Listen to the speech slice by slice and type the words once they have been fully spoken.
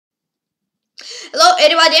Hello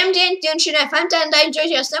everybody, I'm Cherniaiev and I enjoy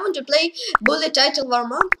just I want to play bullet title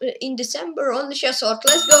warm-up in December only share sort.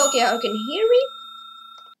 Let's go. Okay, how can you hear me?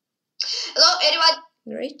 Hello everybody.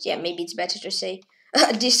 Great, yeah, maybe it's better to say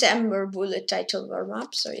December bullet title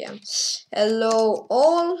warm-up, so yeah. Hello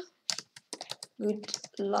all. Good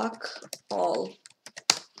luck all.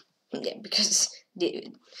 Yeah, because the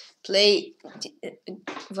play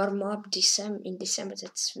warm-up in December,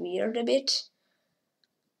 that's weird a bit.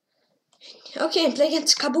 Okay, play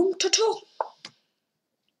against Kaboom Toto.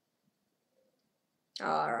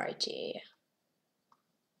 Alrighty.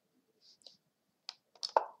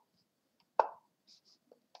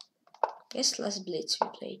 Guess last Blitz we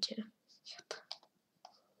played, yeah. Yep.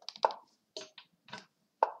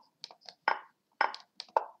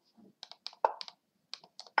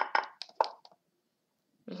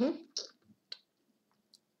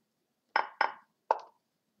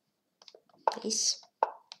 Please.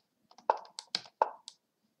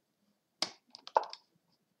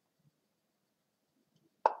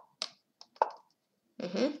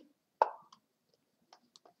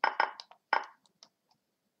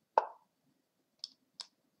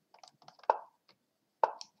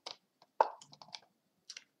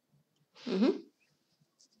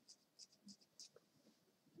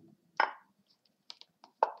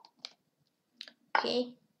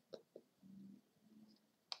 Okay.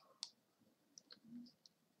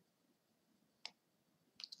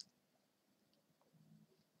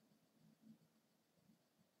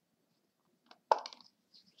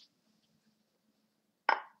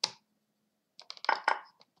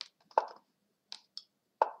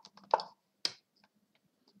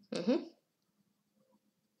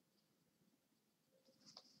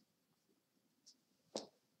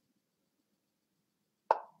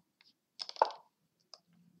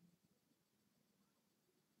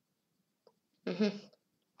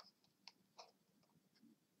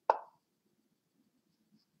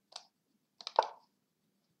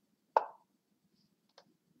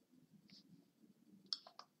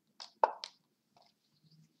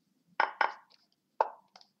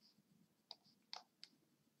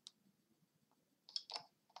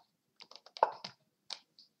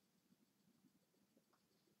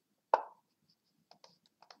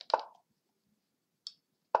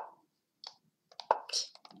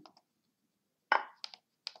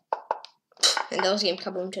 And that was game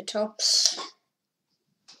Kaboom to top.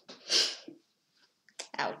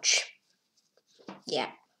 Ouch.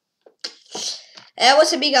 Yeah. That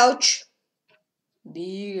was a big ouch.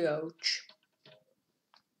 Big ouch.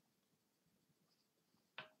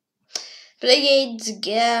 Brigades,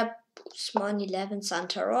 Gap, Usman 11,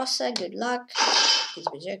 Santa Rosa, good luck. His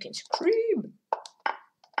Berserk can scream.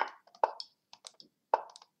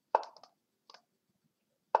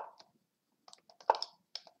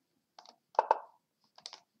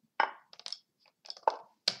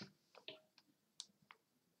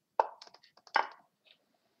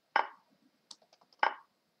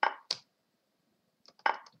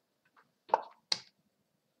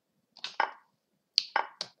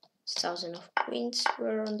 Thousand of queens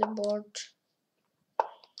were on the board.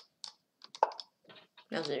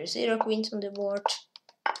 Now there are 0 queens on the board.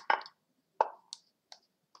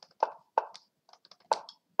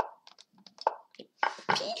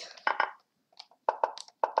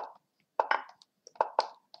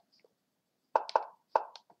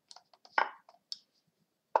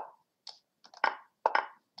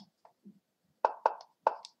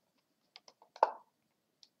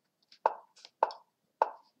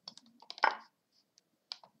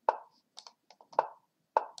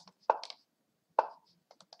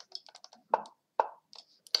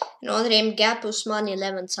 Another name Gap, Usman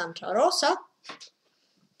 11, Santa Rosa.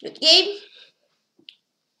 Good game.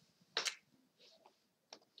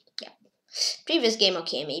 Yeah. Previous game,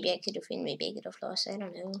 okay, maybe I could have won, maybe I could have lost, I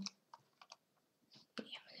don't know.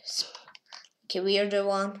 Okay, weirder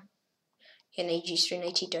one. Yeah, G3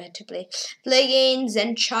 92 I had to play. Play against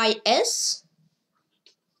Zenchai S.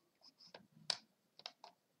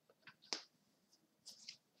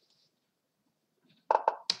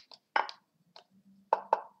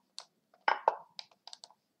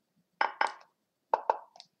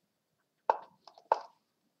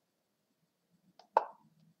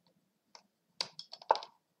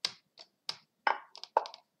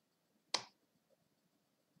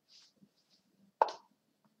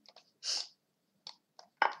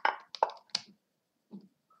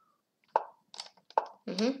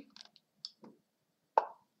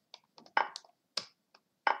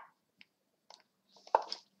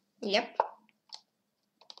 Yep.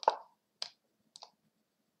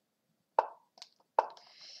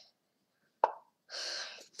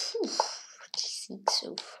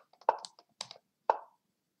 So.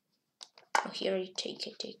 Oh, here you take.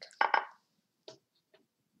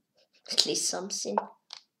 At least something.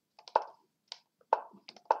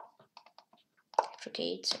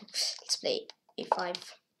 Okay, so let's play a5.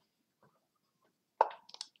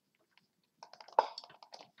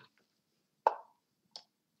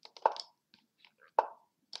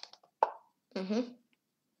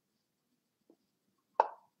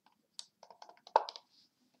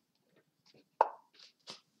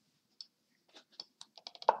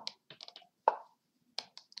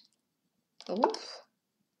 Oof.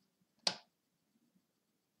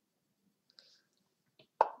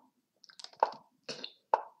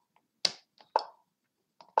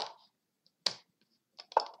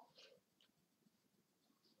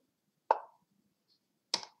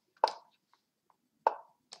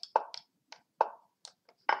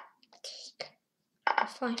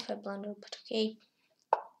 Fine if I blunder, but okay.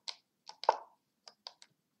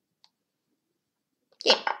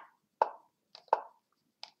 Yeah.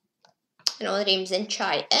 Another name's in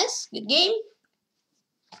Chai S. Good game.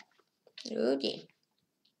 Good game.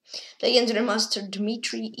 Play against Grandmaster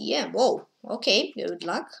Dmitry. Yeah. Whoa. Okay. Good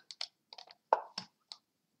luck.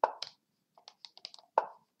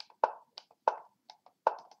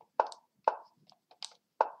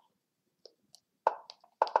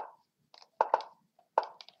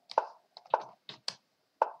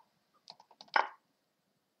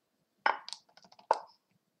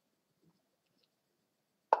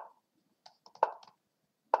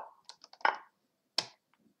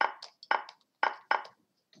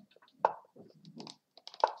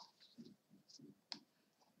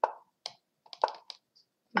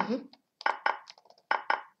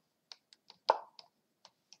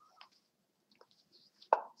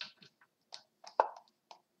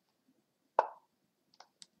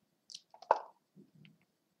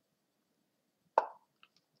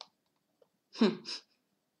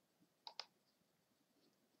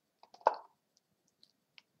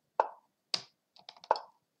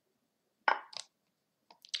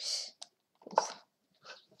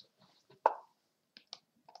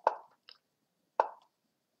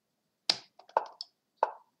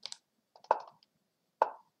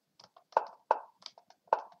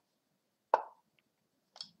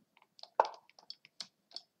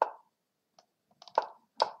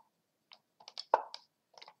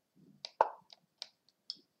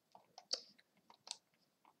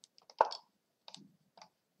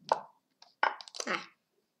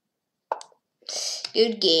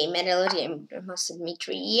 Good game. Grandmaster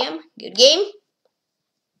Dmitry. Good game.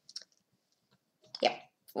 Yeah.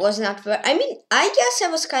 Was not very. I mean, I guess I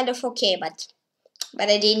was kind of okay, but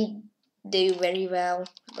I didn't do very well.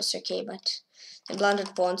 It was okay, but I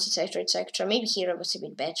blundered pawns, etc., etc. Maybe here I was a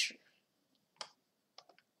bit better.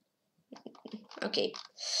 Okay.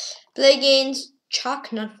 Play against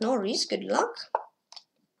Chuck, not Norris. Good luck.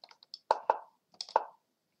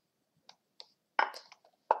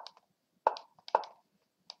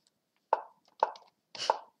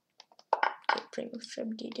 Okay, primo trap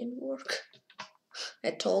didn't work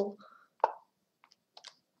at all.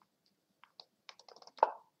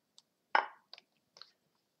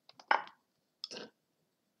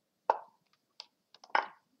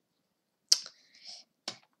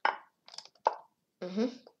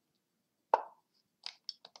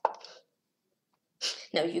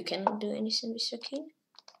 No, you cannot do anything with your king.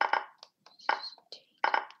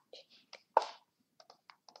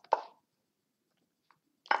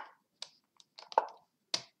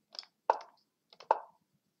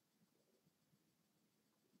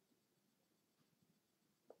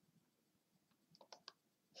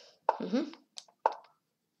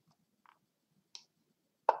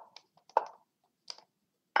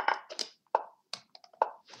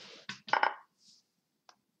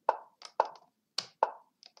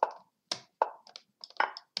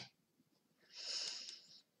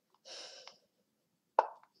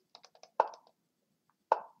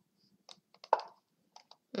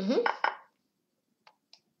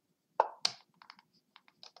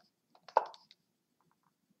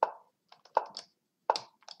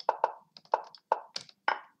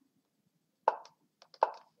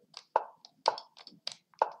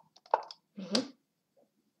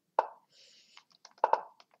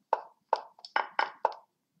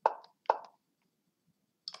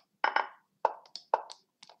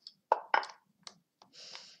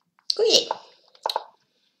 Good.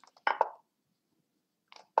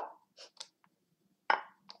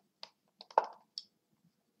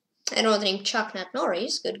 Another name Chuck, not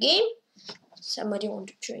Norris. Good game. Somebody want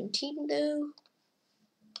to join team though.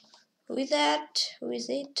 Who is that? Who is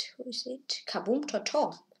it? Who is it? Kaboom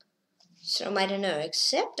Toto. So I don't know,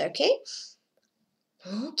 accept, okay.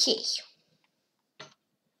 Okay.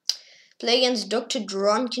 Play against Dr.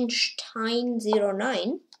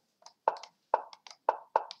 Dronkenstein09.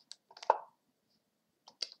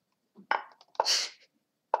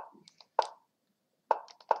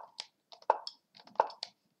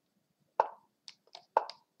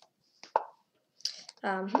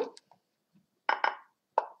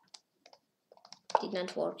 Did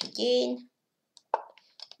not work again.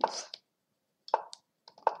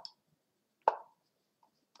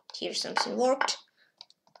 Here something worked.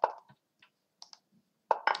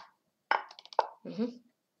 Knight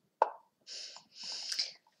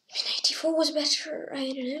was better.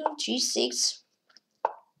 I don't know. G6.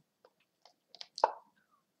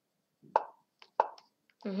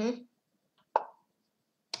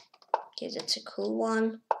 Okay, that's a cool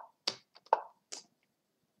one.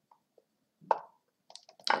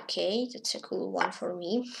 Okay, that's a cool one for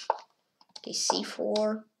me. Okay,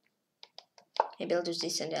 C4. Maybe I'll do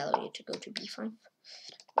this and allow you to go to B5.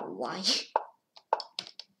 Why?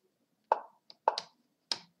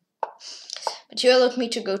 But you allowed me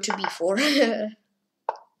to go to B4. I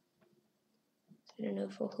don't know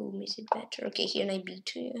for whom is it better. Okay, here knight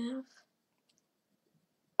B2 you have.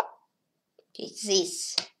 Okay,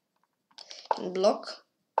 this. And block.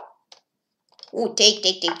 Oh, take.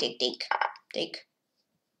 Take. Take.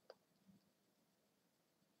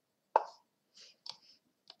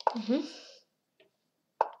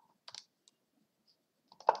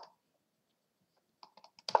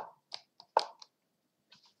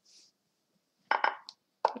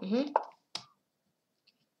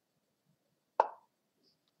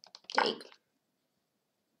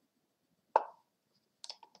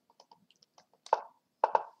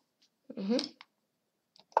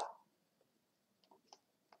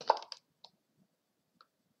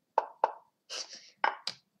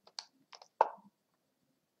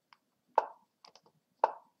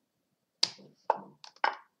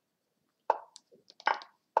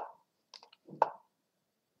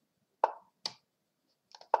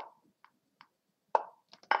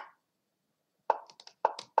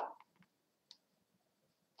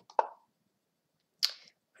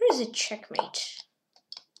 Where is it? Checkmate.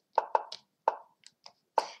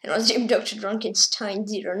 And was named Dr.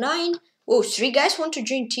 Dronkenstein09. Oh, 3 guys want to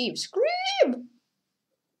join team. Scream!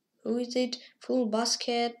 Who is it? Full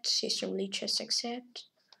basket. System lead chess accept.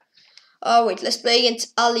 Oh, wait, let's play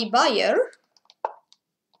against Ali Bayer.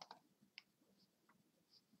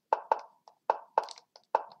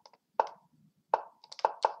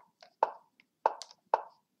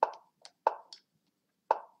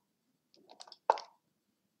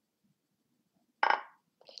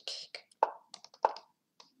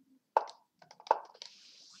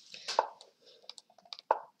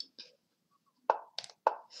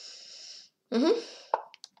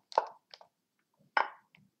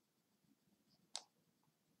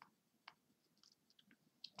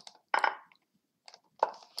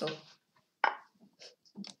 Oh.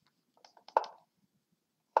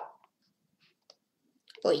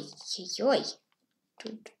 Oi, oi.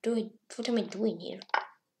 What am I doing here?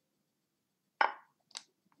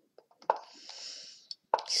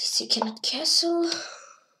 You cannot castle.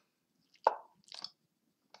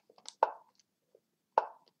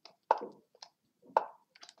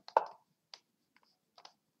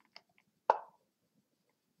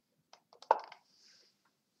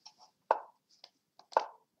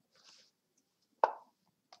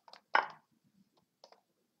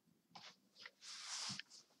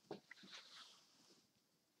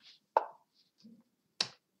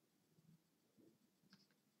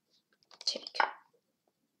 Take.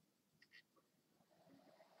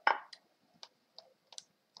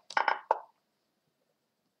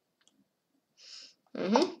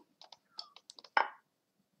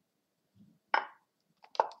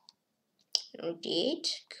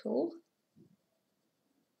 Rotate. Cool.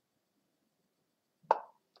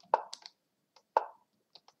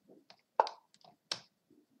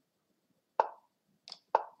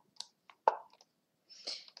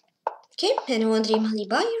 Okay, anyone dream Ali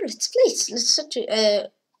Bayer? Let's play. Let's set to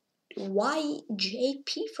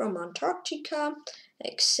YJP from Antarctica.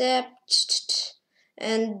 Accept.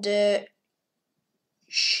 And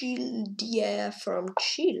Cherniaiev from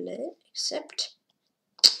Chile. Accept.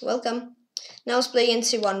 Welcome. Now let's play in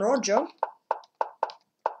C1 Roger.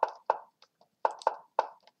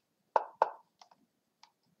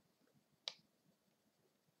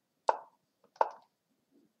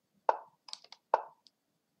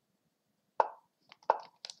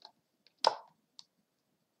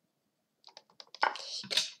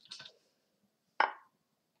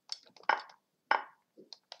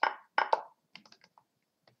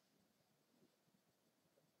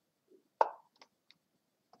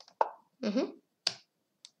 Mm-hmm.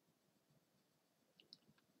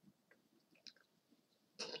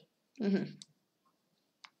 Mm-hmm.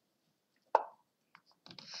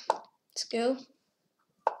 Let's go.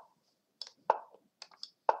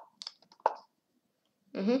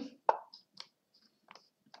 Mm-hmm.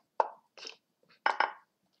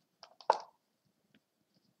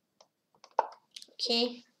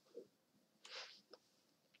 Okay.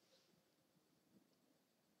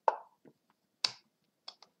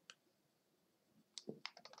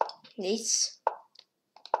 This.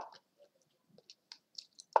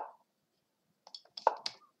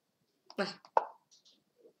 Ah.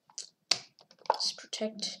 Let's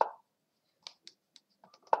protect.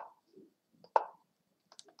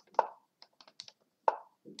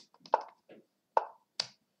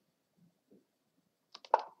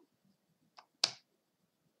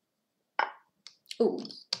 Oh.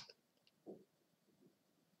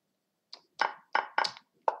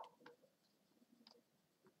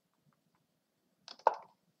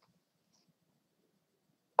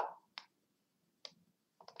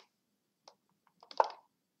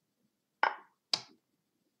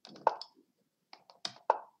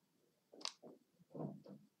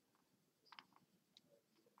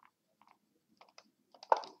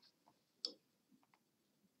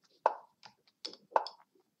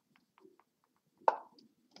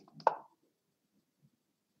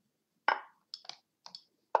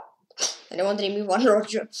 I don't want to name one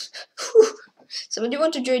Roger. Somebody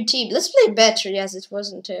want to join team? Let's play better. Yes, it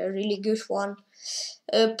wasn't a really good one.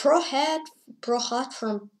 Prohat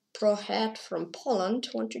from Poland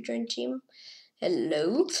want to join team.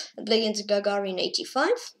 Hello. I play against Gagarin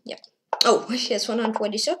 85. Yeah. Oh, he has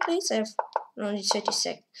 120 seconds. I have 130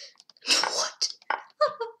 seconds. What?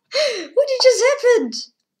 What just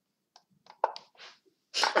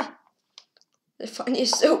happened? The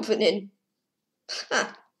funniest opening.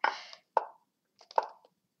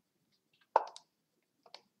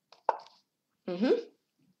 Mm-hmm.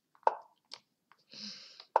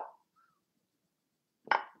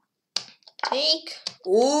 Take.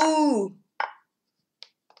 Ooh.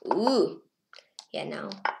 Ooh. Yeah, now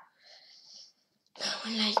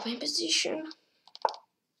I like my position.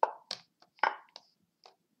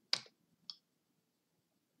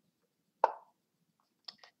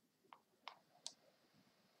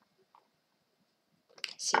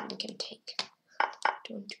 See if we can take.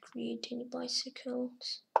 Don't create any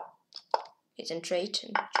bicycles. Concentrate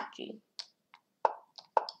and GG.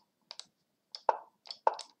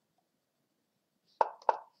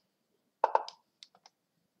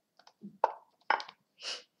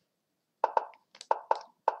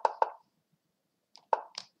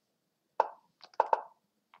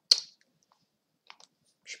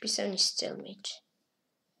 Should be 70 stalemate.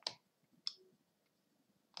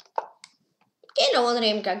 Okay, no one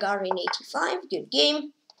named Gagarin 85. Good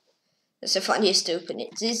game. That's the funniest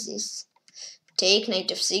opening. This is take knight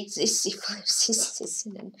f6, this c5, c6,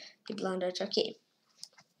 and then he blundered. Okay.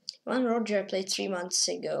 One Roger I played 3 months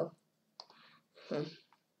ago. But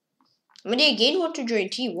they again want to join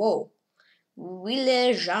team. Whoa.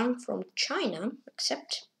 Wille Zhang from China.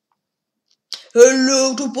 Accept.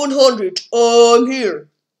 Hello, top 100. I'm here.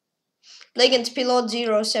 Play against Pilot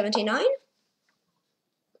 079.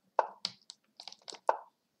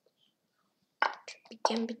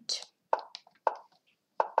 Gambit.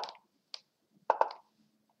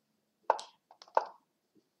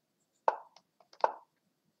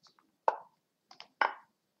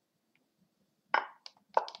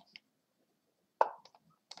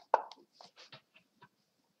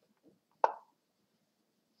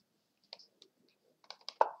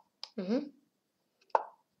 Mm-hmm.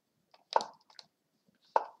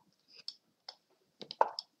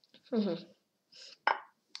 Mm-hmm.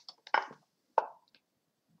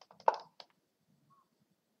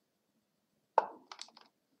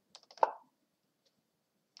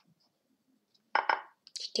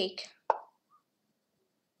 Take.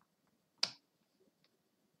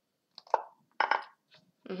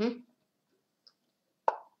 Mm-hmm.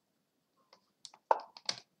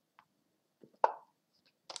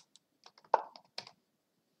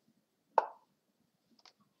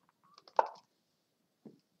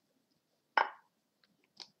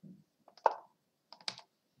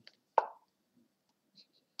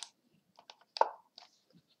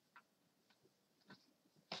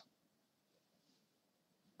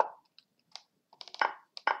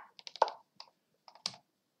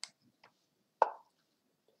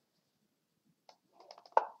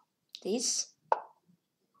 This.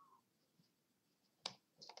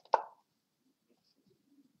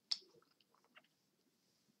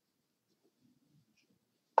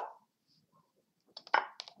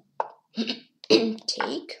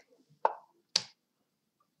 Take.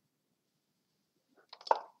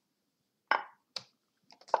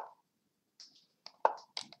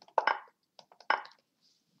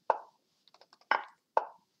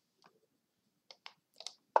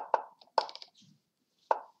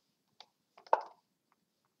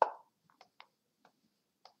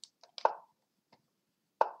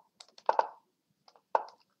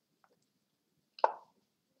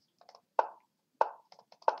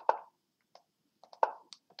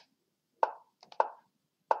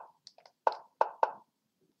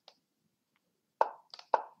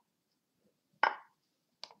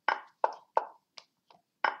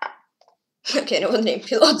 Okay, no one named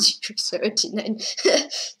Prodigy 39.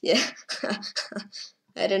 Yeah.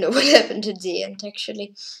 I don't know what happened at the end,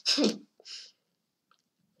 actually.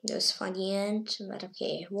 That was funny end, but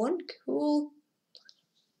okay. One, cool.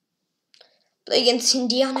 Play against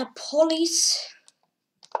Indianapolis.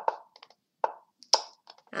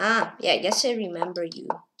 Ah, yeah, I guess I remember you.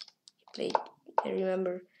 Played. I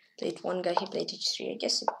remember played one guy. He played H3. I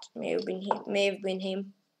guess it may have been him. May have been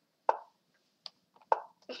him.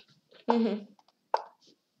 Mhm.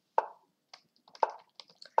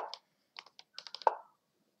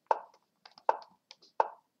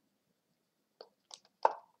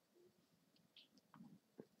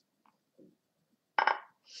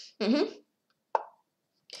 Mhm.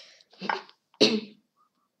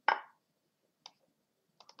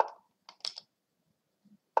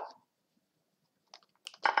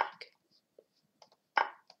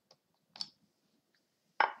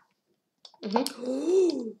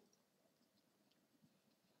 Mhm.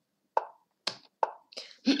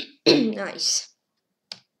 Nice.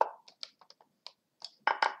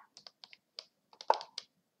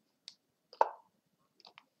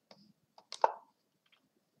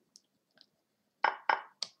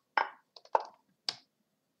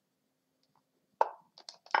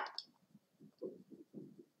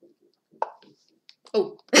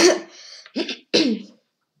 Oh.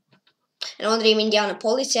 And on the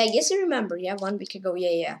Indianapolis, yeah, I guess I remember. Yeah, 1 week ago.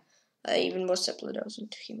 Yeah. Even more settled I was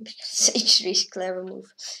into him because H3 is a clever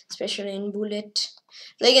move, especially in bullet.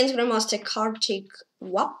 Play against Grandmaster Kartik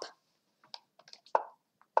Wap.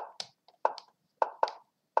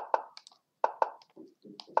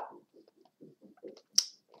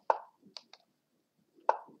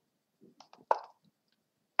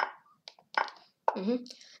 Mhm.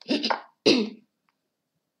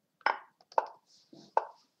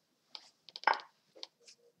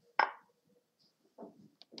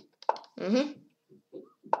 Mhm.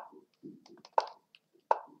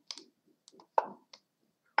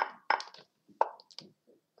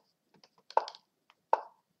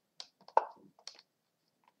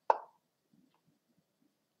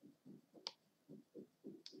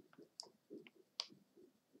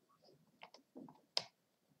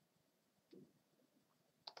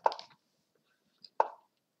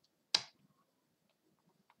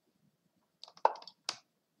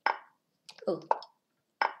 Oh.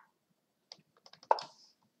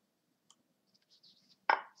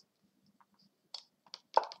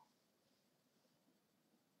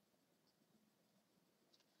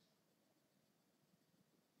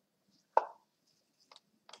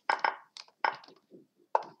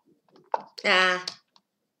 Ah.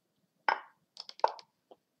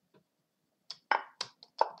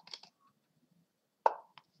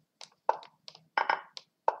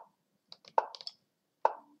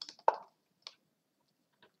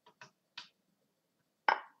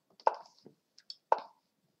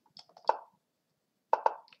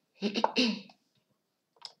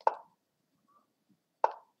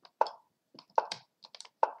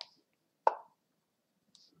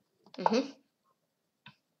 Mhm.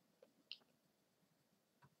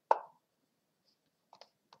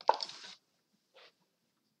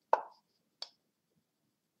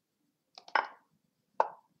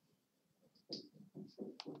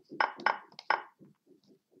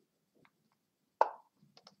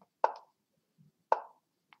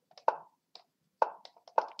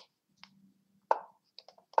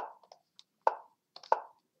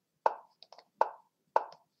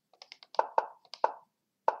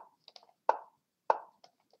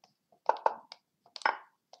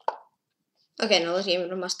 Okay, now let's game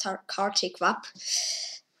Grandmaster Kartik Wap.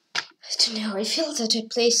 I don't know. I feel that I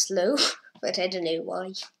play slow, but I don't know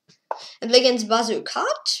why. And play against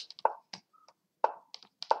Bazookat.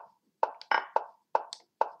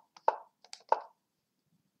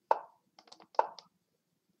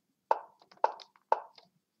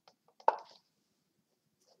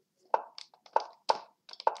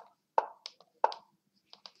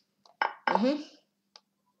 Mhm.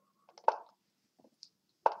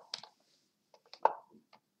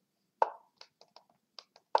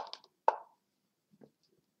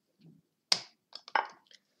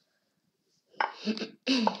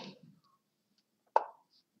 Mm-hmm.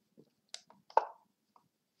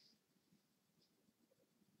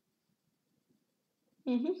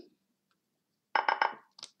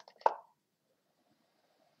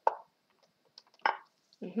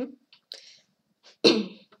 Mm-hmm.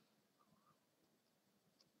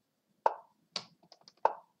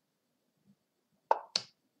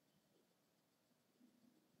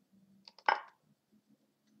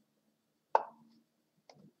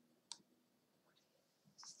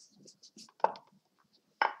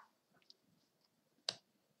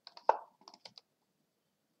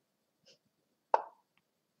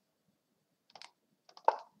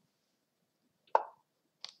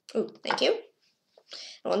 Oh, thank you.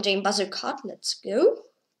 One game buzzer card, let's go.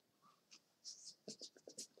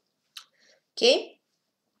 Okay.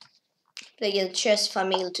 Play against Chess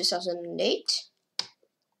Family 2008.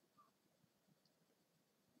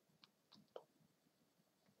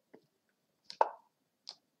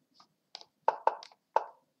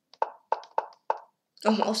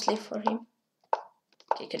 Oh, mostly for him.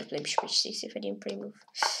 Okay, could have played bishop h6 if I didn't pre-move.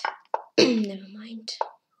 Never mind.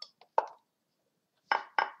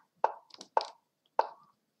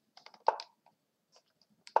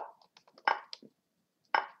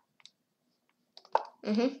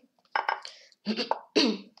 Mm-hmm.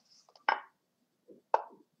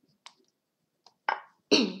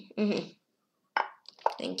 Mm-hmm.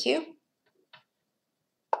 Thank you.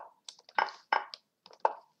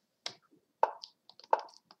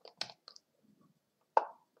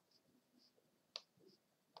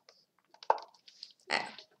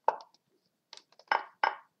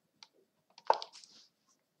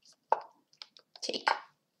 Take.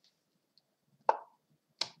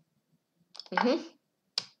 Mm-hmm.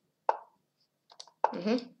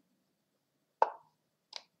 Mm-hmm.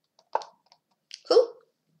 Cool.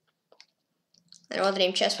 Another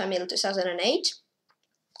name Chess Family 2008.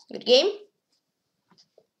 Good game.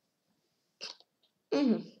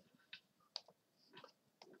 Mm-hmm.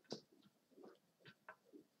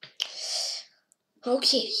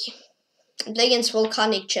 Okay. Play against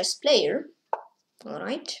Volcanic Chess Player.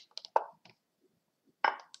 Alright.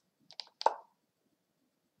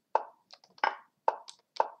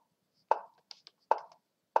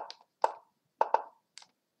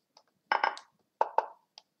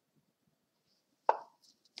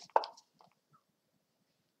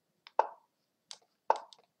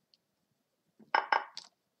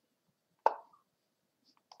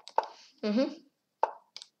 Mm-hmm.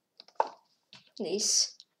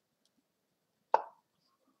 Nice.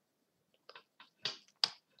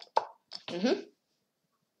 Mm-hmm.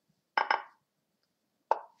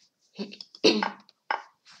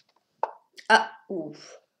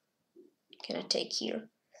 Oof. Can I take here?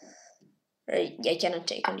 I cannot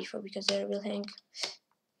take on d4 because there will hang.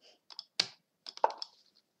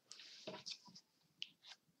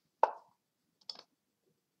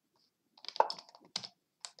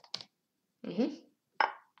 Mm-hmm.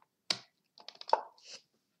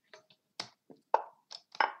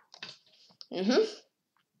 Mm-hmm.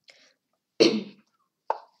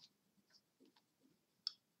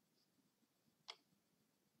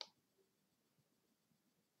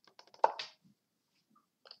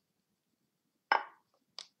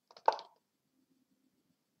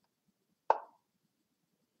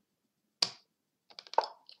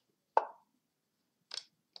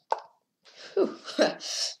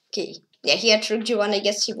 Okay. Yeah, he had rook g1, I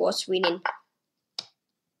guess he was winning.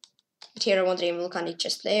 But here I want the volcanic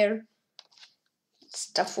chess player.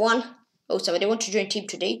 Stuff one. Oh, somebody want to join team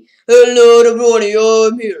today? Hello everybody,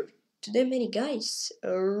 I'm here. Today many guys.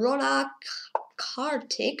 Ronak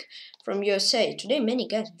Kartik from USA. Today many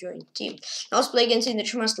guys join team. Now let's play against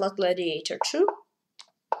International Grandmaster Gladiator 2.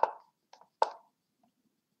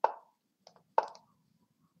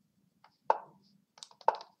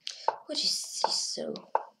 What is this so?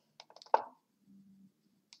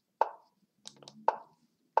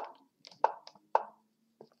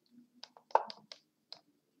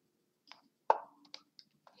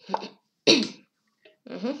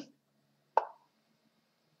 Mm-hmm.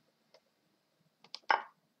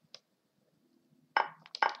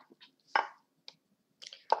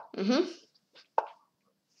 Mm-hmm.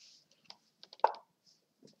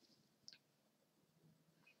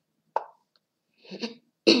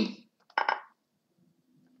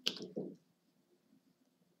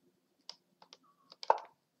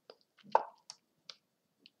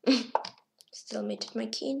 Still mated my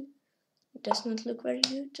king. It does not look very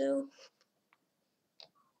good though.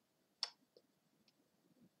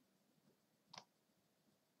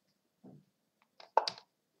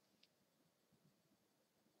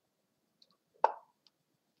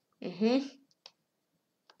 Mm-hmm.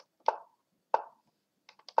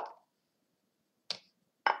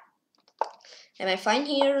 Am I fine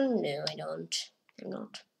here? No, I don't. I'm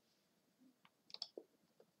not.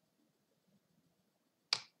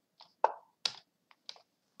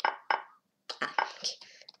 Okay.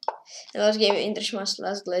 The last game, International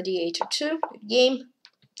Last Gladiator 2. Good game.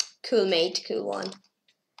 Cool mate, cool one.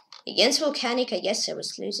 Against Volcanic, I guess I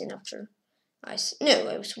was losing after. No,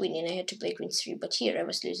 I was winning. I had to play Queen 3, but here I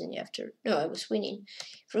was losing after. No, I was winning.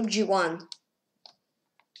 Rook G1.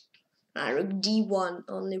 Rook D1,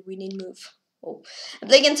 only winning move. Oh, I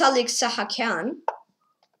play against Alex Sahakian.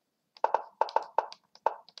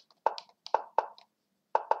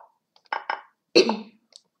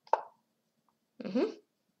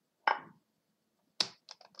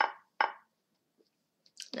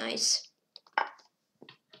 Nice.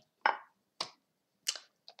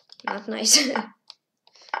 Not nice.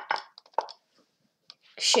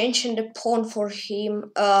 Exchanging the pawn for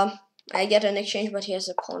him. I get an exchange, but he has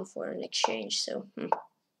a pawn for an exchange, so.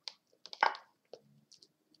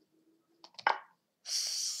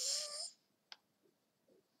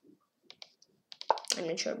 I'm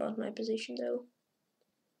not sure about my position though.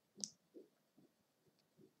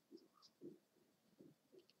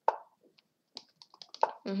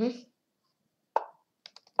 Mhm.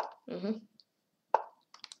 Mhm.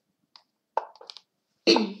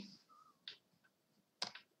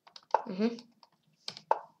 Mhm.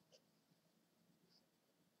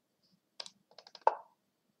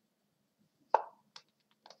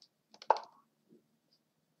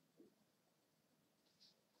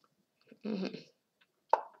 Mhm.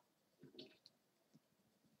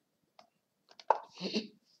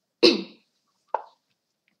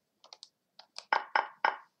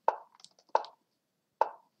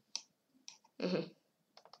 Mhm.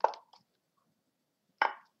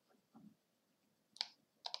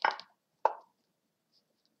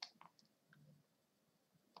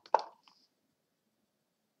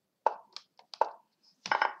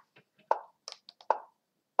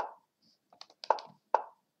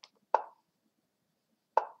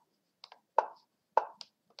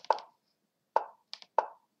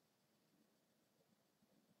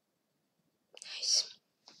 Nice.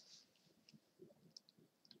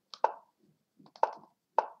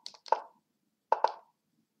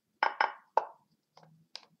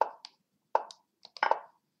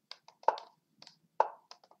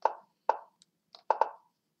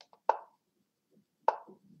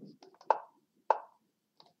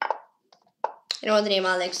 You know the name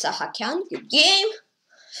Alex Sahakian. Good game.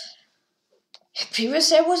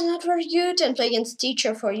 Previously I was not very good and play against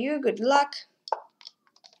teacher for you. Good luck.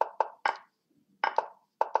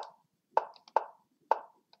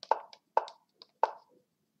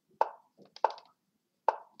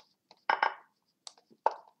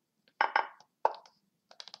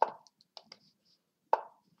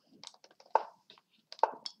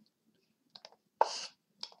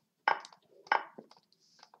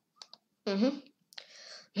 Mhm.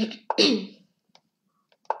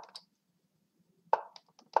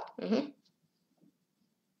 Mhm.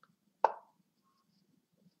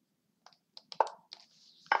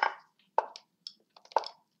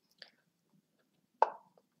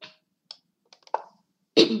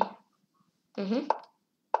 Mhm.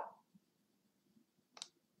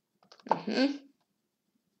 Mhm.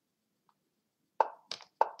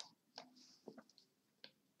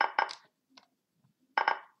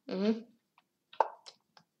 Mhm.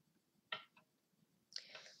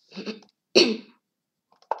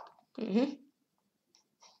 Mhm.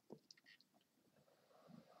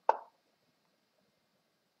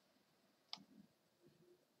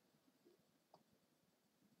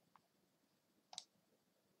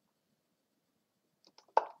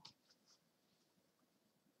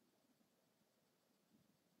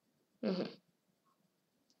 Mhm.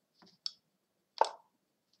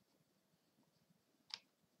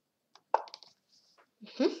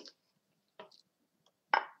 Mhm.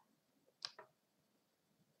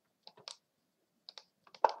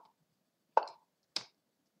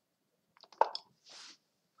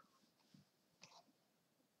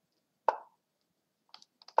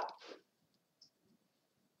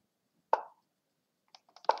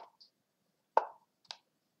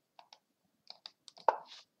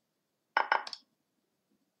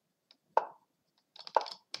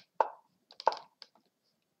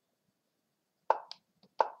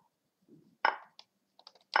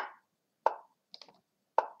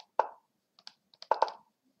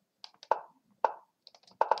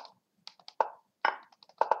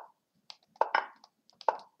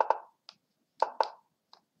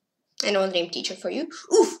 I know the name teacher for you.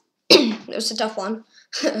 Oof. That was a tough one.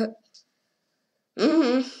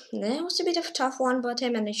 That was a bit of a tough one, but I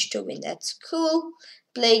managed to win. That's cool.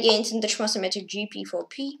 Play against International Grandmaster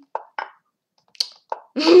GP4P.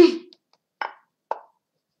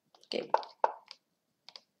 Okay.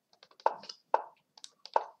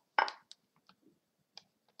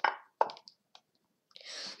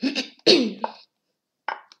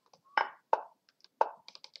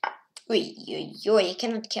 Oi, I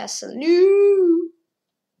cannot castle. No.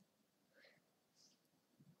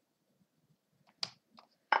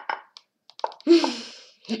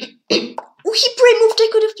 Oh, he pre-moved. I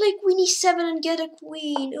could have played queen e7 and get a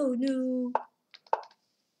queen. Oh no.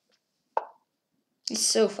 He's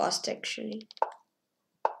so fast, actually.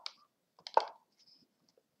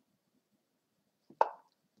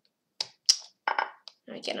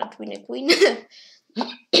 I cannot win a queen.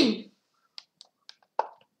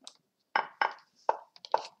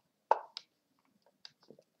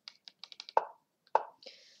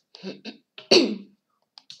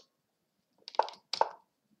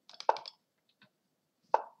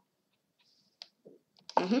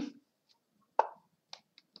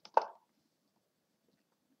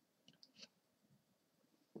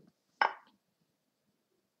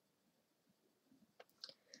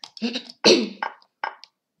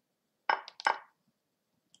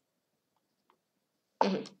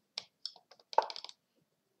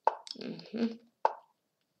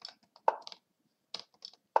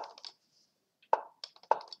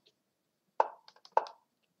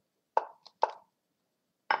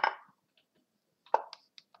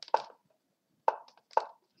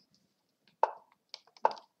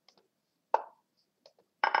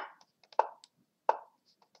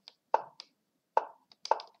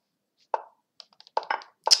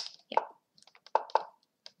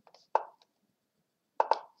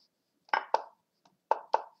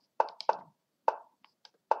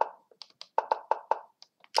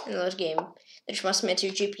 Another game. Which was met to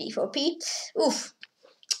GP4P. Oof.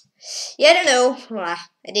 Yeah, I don't know. I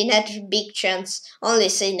didn't have a big chance. Only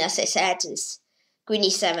thing, as I said, is queen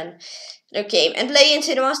e7. Okay, and play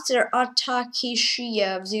into the master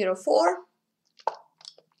Cherniaiev 04.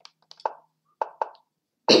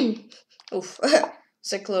 Oof.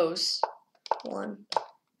 So close. One.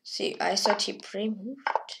 See, I thought he pre-moved.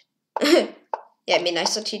 Yeah, I mean, I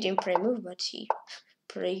thought he didn't pre-move, but he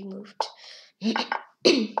pre-moved.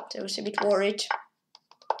 So I was a bit worried.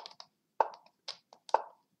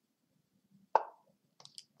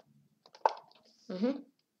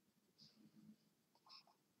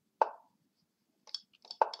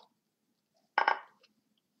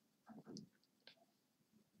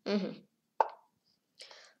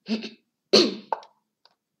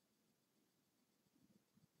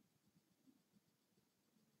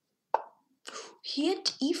 He had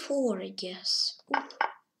e4, I guess. Ooh.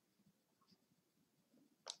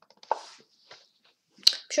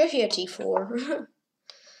 I'm sure he had e4.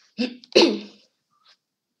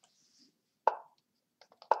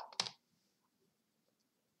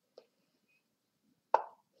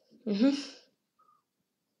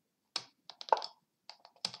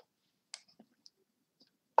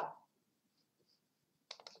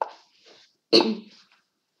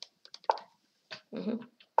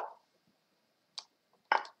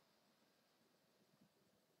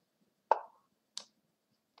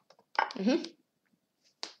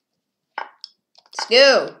 Let's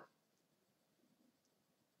go.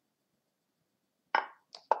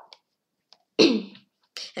 And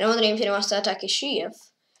I wonder if he wants to attack his Cherniaiev.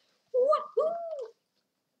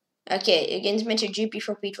 Okay, against Meta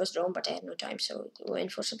GP4P it was drawn, but I had no time, so I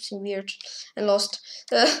went for something weird and lost.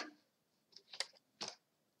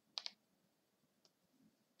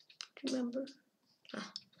 Remember?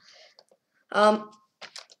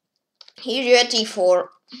 Here you had e4.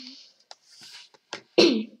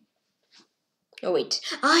 Oh wait,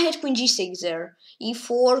 I had queen g6 there.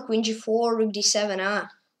 e4, queen g4, rook d7.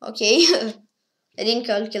 Okay. I didn't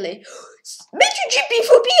calculate. Meta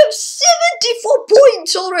GP4P have 74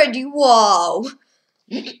 points already. Wow.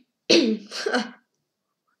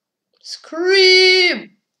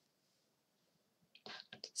 Scream.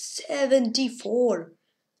 74.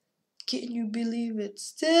 Can you believe it?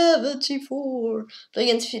 74. Play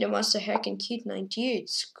against FIDE Master Hacking Kid 98.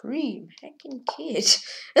 Scream. Hacking Kid.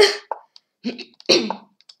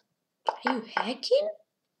 Are you hacking?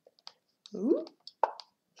 Ooh.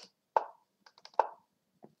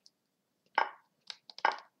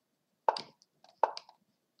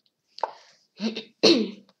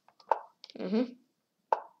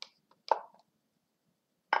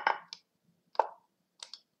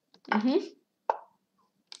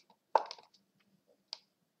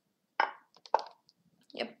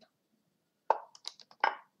 Yep.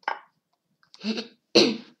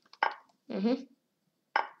 Mhm.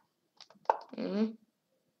 Mhm.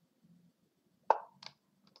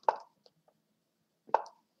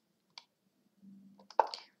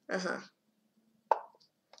 Uh-huh.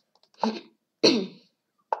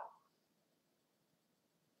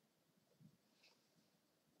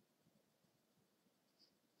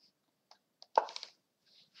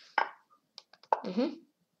 Mhm.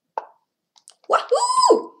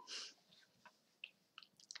 Wahoo!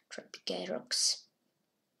 Tropical rocks.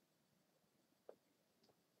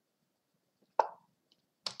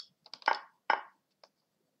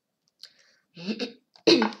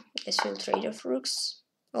 Guess we'll trade off rooks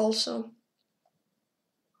also.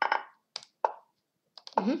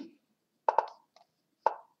 Mhm.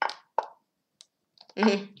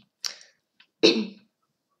 Mhm.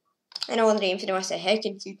 And I wonder if it was a hack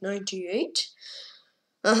in feet 98.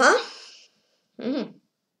 Uh-huh. Mhm.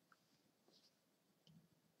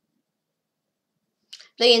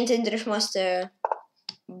 Play into International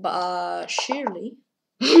Grandmaster Shirley.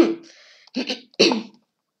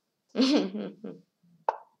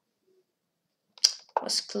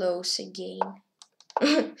 Was close again.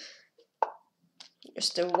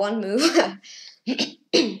 Just the one move.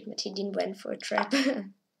 But he didn't went for a trap.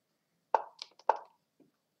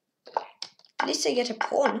 At least I get a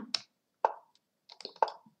pawn.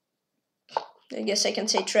 I guess I can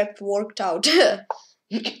say trap worked out.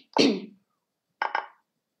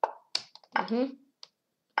 Mhm.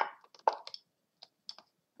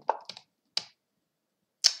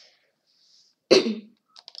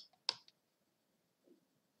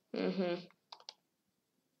 Mhm.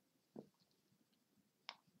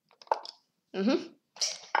 Mhm.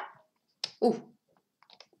 Ooh.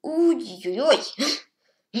 Ooh, yoy.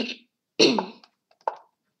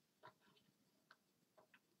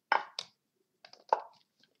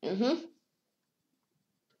 Mhm.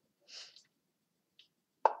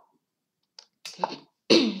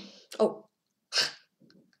 Oh.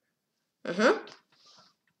 Uh-huh.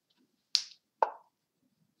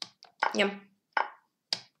 Yum.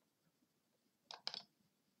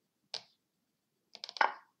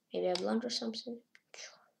 Maybe I blunder something.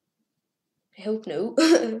 I hope no.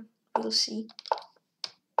 We'll see.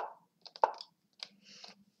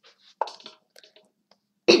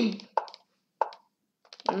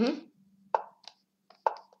 Mhm.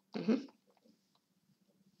 Mhm.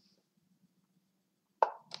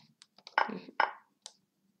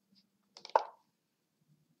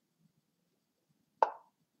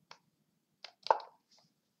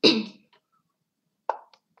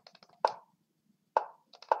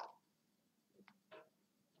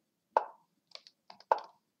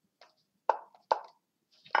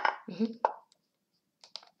 Mhm.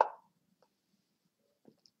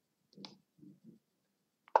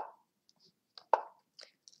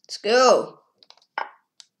 Let's go.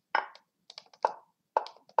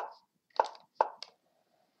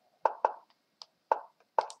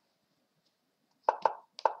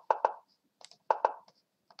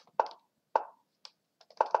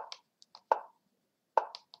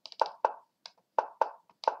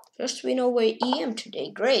 First win over EM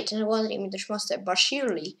today. Great. And I wanted him to master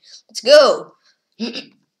Bashirli. Let's go.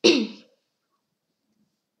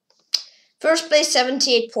 First place,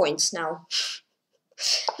 78 points now.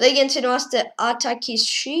 Against it was the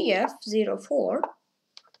Cherniaiev 04.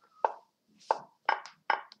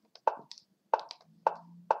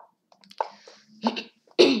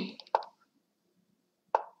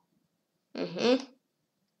 Mhm.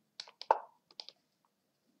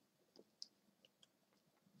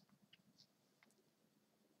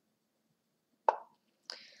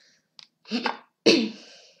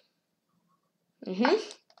 Mhm.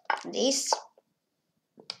 This.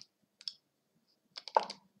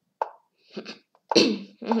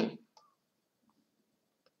 Mhm.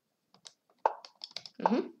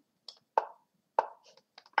 Mhm.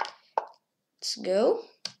 Let's go.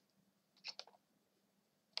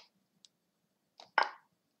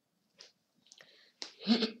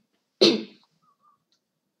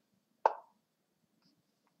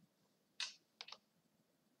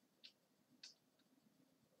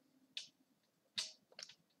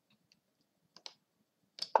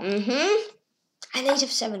 Mhm. I need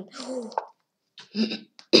F7.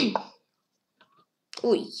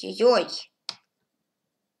 Oy, oy, oy.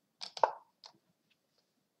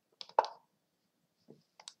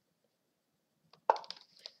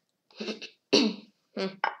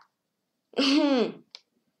 Mhm.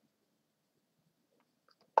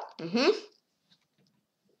 Mhm.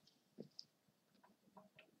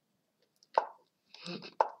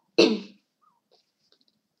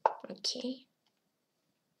 Okay.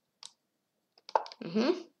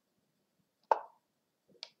 Mhm.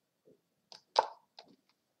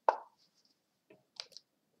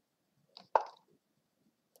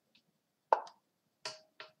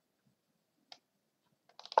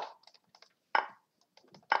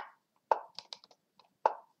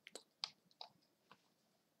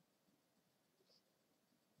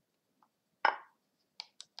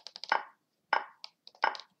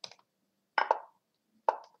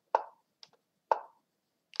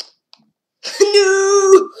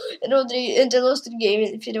 and I lost the game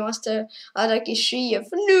in the master Cherniaiev.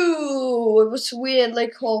 No, it was weird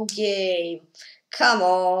like whole game. Come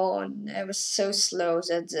on, I was so slow.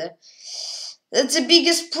 That's the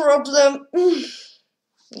biggest problem.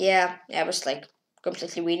 Yeah, I was like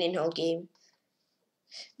completely winning whole game.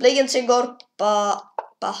 Play against Igor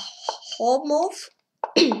Pahomov.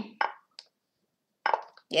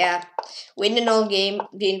 Yeah, winning all game.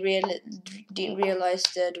 Didn't realize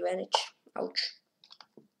the advantage. Ouch.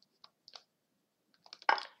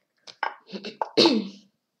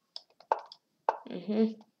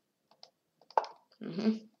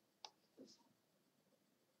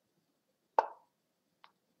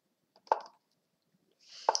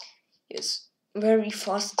 Yes, very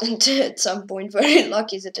fast and at some point very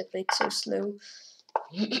lucky that I played so slow.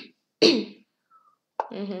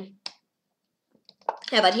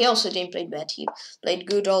 Yeah, but he also didn't play bad. He played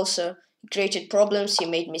good also. He created problems, he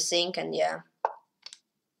made me think, and yeah.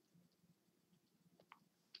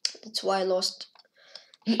 That's why I lost.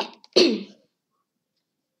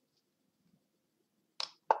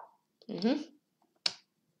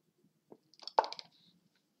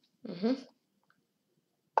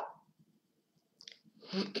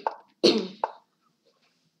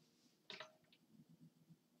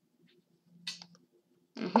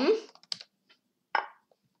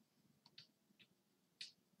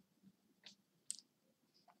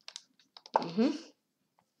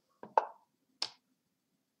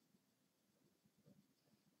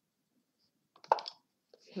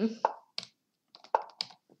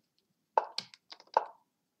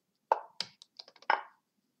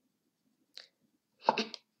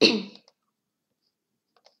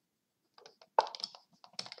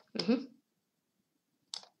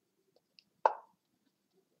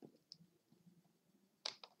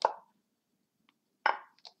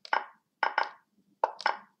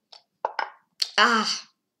 Ah,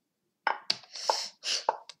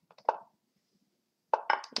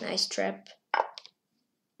 nice trap.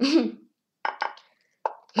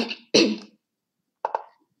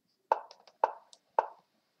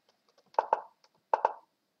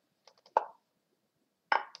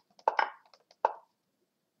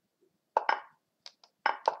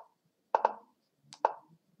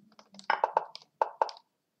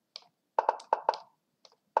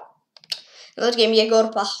 That game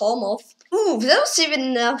Yegor Pahomov. Ooh, that was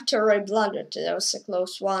even after I blundered. That was a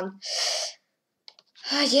close one.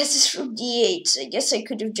 Yes, it's rook d8. I guess I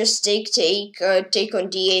could have just take on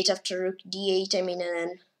d8 after rook d8. I mean, and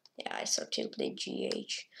then yeah, I thought he'll play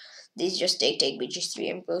gh. This just take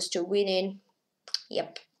bg3. I'm close to winning.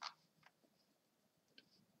 Yep.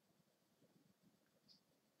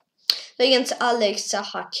 Against Alex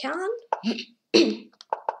Sahakian.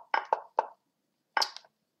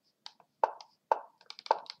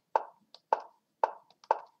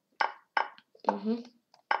 Mm-hmm.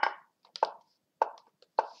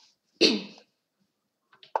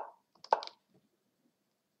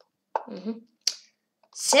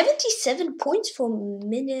 77 points for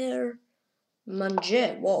Miner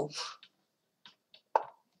Manger. Whoa.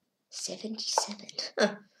 77.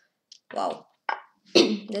 Huh. Wow.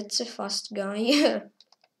 That's a fast guy.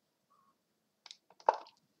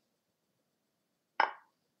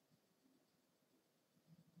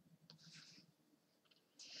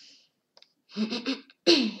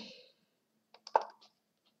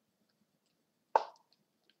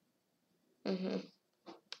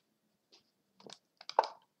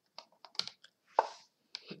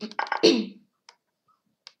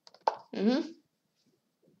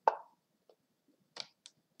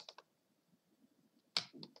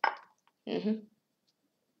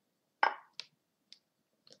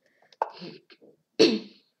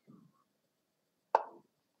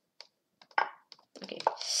 Okay.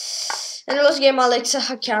 And the last game, Alex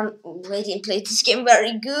Hakan didn't play this game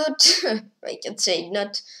very good. I can say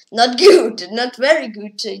not good, not very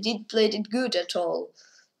good. I didn't play it good at all.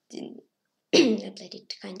 I played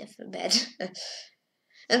it kind of bad.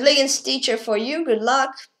 And play against teacher for you. Good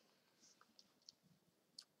luck.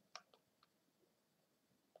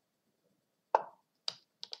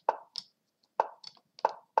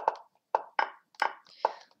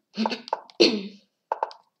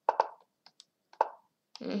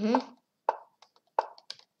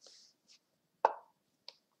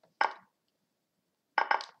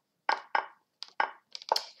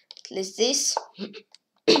 At least this.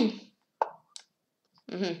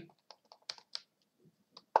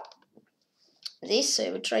 This I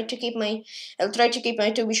will try to keep my. I'll try to keep my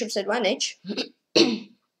two bishops advantage.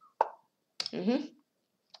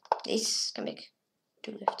 This come back.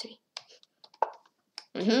 2 f3.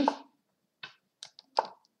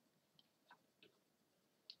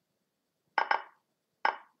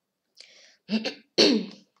 Mm-hmm.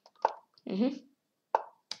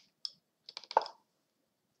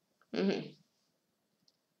 Mm-hmm.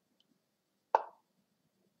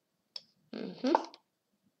 Mm-hmm.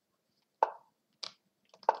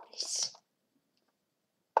 Yes.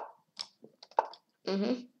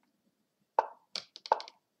 Mm-hmm.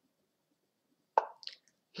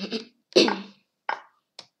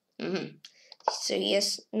 Mm-hmm. So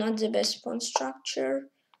yes, not the best pawn structure.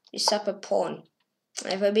 It's up a pawn.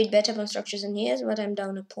 I have a bit better pawn structures than he has, but I'm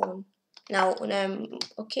down a pawn. Now when I'm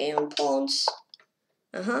okay on pawns.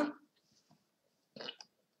 I'm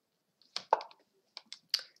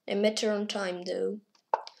better on time though.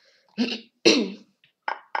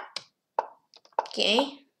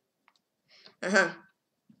 Okay.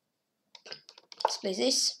 Let's play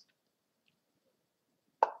this.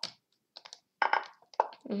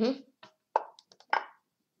 Mm-hmm.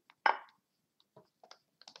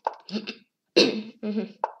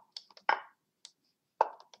 Mm-hmm.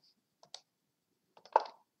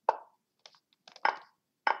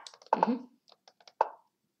 Mm-hmm.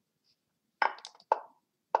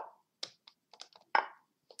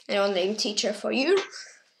 An online teacher for you.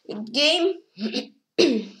 Good game.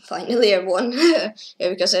 Finally I won. Yeah,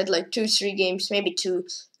 because I had like 2-3 games, maybe 2.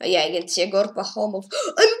 Yeah, against Yegor Pahomov.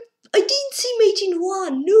 I didn't see mate in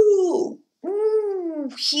 1. No. Ooh,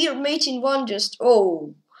 here mate in 1 just.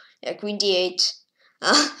 Oh. Yeah, queen d8.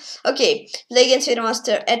 Okay, play against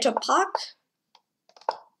Grandmaster Etopak.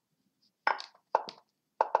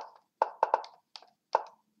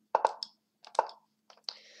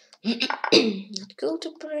 Not cool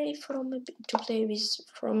to play from a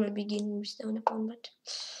beginning with down a pawn, but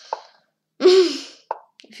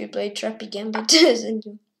if you play Trappy Gambit,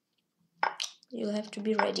 then you'll have to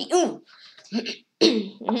be ready.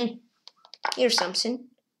 Here's something.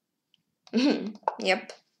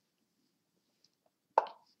 Yep.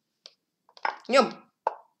 Yep.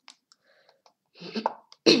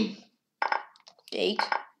 Take.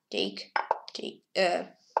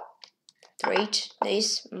 Trade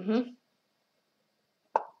this.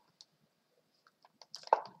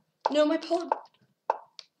 No, my pawn.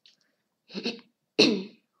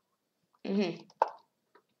 Mm-hmm.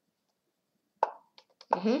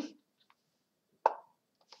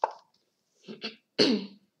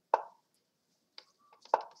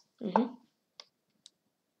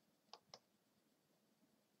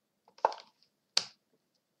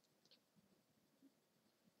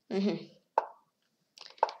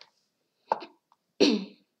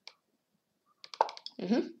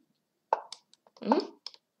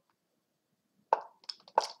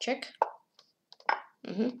 Check.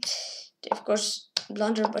 Of course,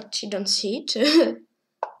 blunder, but you don't see it.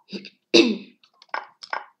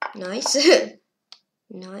 Nice.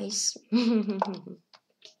 Nice.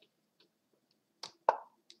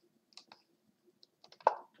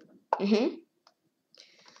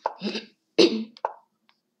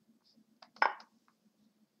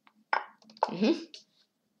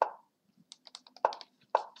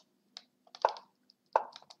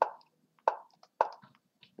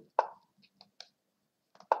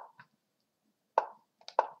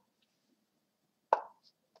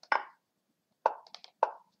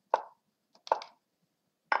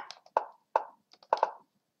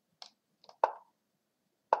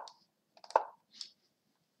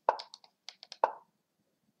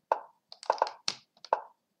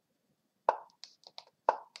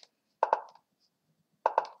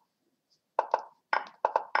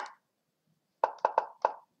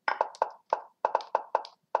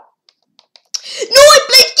 No, I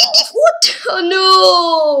played King D4. Oh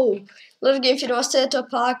no! Lot of games you know set up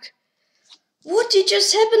pack. What did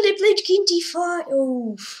just happen? They played King D5.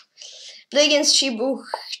 Oh. Play against Shibu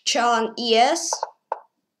Cherniaiev.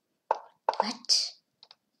 What?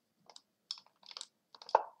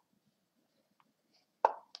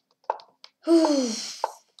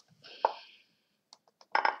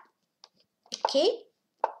 Okay.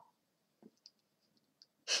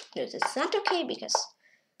 No, that's not okay because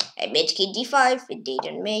I made King D5. It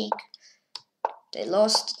didn't make. They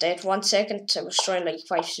lost. They had 1 second. I was trying like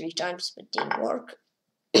 5-3 times, but didn't work.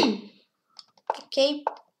 Okay.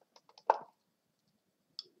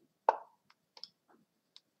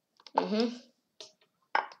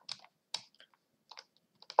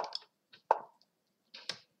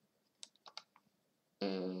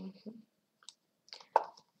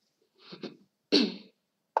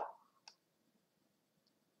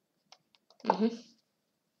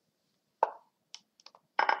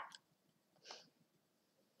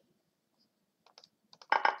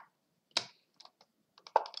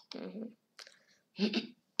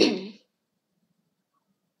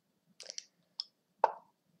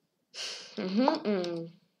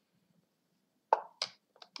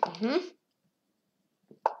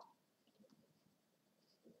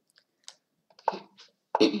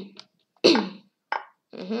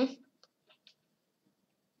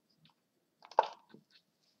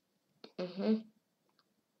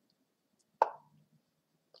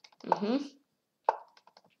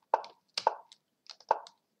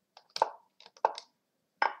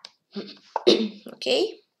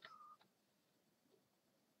 Okay.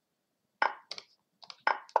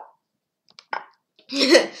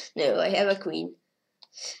 No, I have a queen.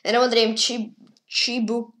 Another name Cherniaiev.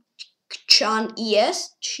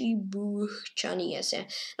 Cherniaiev, yeah.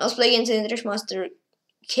 I was playing against the International Master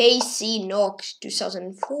KC Knock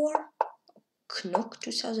 2004. Knock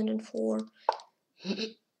 2004.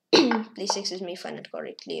 Please excuse me if I not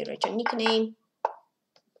correctly write your nickname.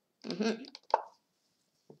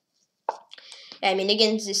 I mean,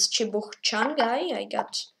 against this Chibuch-chan guy, I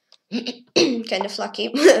got kind of lucky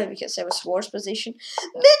because I was worst position.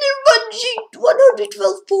 Minimum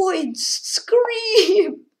 112 points.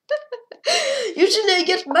 Scream. Usually I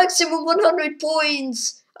get maximum 100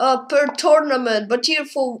 points per tournament, but here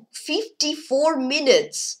for 54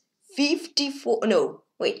 minutes. 54. No,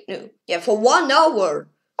 wait, no. Yeah, for 1 hour.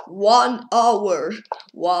 1 hour.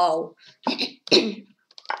 Wow.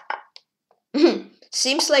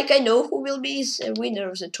 Seems like I know who will be the winner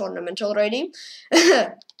of the tournament already.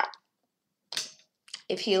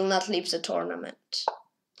 If he'll not leave the tournament.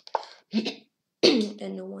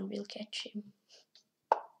 Then no one will catch him.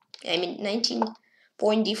 I mean, 19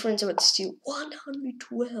 point difference, but still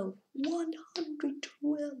 112.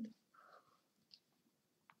 112.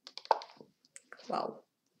 Wow.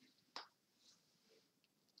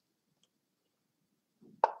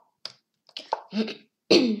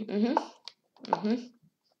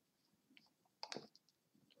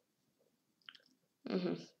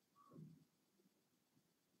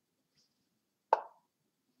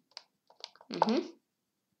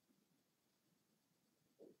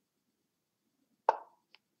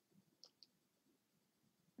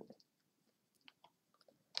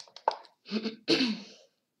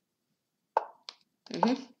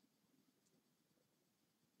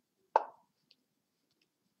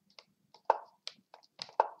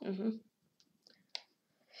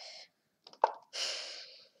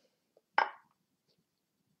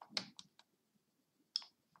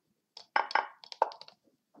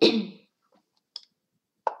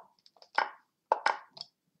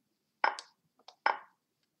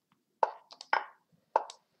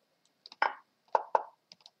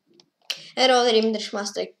 Hello, the International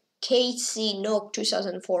Master KC Knock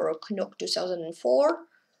 2004 or Knock 2004.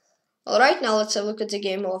 Alright, now let's have a look at the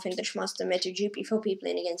game of International Master Matthew GP4P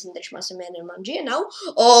playing against International Master Man and Manji. And now,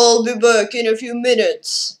 I'll be back in a few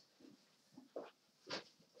minutes.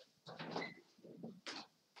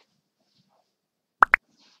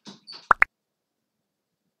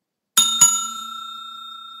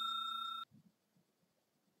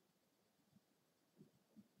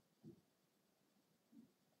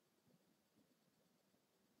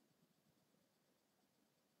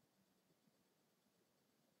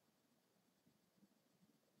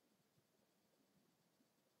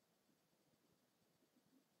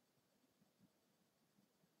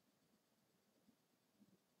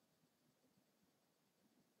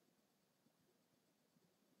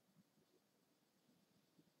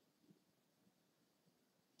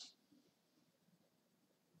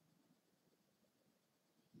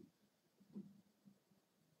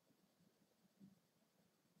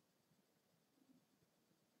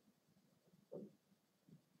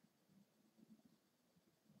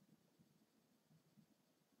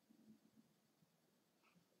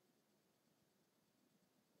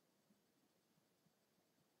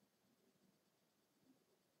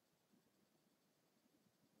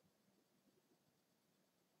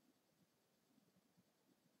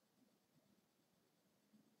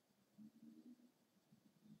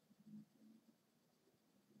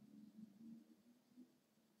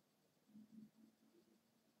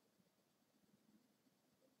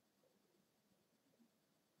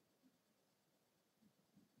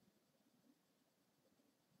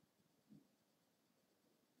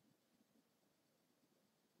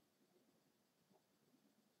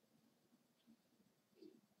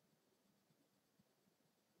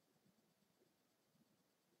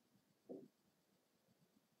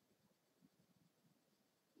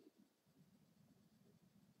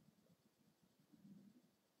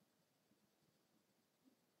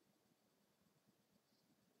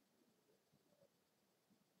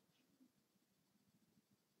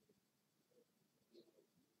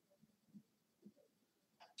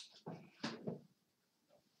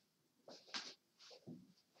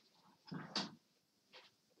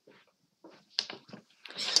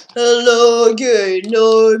 Hello again,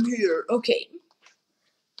 I'm here. Okay.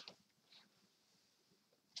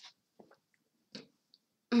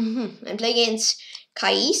 I'm playing against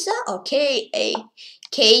Kaisa or Kaissa.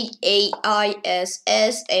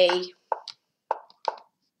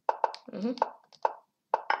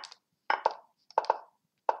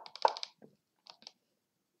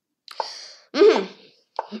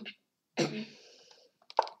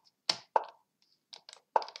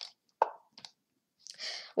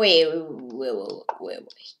 Wait.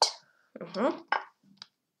 No.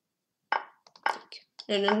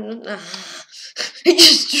 I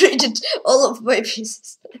just traded all of my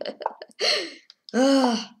pieces.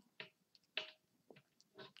 Ah.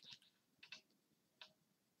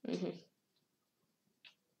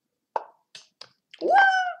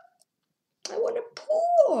 I want a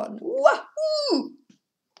pawn. Wahoo!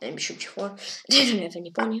 I'm bishop g4. I don't have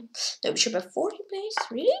any pawn here. No, bishop f4 he plays.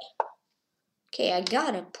 Really? Okay, I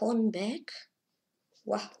got a pawn back.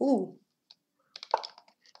 Wahoo!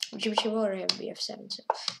 Bishop g4, I have bf7. So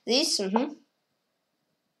this,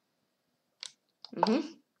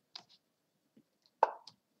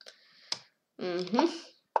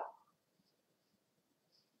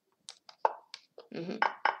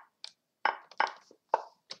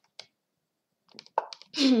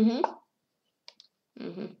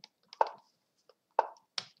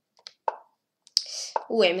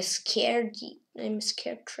 Oh, I'm scared. I'm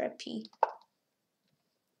scared trappy.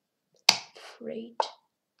 Afraid.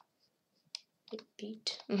 It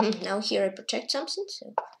beat. Now here I protect something,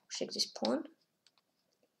 so check this pawn.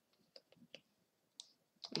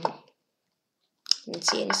 Didn't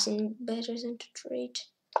see anything better than to trade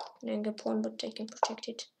an angle pawn, but I can protect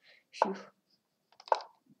it. Phew.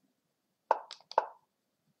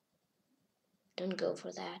 Don't go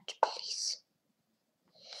for that, please.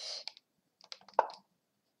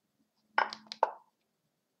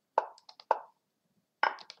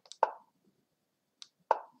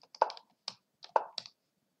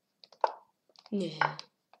 No.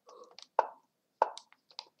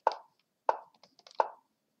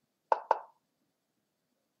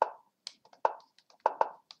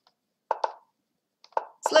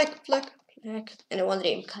 Flag. And I want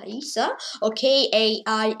name Kaisa. Okay,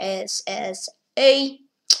 Kaissa.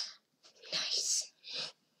 Nice.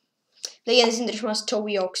 Play against International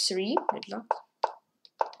Grandmaster 3. Good luck.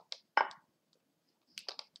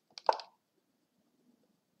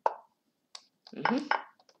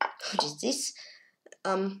 What is this?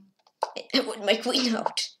 I want my queen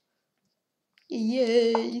out.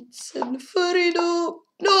 Yay, it's Inferido.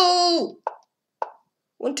 No!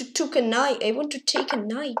 I want to take a knight. I want to take a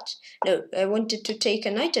knight. No, I wanted to take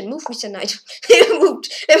a knight and move with a knight. I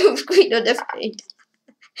moved queen on f8.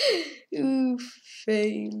 Ooh,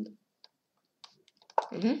 fail.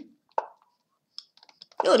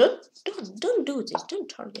 No, don't do this. Don't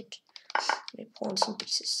target my pawns and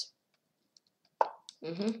pieces.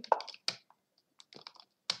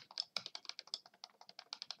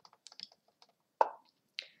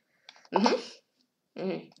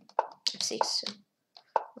 F6. So.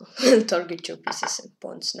 Target your pieces and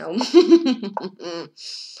pawns now.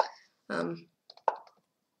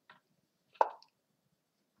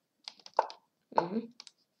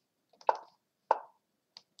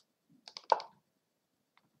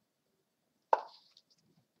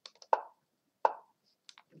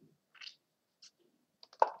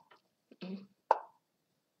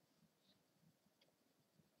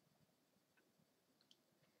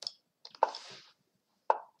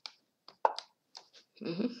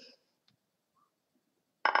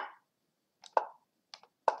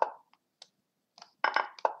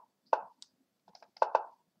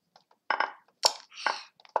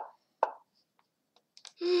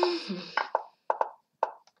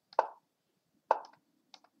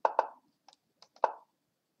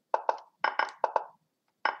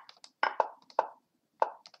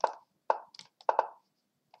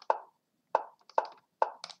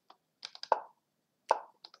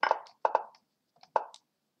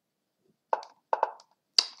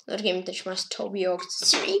 Not game that must Toby or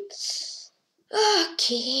 3.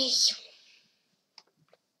 Okay.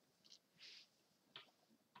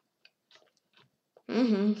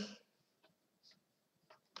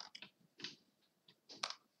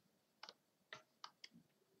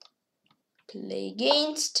 Play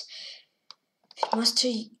against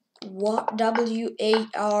Master WARDTSH.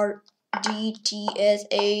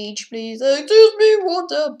 Please excuse me,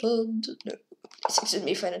 what happened? No, please excuse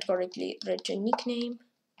me if I not correctly read your nickname.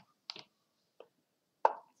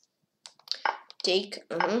 Take,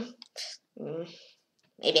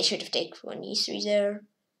 maybe I should have taken one e3 there.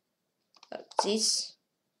 Like this.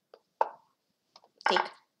 Take.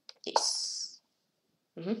 this.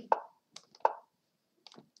 Mhm.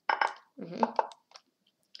 Mhm.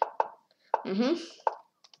 Mhm.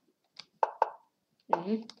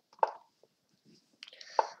 Mhm.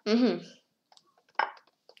 Mhm.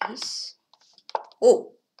 This.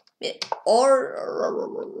 Oh. Yeah. Or.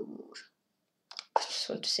 I just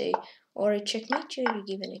want to say, or I checkmate you, you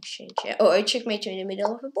give an exchange. Yeah. Oh, I checkmate you in the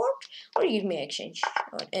middle of a board, or you give me exchange,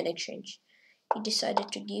 or an exchange. He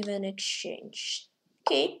decided to give an exchange.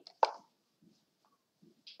 Okay.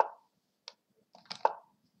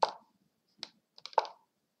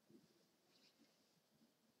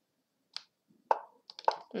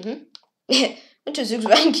 And to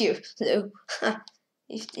Zugzwang you. So,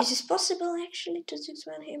 if this is possible actually to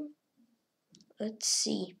Zugzwang him. Let's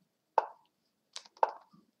see.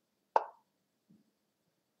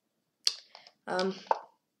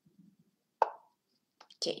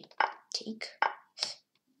 Okay, take.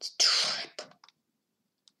 It's trap.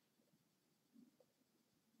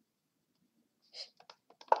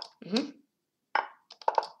 Okay,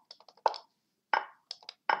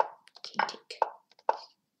 take.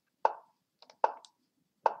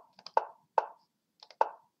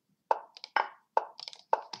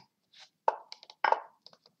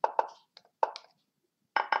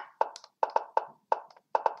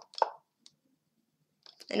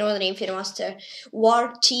 I know the name for the master.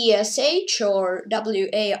 WARDTSH or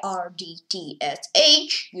WARDTSH.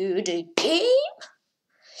 Good game.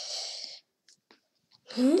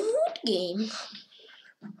 Good game.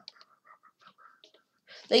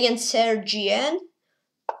 Against Sergian.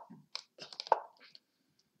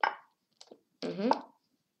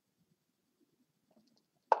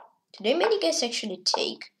 Today many guys actually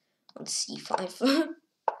take on c5.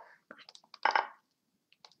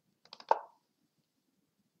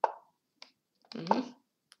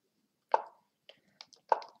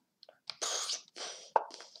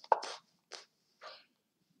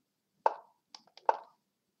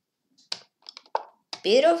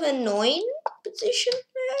 Bit of annoying position,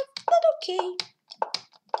 but okay.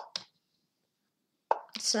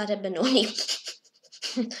 It's not a Benoni.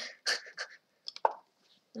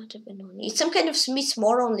 Not a Benoni. It's some kind of Smith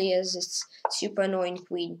more only as it's super annoying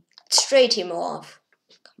queen. Straight him off.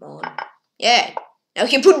 Come on. Yeah. Now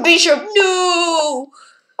he put bishop. No!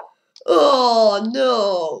 Oh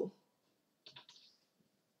no.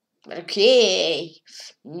 Okay.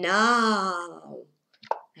 Now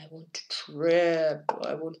I want to trap.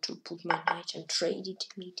 I want to put my knight and trade it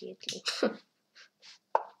immediately.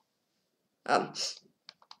 No.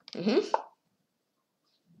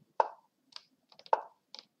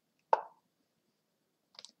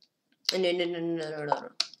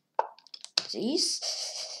 These.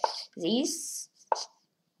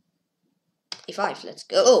 A5, let's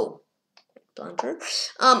go. Blunder.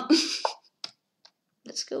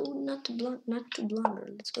 Let's go not to blunder.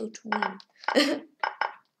 Let's go to win.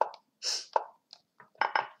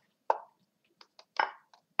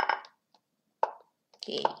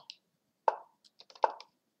 Okay.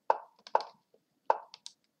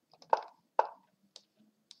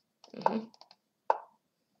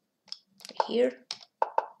 Here.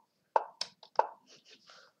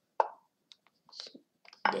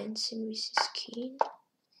 Dancing with his king.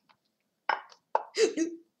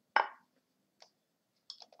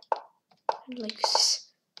 Like this.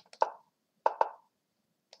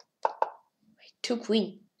 Wait, two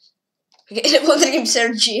queen. Okay, I want to give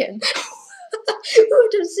Sergian.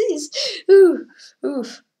 What is this?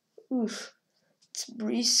 Oof. Let's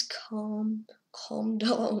breathe, calm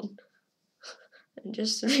down, and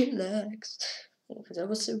just relax. That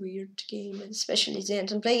was a weird game, especially the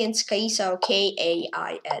end. I'm playing against Kaisa, Kaisa.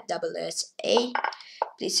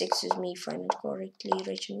 Please excuse me if I not correctly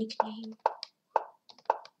write your nickname.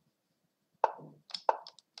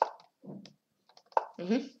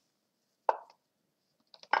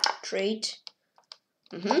 Trade.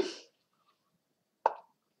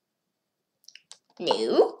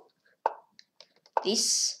 No.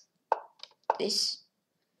 This.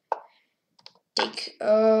 Take.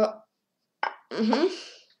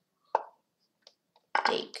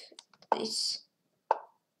 Take this.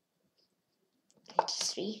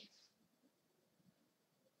 93.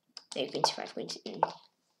 No, 25 points.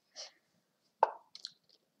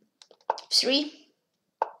 3.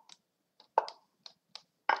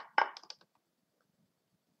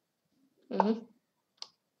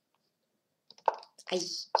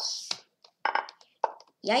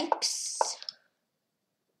 Yikes.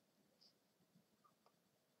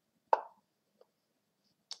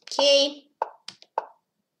 Okay.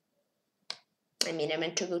 I mean, I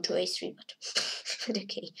meant to go to A3, but but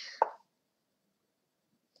okay.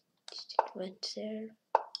 Just went there.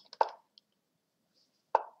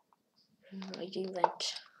 Right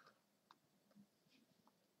event.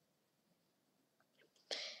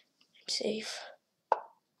 Save.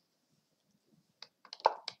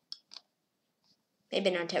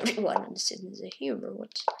 Maybe not everyone understood the humor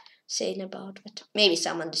what saying about, but maybe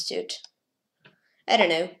some understood. I don't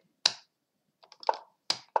know.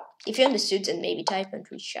 If you understood, then maybe type and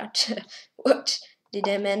reach out. What did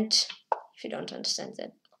I meant? If you don't understand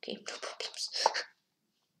that, okay, no problems.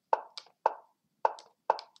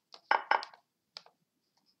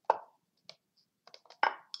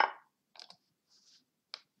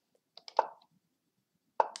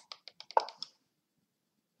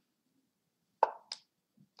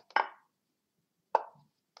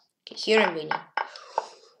 Okay, here I'm winning.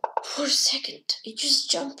 For a second, I just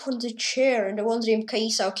jumped on the chair and I wondering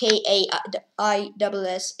Kaisa, K-A-I-S-S-A,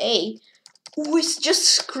 who just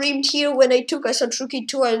screamed here when I took. I saw Rookie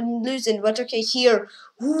 2, I'm losing, but okay, here.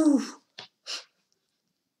 Ooh.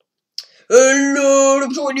 Hello,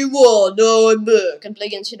 I'm 21, now I'm back. And play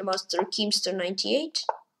against Cherniaiev, Keemster 98.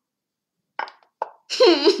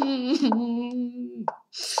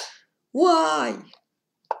 Why?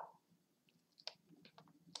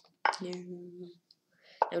 No.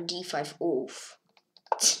 Now D5 off.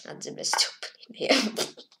 Not the best opening here.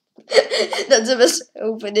 That's the best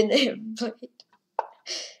opening I ever played.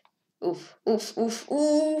 Oof, oof, oof,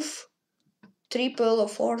 oof. Triple or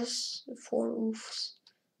fours, 4 oofs.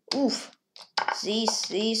 Oof.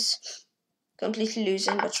 These. Completely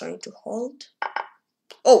losing but trying to hold.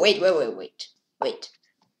 Oh, wait.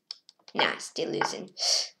 Nah, still losing.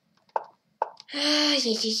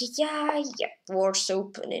 Yeah. Worst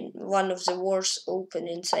opening. One of the worst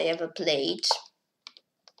openings I ever played.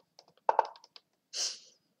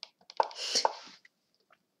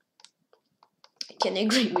 I can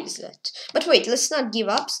agree with that. But wait, let's not give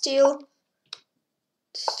up still.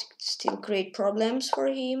 Still create problems for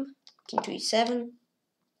him. King to e7.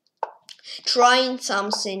 Trying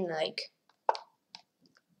something like...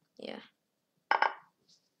 Yeah.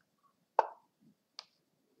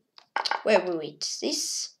 Wait.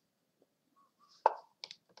 This...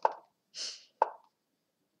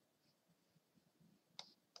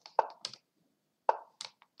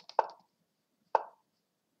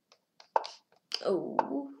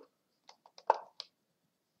 Oh.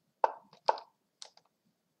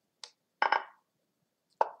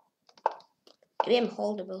 Maybe I'm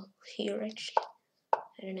holdable here actually.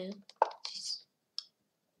 I don't know.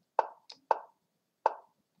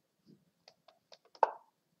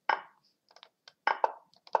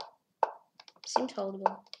 Seems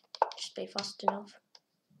holdable. Just play fast enough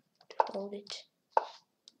to hold it.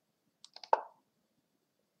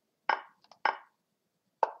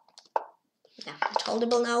 Yeah, it's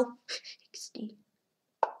holdable now. XD.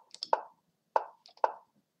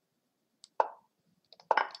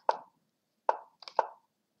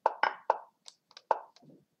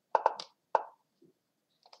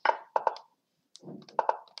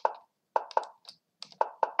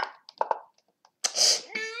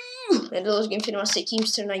 And those game fin was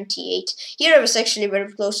Keemster 98. Here I was actually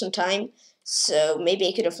very close on time, so maybe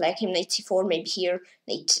I could have flagged him knight c4, maybe here.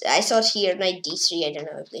 I thought here knight d3, I don't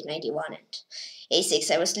know, I played knight d1 and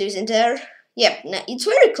a6 I was losing there. Yep, it's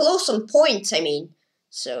very close on points, I mean.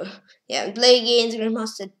 So, yeah, and play against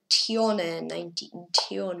Grandmaster Tykhon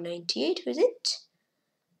 98, who is it?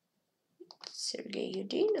 Sergey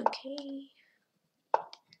Yudin, okay.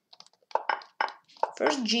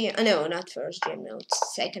 First GM, no, not first GM, no,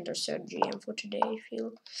 it's second or third GM for today, I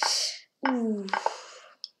feel. Ooh.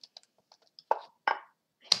 I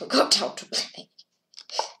forgot how to play.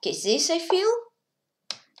 Okay, this I feel.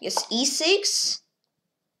 Yes, e6.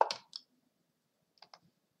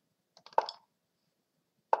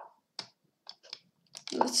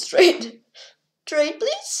 Let's trade. Trade,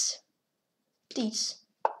 please. Please.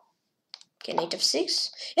 Okay, knight f6.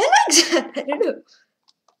 Yeah, I like that. I don't know.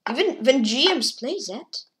 Even when GMs play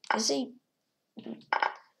that, because they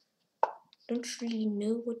don't really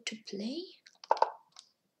know what to play.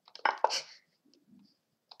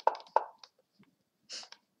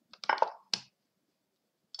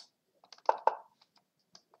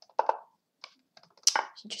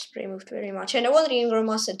 He just pre-moved very much. And I wondering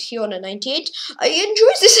Grandmaster Tykhon 98. I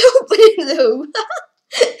enjoy this opening though.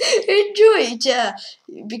 I enjoy it, yeah.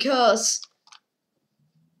 Because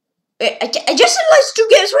I just analyzed 2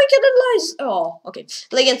 games where I can analyze. Oh, okay.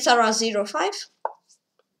 Play against Sarah 05.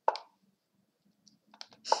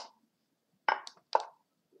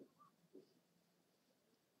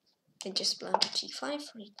 I just planted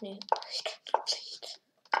g5 right now.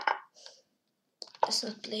 That's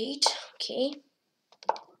not played. Okay.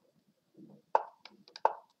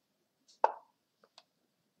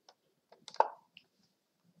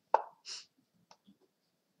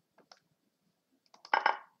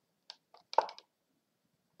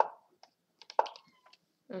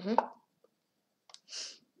 E5.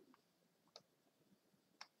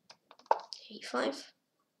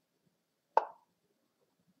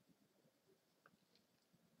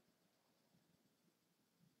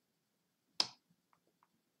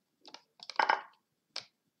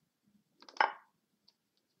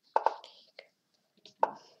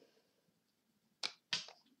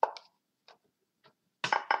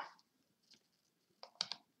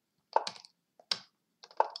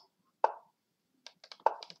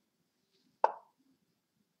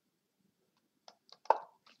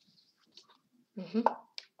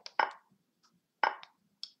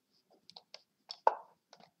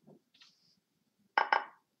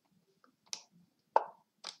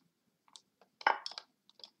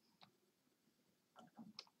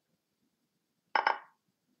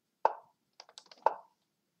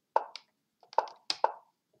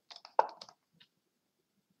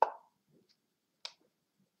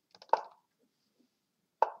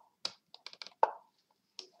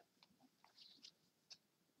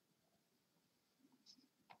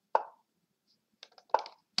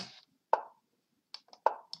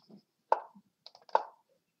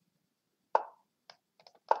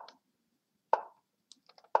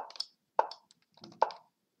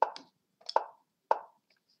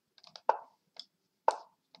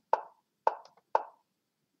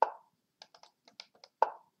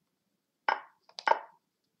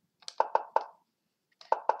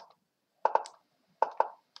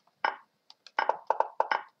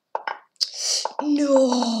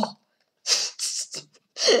 No.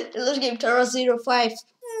 Let's game Terra 05.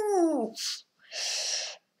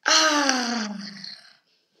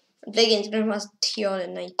 Play against Grandmaster Tykhon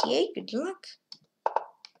in 98. Good luck.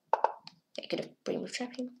 I could have primo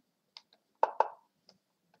trapped him.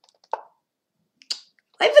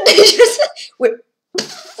 Why would they just wait?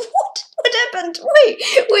 What happened? Wait,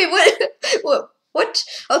 what?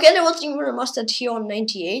 Okay, I was thinking Grandmaster Tykhon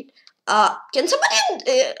 98. Can somebody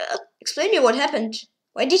explain me what happened?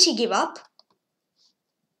 Why did he give up?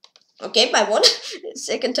 Okay, by one.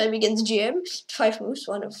 Second time against GM. 5 moves,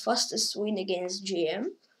 one of the fastest win against GM.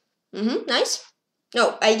 Nice.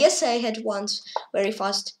 No, I guess I had once very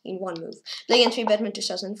fast in 1 move. Play against 3 Batman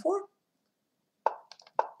 2004.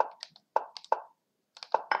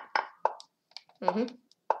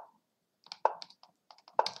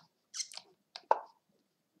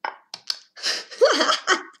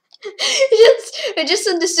 I just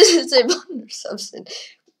understood that I blundered something.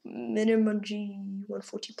 Minimum G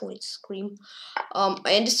 140 points. Scream.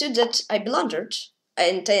 I understood that I blundered,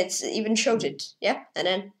 and I even showed it. Yeah, and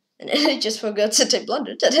then I just forgot that I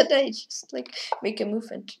blundered, and then I just like make a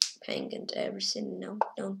move and pang and everything. Now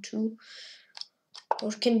down 2,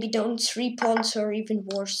 or can be down 3 pawns, or even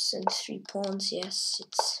worse than 3 pawns. Yes,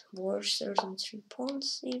 it's worse than 3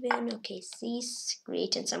 pawns even. Okay, these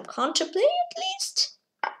great, and some counterplay at least.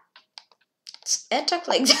 Let's attack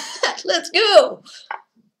like that. Let's go.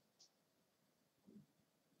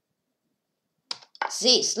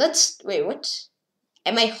 This. Let's wait. What?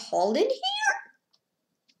 Am I holding here?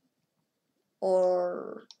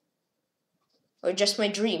 Or just my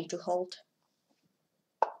dream to hold?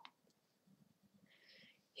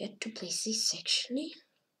 Yet to play this actually.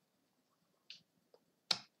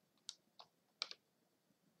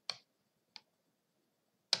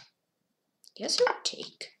 Yes, I would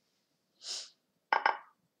take.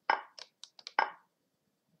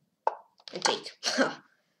 And take.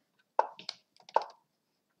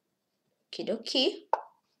 Okie dokie.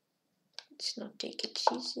 Let's not take it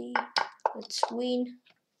easy. Let's win.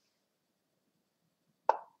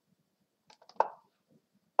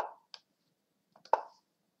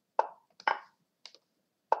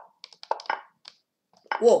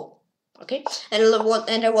 Whoa. Okay. And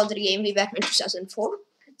I won the game. We back in 2004.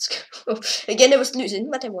 Let's go. Again, I was losing,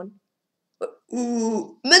 but I won.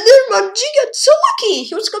 Ooh, Manderman G got so lucky.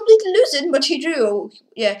 He was completely losing, but he drew.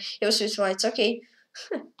 Yeah, it was his rights. Okay.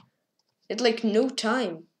 It like no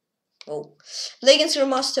time. Oh, Legends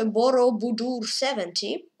Grandmaster Boro Budur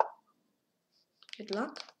 70. Good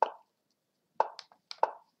luck.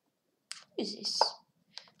 Who is this? Is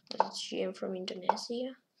it GM from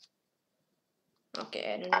Indonesia?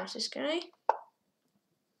 Okay, I don't know this guy.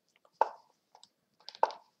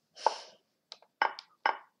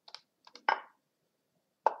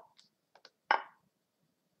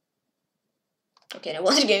 Okay, I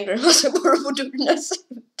was again Grandmaster Boro Budur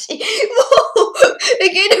 70. Whoa!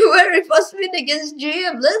 Again, a very fast win against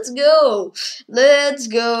GM. Let's go. Let's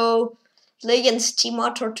go. Play against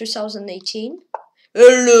PATRON 2018.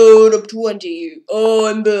 Hello, top 20. Oh,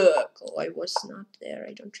 I'm back. Oh, I was not there.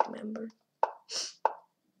 I don't remember.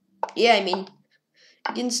 Yeah, I mean,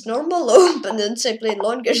 against normal opponents, I played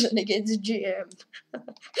longer than against GM.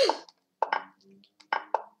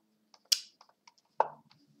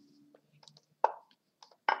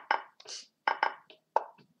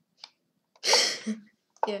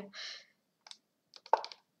 Yeah.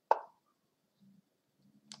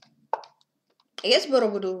 I guess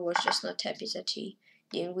Borobudur was just not happy that he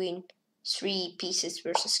didn't win 3 pieces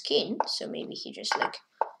versus king, so maybe he just like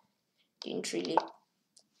didn't really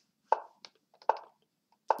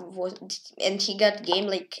and he got game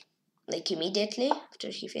like immediately after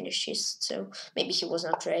he finished his, so maybe he was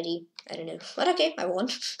not ready. I don't know, but okay, I won.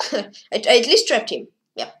 I at least trapped him.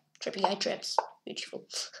 Yeah, trapping guy traps, beautiful.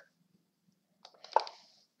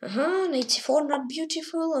 94 not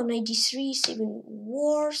beautiful. On 93 is even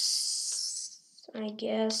worse, I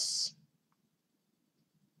guess.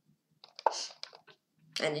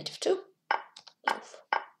 And native 2.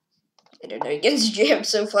 I don't know, against GM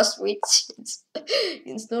so fast wins.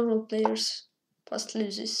 Against normal players, fast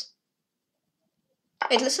loses.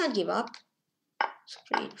 Wait, let's not give up. Let's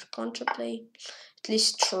create counterplay. At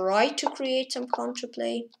least try to create some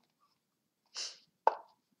counterplay.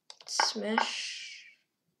 Smash.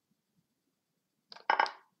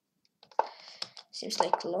 Seems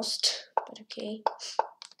like lost, but okay.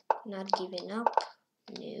 Not giving up.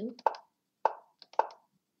 No.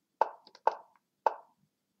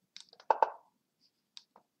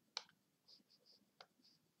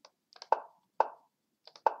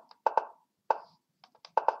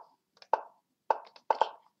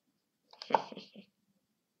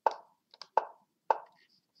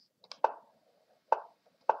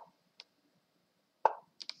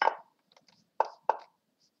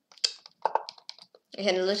 I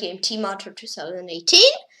had a little game PATRON 2018.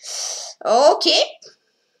 Okay.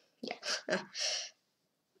 Yeah.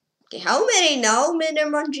 Okay, how many now?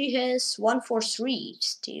 Minimanji has 143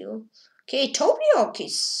 still. Okay, Tobyok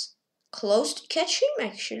is close to catch him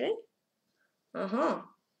actually.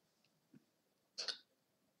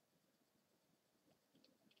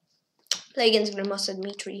 Play against Grandmaster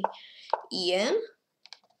Dmitry EM.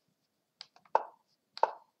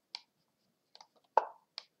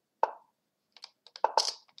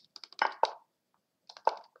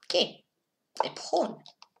 Okay, a pawn.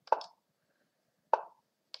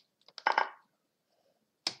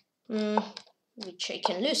 Which I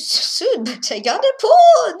can lose soon, but I got a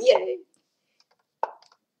pawn! Yay!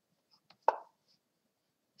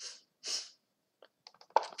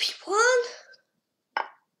 P1.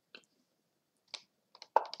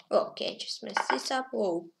 Okay, just mess this up.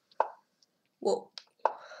 Whoa.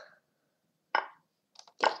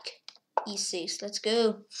 Take E6, let's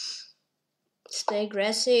go. Let's play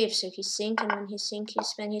aggressive. So he sink, and when he sink, he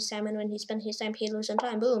spend his time, and when he spend his time, he lose on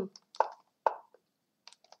time. Boom.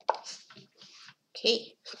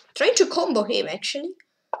 Okay. Trying to combo him actually.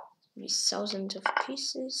 With thousands of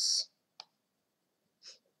pieces.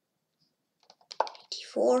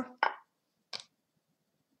 84.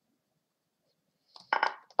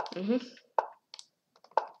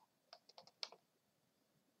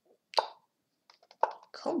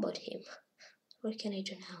 Comboed him. What can I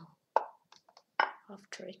do now?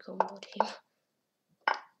 After I comboed him.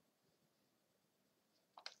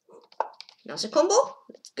 Now's a combo.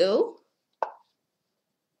 Let's go.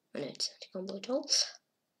 Oh, no, it's not a combo at all.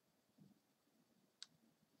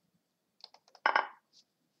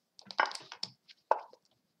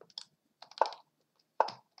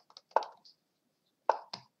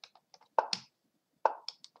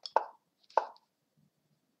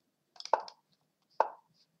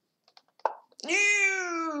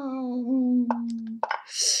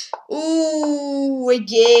 Ooh,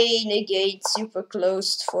 again, super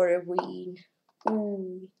close for a win.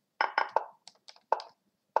 Ooh.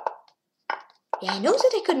 Yeah, I know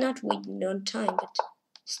that I could not win on time, but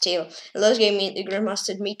still. Last game, the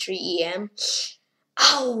Grandmaster Dmitry EM.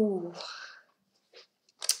 Ow!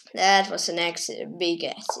 That was an big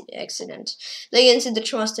accident. Against the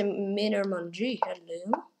Trust Minerman G.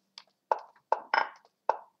 Hello.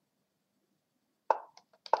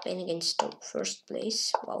 Playing against the first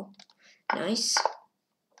place. Wow. Nice.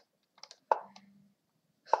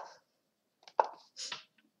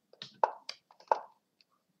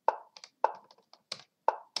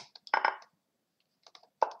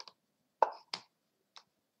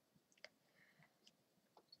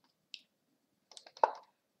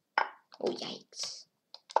 Oh, yikes.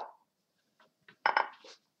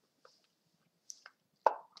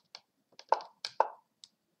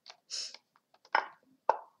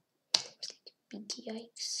 Big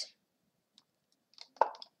yikes.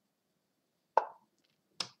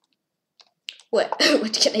 What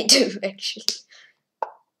can I do, actually?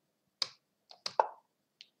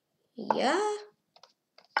 Yeah.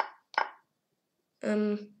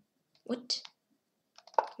 What?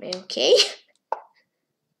 Okay.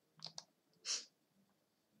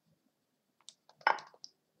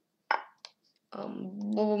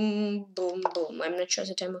 Boom, boom, boom. I'm not sure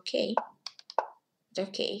that I'm okay. It's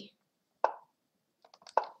okay.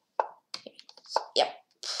 Yep.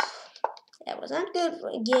 That was not good for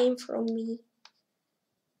a game from me.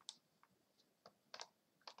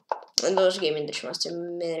 And those game in the Master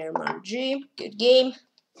Minimum G. Good game.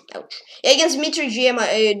 Ouch. Yeah, against Dmitry GM,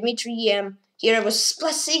 Dmitry here I was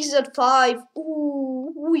plus 6.5.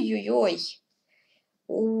 Ooh, ooh,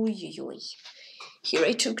 ooh. Here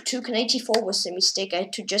I took 2 was a mistake. I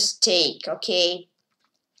had to just take, okay.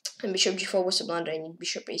 And bishop g4 was a blunder. I need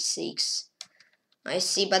bishop a6. I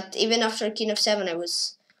see, but even after king f7 I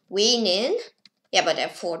was winning. Yeah, but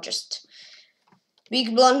f4 just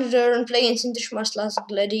big blunder and playing Sinterschmar's last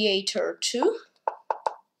gladiator too.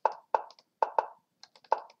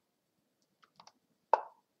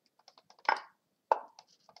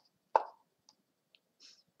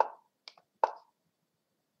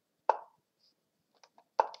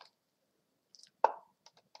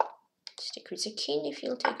 Stick with the king if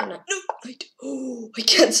you'll take a knight. No, knight. Oh, I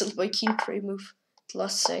cancelled my king prey move at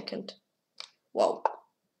last second. Wow,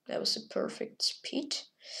 that was a perfect speed.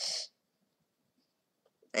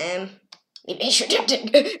 Maybe I should have done.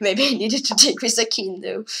 Maybe I needed to take with the king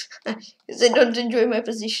though, because I don't enjoy my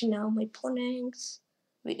position now. My pawn hangs.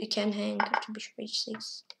 Wait, I can hang after bishop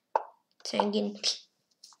h6. It's hanging.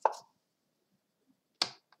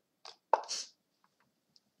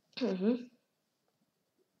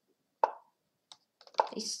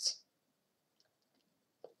 Nice.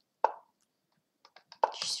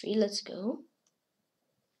 H3, let's go.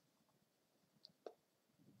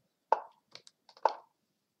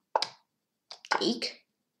 Take.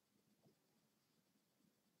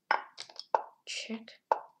 Check.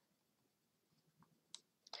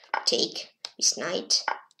 Take. This knight.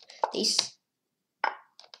 This.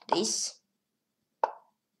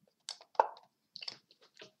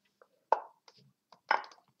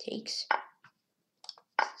 Takes.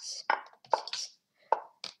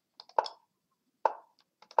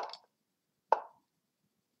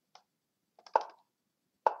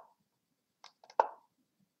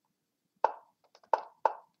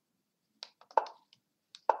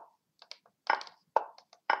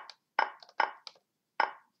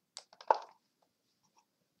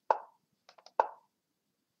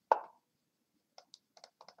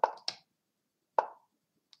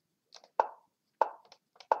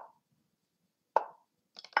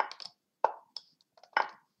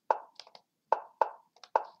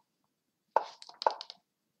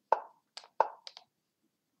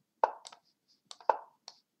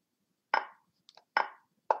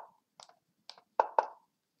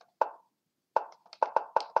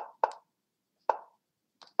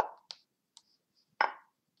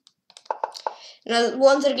 Now,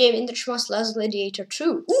 one other game, International Last Gladiator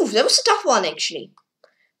 2. Ooh, that was a tough one, actually.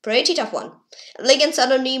 Pretty tough one. Against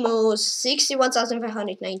Anonymous,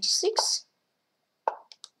 61,596.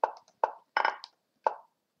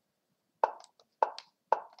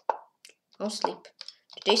 Mouse sleep.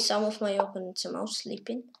 Today, some of my opponents are mouse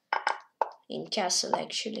sleeping. In castle,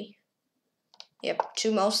 actually. Yep,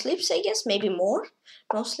 2 mouse sleeps, I guess. Maybe more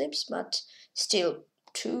mouse sleeps, but still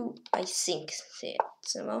 2, I think.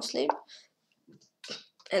 It's a mouse sleep.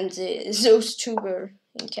 And those 2 were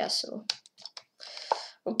in castle.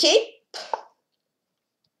 Okay.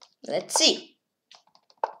 Let's see.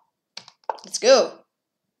 Let's go.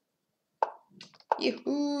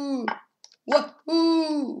 Yahoo!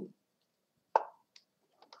 Wahoo!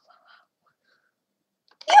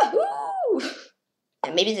 Yahoo!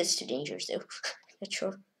 And maybe that's too dangerous though. Not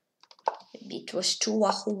sure. Maybe it was too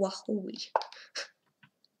wahoo wahoo.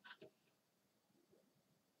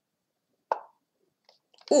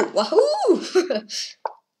 Oh, wahoo!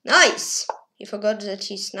 Nice! He forgot that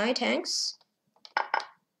his knight hangs.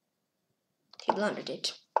 He blundered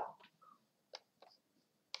it.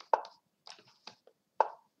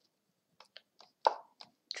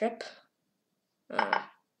 Trap. I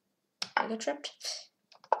got trapped.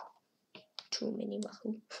 Too many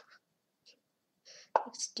wahoo.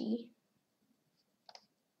 XD.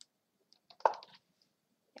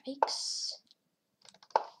 Yikes.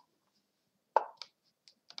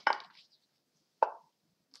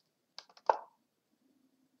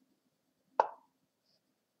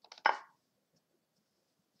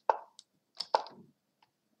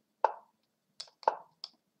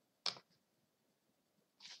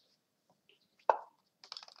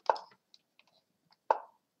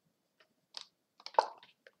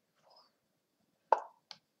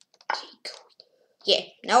 Yeah,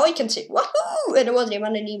 now I can say woohoo! And what the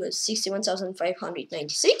money was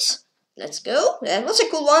 61,596. Let's go. That was a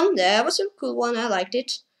cool one. That was a cool one. I liked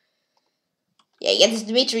it. Yeah, yeah, this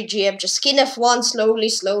Dmitry GM just skin F1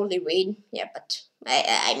 slowly win. Yeah, but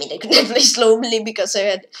I mean I could not play slowly because I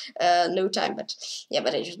had no time. But yeah,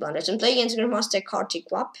 but I just wanted to play against Grandmaster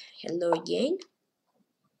Kartik Wap. Hello again.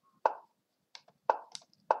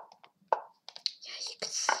 Yeah, you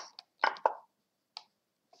can.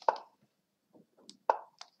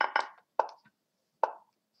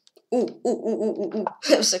 Ooh.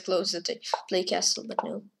 That was so close to play castle, but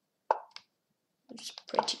no. It's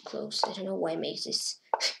pretty close. I don't know why I make this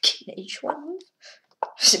H1 move. I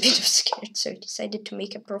was a bit scared, so I decided to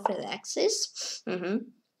make a prophylaxis. Yeah.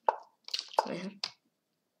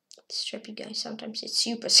 This trappy guy, sometimes it's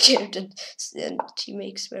super scared and he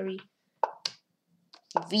makes very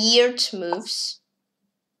weird moves.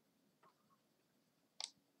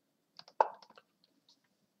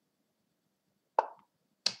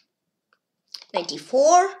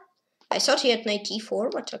 '94. I thought he had 94,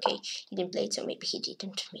 but okay, he didn't play it, so maybe he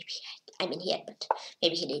didn't. Maybe I mean he had, but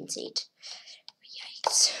maybe he didn't see it.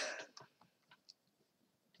 Yikes.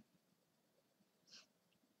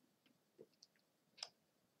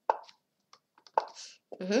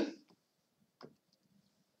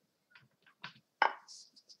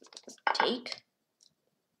 Take.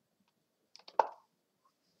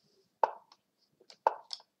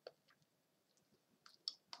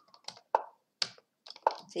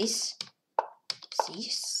 This.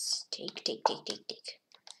 Take. Take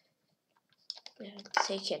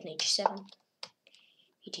he had 97.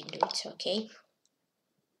 He didn't do it, so okay.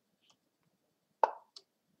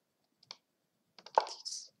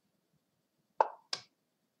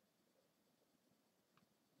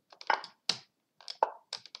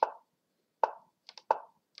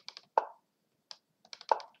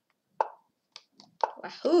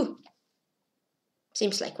 Wahoo!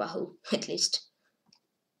 Seems like wahoo, at least.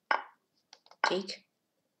 Take.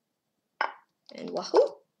 And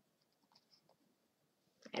wahoo!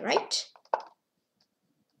 Alright.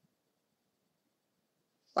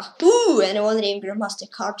 Wahoo! And I want to name Grandmaster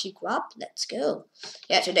Kartik Wap. Let's go.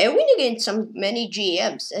 Yeah, today I win against many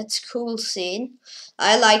GMs. That's cool scene.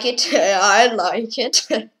 I like it. I like it.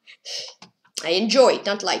 I enjoy it.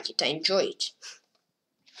 Not like it. I enjoy it.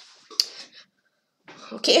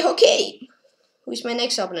 Okay. Who's my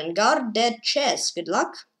next opponent? Guard Dead Chess. Good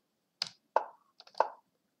luck.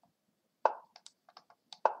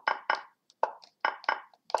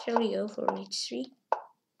 Shall we go for h3?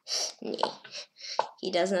 Nah, he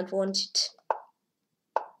does not want it.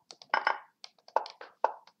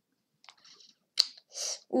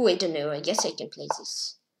 Ooh, I don't know. I guess I can play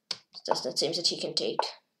this. It does not seem that he can take.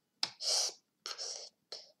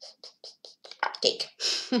 Take.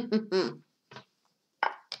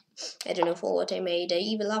 I don't know for what I made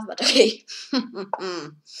evil love, but okay.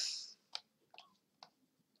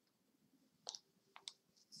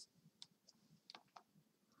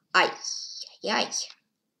 Aye.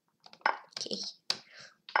 Okay.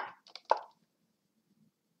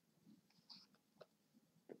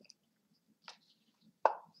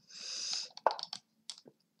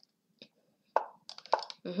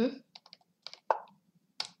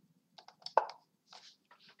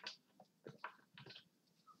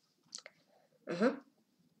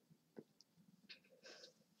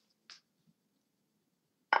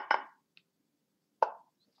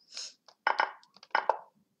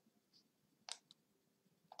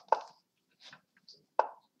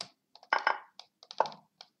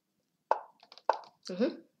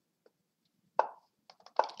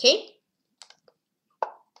 Okay.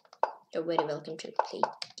 You're very welcome to play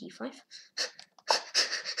d5.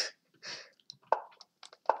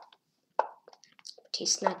 But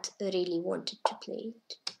he's not really wanted to play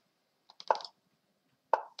it.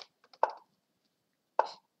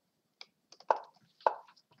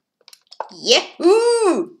 Yeah.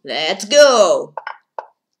 Ooh, let's go.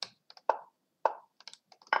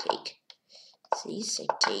 Take. This I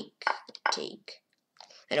take.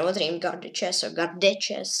 I don't want to name guard the chess or guard dead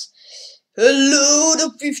chess. Hello, the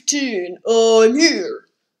 15. I'm here.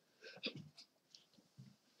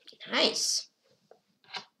 Nice.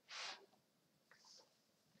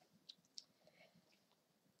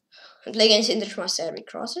 I'm playing against International Grandmaster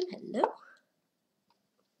Crossing. Hello.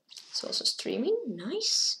 It's also streaming.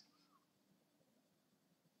 Nice.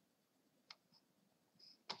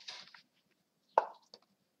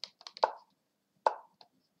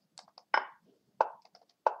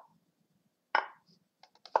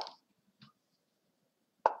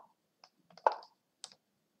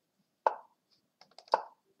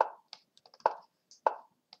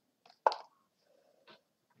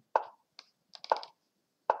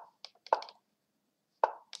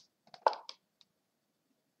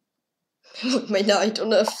 My knight on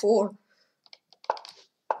f4.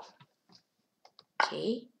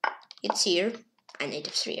 Okay, it's here. And knight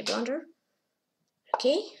f3, a blunder.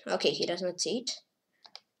 Okay, he does not see it.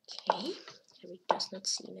 Okay, Eric does not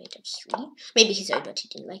see knight f3. Maybe he saw it, but he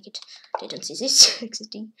didn't like it. Didn't see this.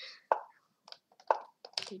 Exiting.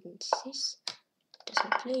 Didn't see this. Does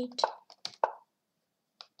not play it.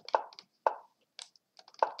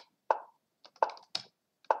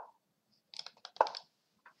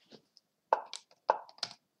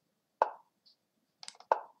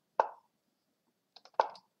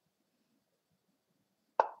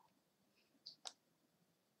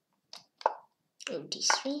 Oh,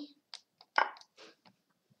 d3.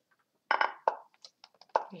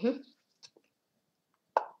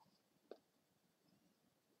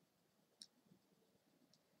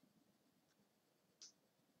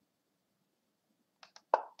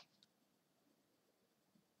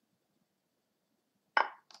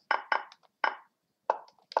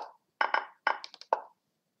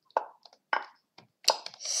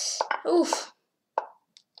 Oof.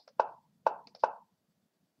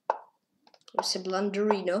 It was a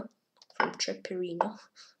blunderino from Treperino.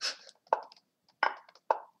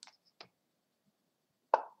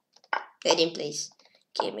 They didn't place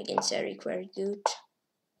game against Eric very good.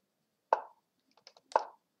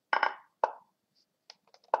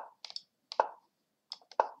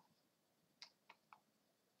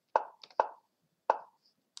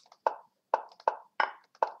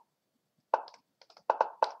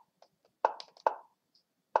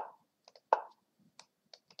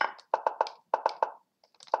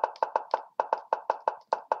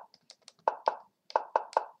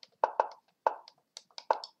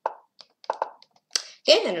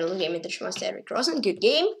 Okay, and another game International Grandmaster Eric Rosen. Good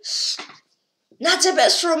game. Not the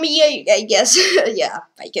best for me, I guess. Yeah,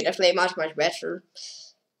 I could have played much better.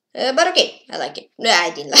 But okay, I like it. No, I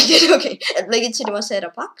didn't like it. Okay, and playing it Cinema set a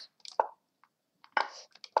pack.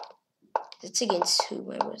 That's against whom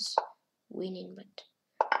I was winning, but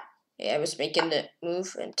yeah, I was making the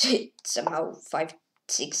move and somehow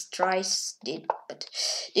 5-6 tries but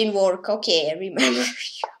didn't work. Okay, I remember.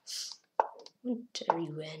 What a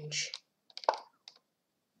revenge.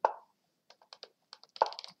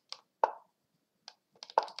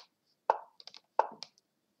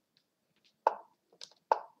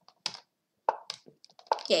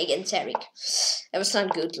 Yeah, against Eric. I was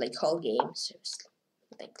not good like whole game, so I was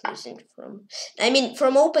like losing from. I mean,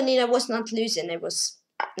 from opening I was not losing. I was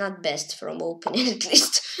not best from opening at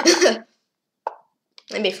least. I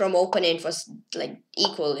mean, from opening it was like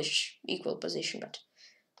equal position,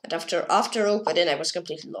 but after opening I was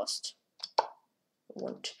completely lost.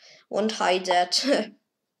 Won't hide that.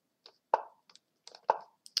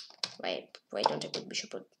 Why don't I put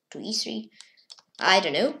bishop to e3? I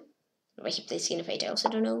don't know. Why he plays king f8, I also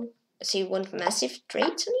don't know. So you want massive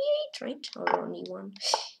trades on e8, right? Or on e1?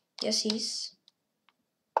 Yes, he's.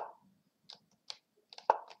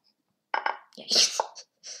 Yeah, he's.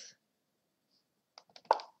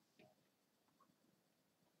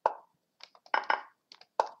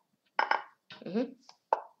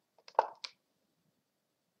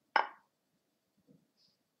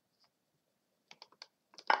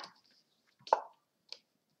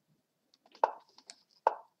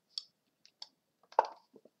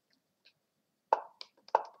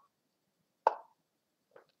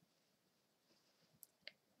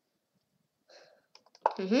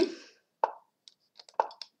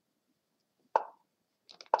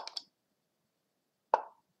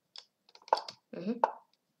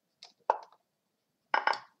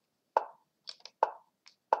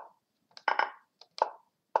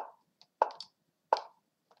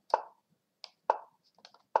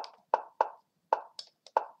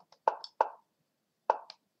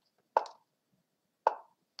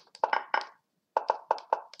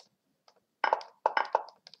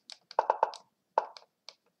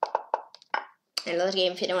 Another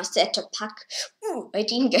game for a set a pack. Ooh, I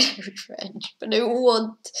didn't get a revenge, but I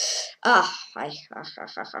want.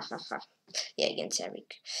 Yeah, against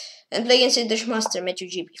Eric. And play against International Grandmaster, Metro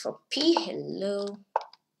GP for P. Hello.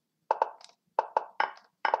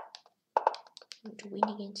 I want to win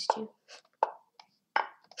against you.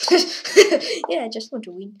 Yeah, I just want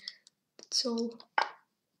to win. That's all.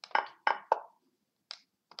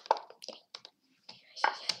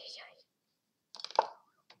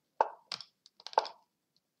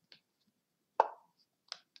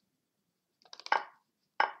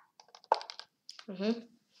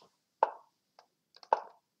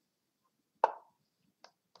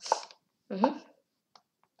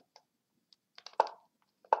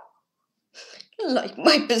 like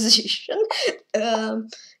my position.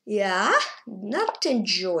 Yeah, not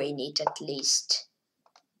enjoying it at least.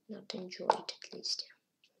 Not enjoy it at least.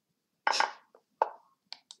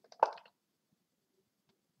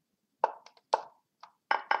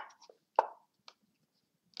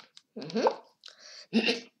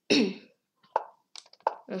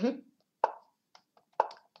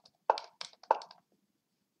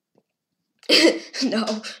 No,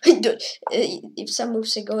 I don't. If some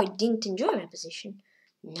moves ago I didn't enjoy my position,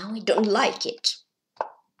 now I don't like it.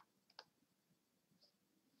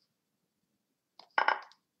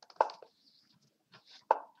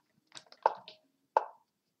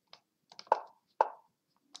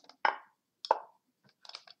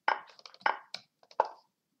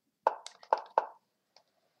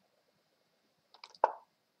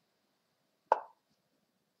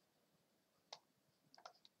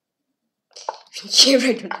 Here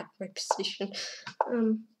I don't have my position.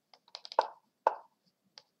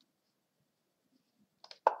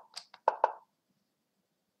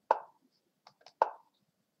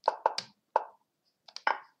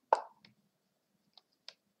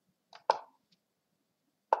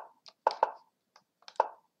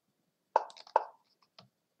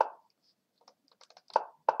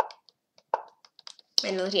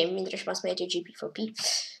 Finally, I'm interested in GP4P.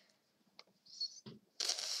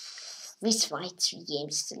 This fight 3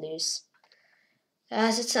 games to lose.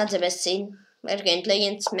 As it's not the best scene. We're going to play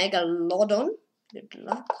against Megalodon. Good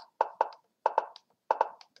luck.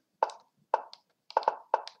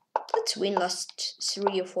 Let's win last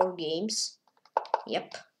 3 or 4 games.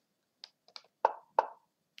 Yep.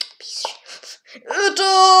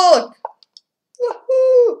 Attack!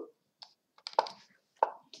 Woohoo!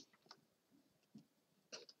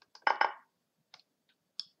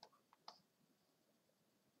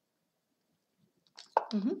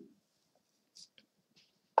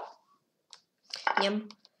 Yum.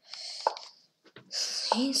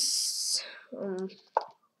 Yes.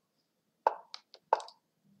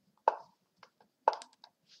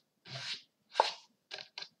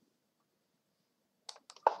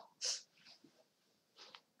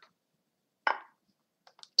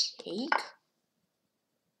 Take.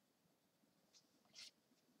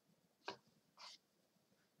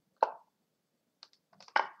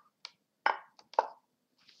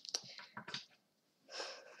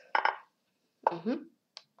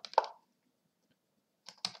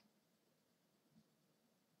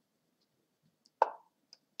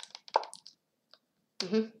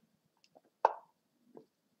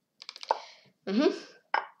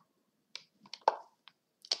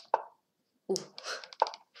 Ooh.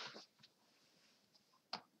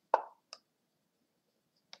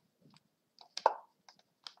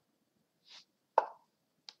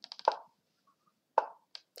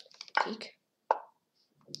 Take.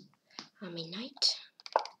 Army Knight.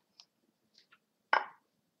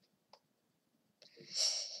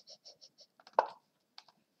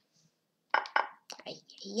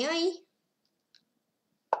 Ay.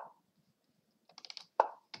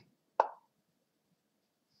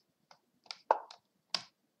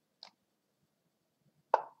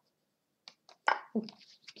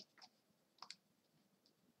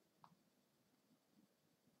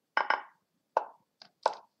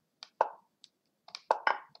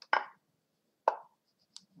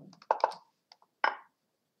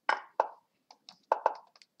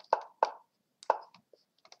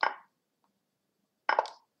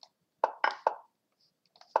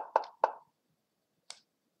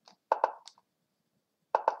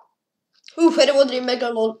 Ooh, I don't want to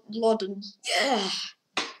Megalodon. Yeah.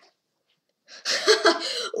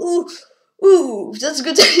 Ooh, that's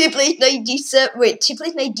good. He played knight d7. Wait, he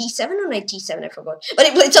played knight d7 or knight d7? I forgot. But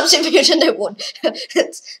he played something weird and I won.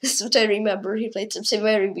 that's what I remember. He played something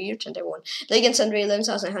very weird and I won. Play against Andre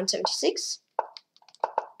 11,176.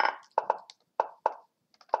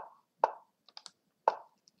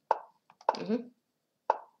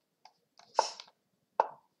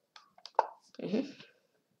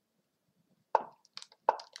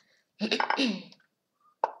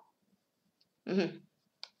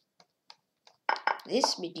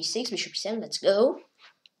 This, bid d6, bishop e7, let's go.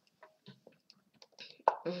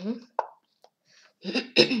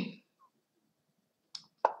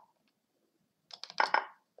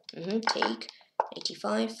 Take,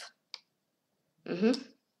 85.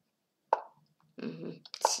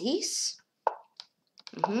 This.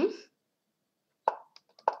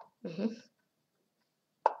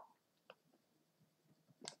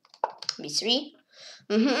 B3.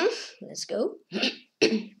 Let's go.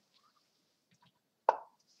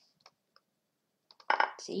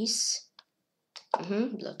 This.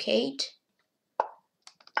 Blockade.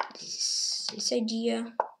 this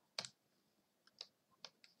idea.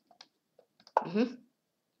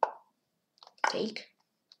 Take.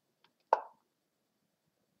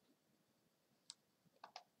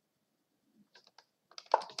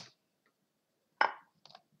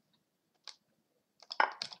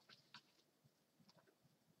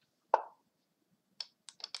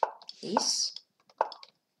 This.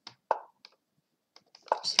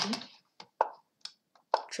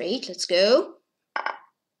 Trade, let's go.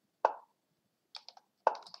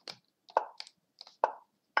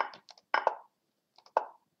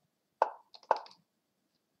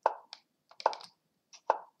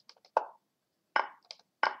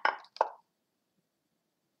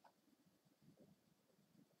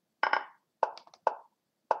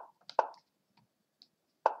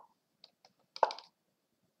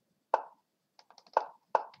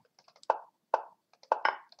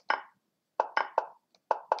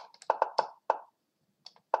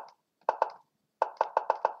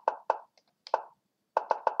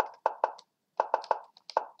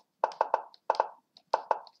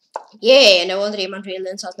 Yeah, and I won the game Unreal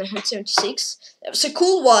in 1976. That was a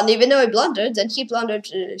cool one, even though I blundered. Then he blundered,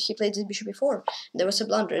 he played this bishop before. There was a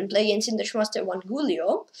blunder, and play against International Grandmaster 1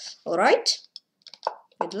 Gulio. Alright.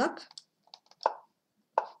 Good luck.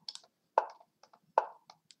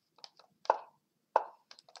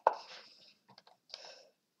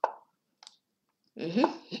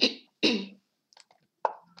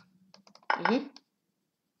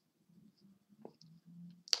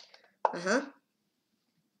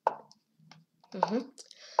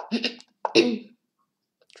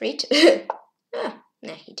 Trade.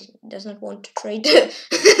 Nah, he does not want to trade.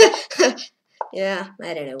 Yeah,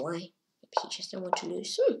 I don't know why. Maybe he just don't want to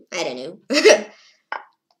lose. I don't know.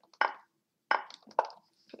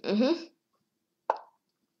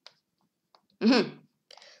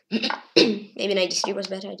 Maybe 93 was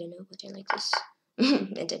better, I don't know, but I like this.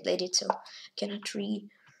 And I played it, so I cannot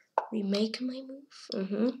remake my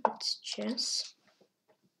move. That's chess.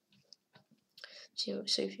 So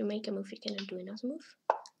if you make a move, you cannot do another move.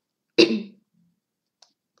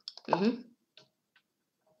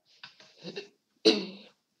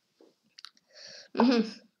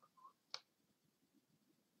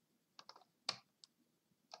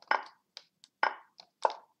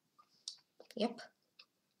 Yep.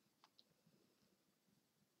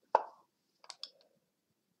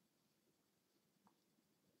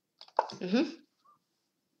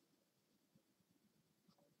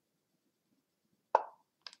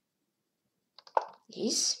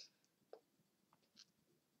 Yes.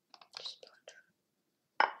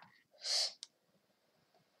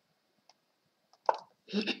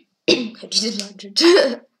 How did it blunder?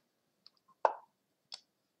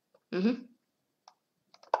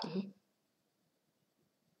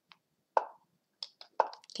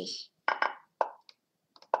 Okay.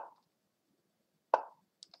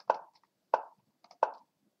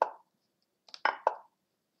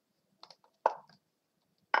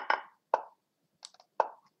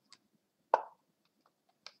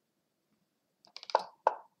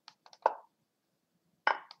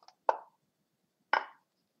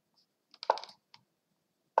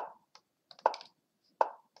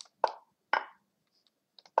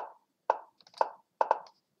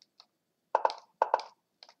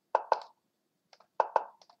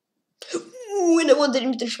 And I won the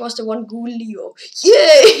International Grandmaster 1 Gulio.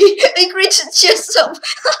 Yay! I created chess up.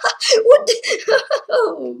 What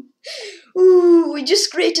the Ooh, I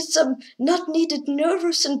just created some not needed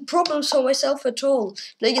nerves and problems for myself at all.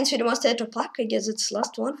 Play against the Master at Pack, I guess it's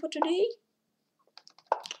last one for today.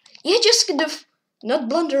 Yeah, just kind of not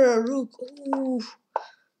blunder a rook. Ooh.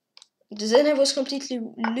 Then I was completely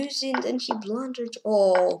losing, then he blundered.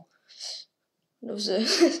 Oh. That was a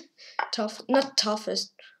tough, not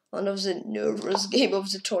toughest, one of the nervous game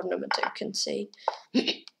of the tournament, I can say.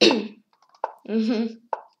 It's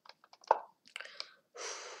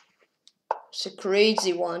a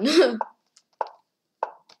crazy one.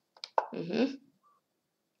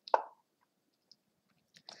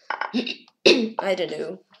 I don't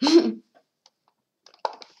know.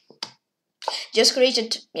 Just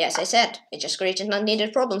created, yes, I said, it just created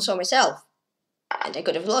non-needed problems for myself. And I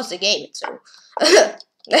could have lost the game, so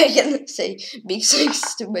I can say big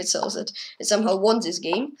thanks to myself that I somehow won this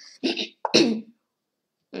game.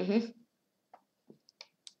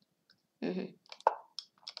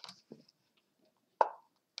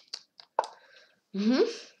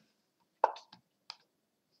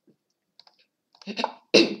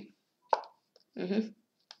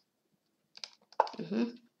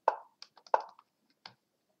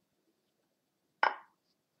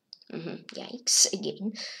 Yikes,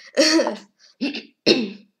 again.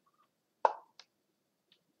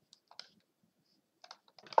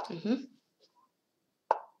 Mm-hmm.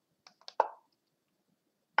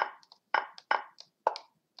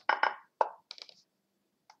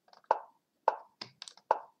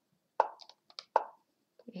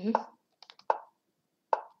 Mm-hmm.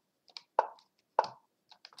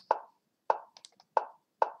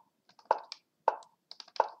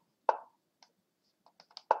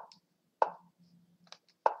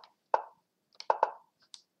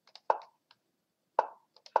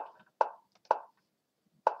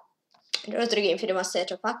 Draw 3 game for the master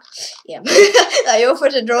pack. Yeah. I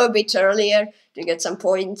offered to draw a bit earlier to get some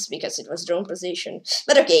points because it was drawn position.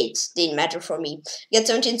 But okay, it didn't matter for me. Get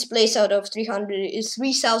 17th place out of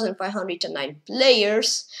 3,509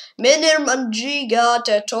 players. Minimum G got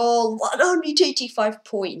at all 185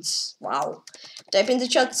 points. Wow. Type in the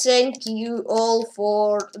chat, thank you all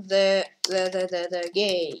for the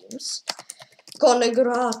games.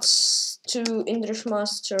 Congrats to English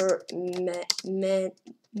Master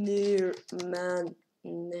Mirman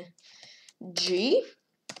G,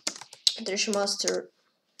 English Master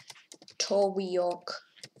Tobiok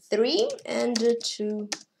 3, and to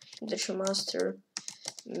English Master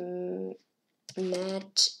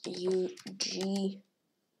Matt UG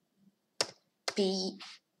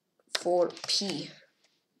P4P.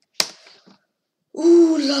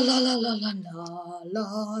 Ooh la la la la la la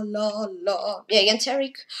la la la. Yeah, against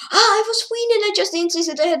Eric. I was winning. I just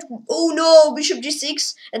insisted I had. Oh no, Bishop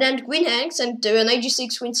G6 and then Queen hangs and Knight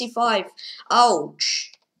G6, Queen C5.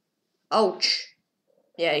 Ouch. Ouch.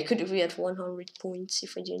 Yeah, I could have had 100 points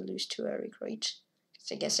if I didn't lose to Eric, right?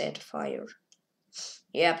 I guess I had to fire.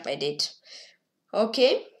 Yep, I did.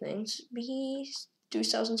 Okay, thanks. B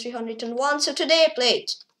 2,301. So today I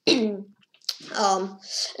played.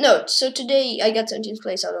 No, so today I got 17th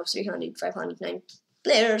place out of 509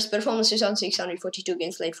 players, performance is on 642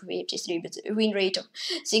 games played for 53, but win rate of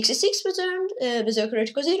 66%, berserker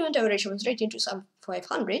critical 0, and average win rate into some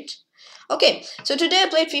 500. Okay, so today I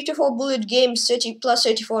played 54 bullet games, 30 plus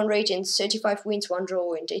 34 on ratings, 35 wins, 1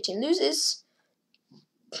 draw, and 18 loses.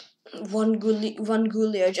 One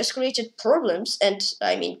goalie. I just created problems, and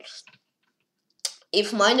I mean,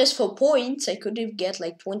 if minus 4 points, I could have get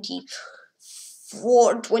like 23rd,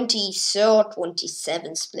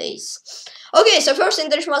 27th place. Okay, so first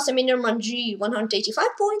English Master Minerman G, 185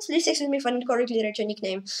 points. Please excuse me if I didn't correctly write your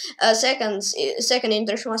nickname. Second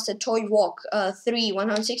English Master Toy Walk 3,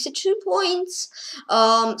 162 points.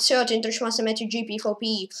 Third English Master Matthew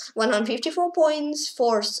GP4P, 154 points.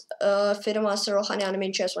 Fourth Fiddle Master Rohani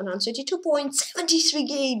Anime Chess, 132 points. 73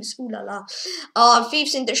 games. Ooh la la.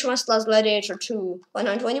 Fifth English Master Last Gladiator 2,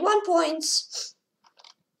 121 points.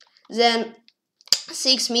 Then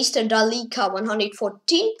 6th, Mr. Dalika,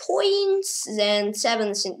 114 points. Then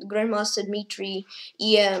 7th, Grandmaster Dmitry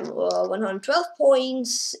EM, 112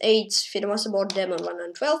 points. 8th, Fidemaster Board Demon,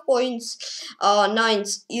 112 points.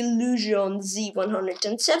 9th, Illusion Z,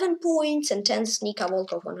 107 points. And 10th, Nika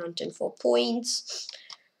Volkov, 104 points.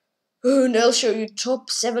 And I'll show you top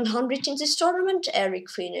 700 in this tournament. Eric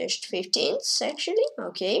finished 15th, actually.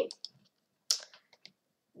 Okay.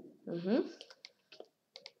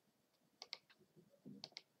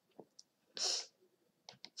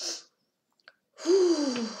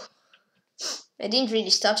 I didn't really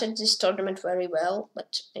start this tournament very well,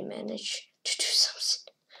 but I managed to do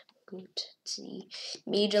something good at the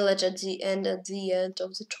middle and at the end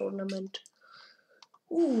of the tournament.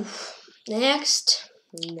 Ooh. Next.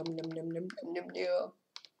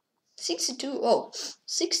 62. Oh,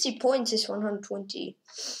 60 points is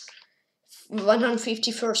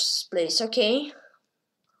 151st place. Okay.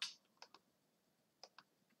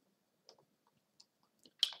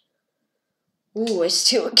 Ooh, I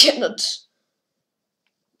still cannot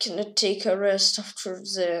take a rest after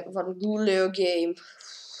the Van Guleo game.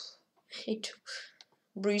 I need to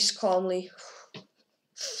breathe calmly.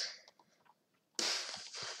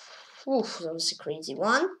 Oof, that was a crazy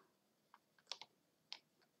one.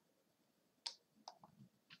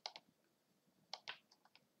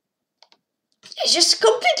 I just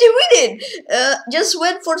completely winning. Just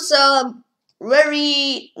went for some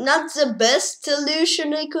very not the best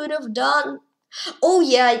solution I could have done. Oh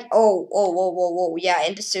yeah. Oh yeah. I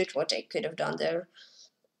understood what I could have done there.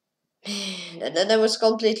 And then I was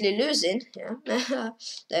completely losing. Yeah.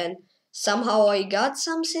 Then somehow I got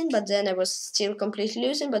something, but then I was still completely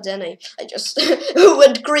losing. But then I just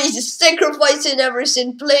went crazy, sacrificing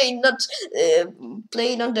everything, playing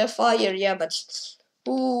under fire. Yeah, but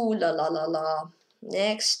ooh la la la la.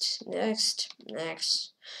 Next. That's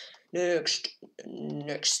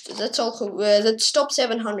all. That's top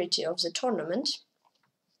 700 of the tournament.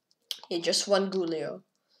 He just won Gulio.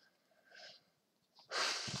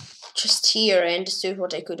 just here I understood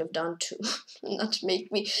what I could have done to not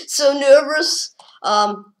make me so nervous.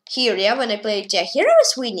 Here, yeah, when I played, yeah, here I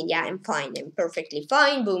was winning. Yeah, I'm fine. I'm perfectly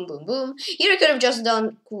fine. Boom, boom, boom. Here I could have just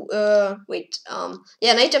done, yeah,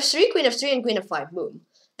 knight f3, queen f3, and queen f5. Boom.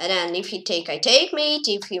 And then if he take, I take mate.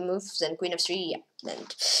 If he moves, then queen f3. Yeah. Then,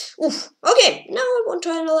 oof. Okay. Now I want to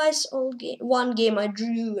analyze all one game I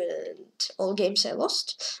drew and all games I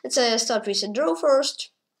lost. Let's start with a draw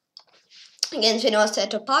first. Against Finland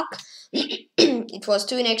at a pack. It was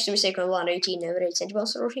 2 next to me second blunder, 18 over 8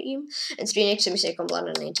 centimeters for him, and 3 next to me second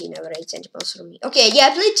blunder, 19 over 8 centimeters for me. Okay, yeah,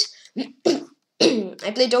 I played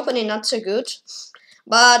I played opening not so good,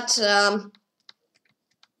 but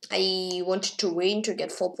I wanted to win to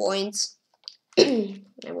get 4 points. I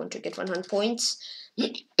want to get 100 points.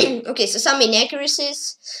 Okay, so some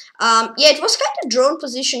inaccuracies. Yeah, it was kind of drawn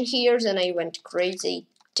position here, then I went crazy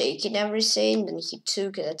taking everything, then he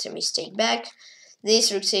took, that's a mistake back.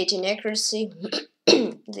 This rook 8 inaccuracy.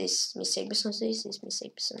 This mistake besides this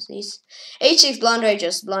mistake besides this. H6 blunder, I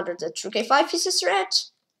just blundered that rook a5 is a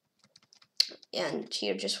threat. And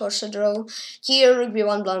here just force a draw. Here rook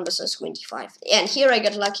b1 blunder versus queen d5. And here I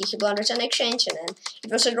got lucky, he blundered an exchange, and then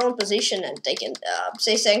it was a drawn position, and I can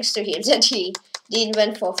say thanks to him that he didn't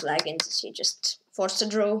went for flag and he just forced a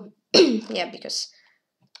draw. Yeah, because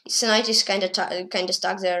his knight is kind of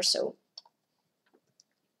stuck there, so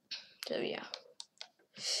yeah.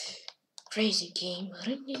 Crazy game.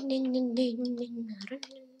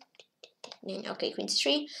 Okay, queen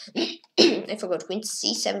c3. I forgot queen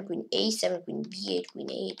c7, queen a7, queen b8, queen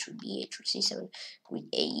a8, rook b8, rook c7, queen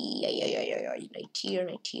a. Knight here,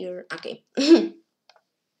 knight here. Okay.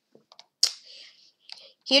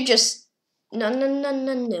 Here just no.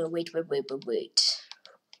 Wait.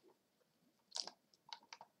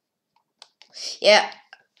 Yeah,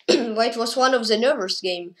 white was one of the nervous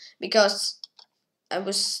game because I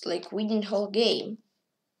was like winning whole game.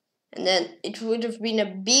 And then it would have been a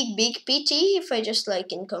big pity if I just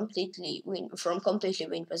like completely win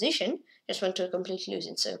position, just went to completely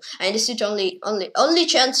losing. So I understood only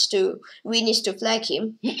chance to win is to flag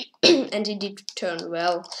him, and he did turn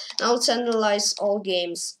well. Now let's analyze all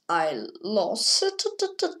games I lost.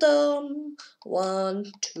 1,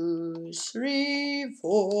 2, 3,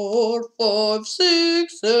 4, 5,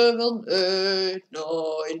 6, 7, 8,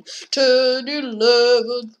 9, 10,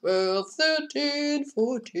 11, 12, 13,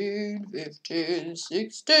 14, 15,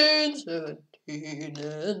 16, 17,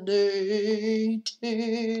 and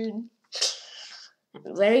 18.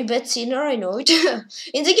 Very bad sinner, I know it.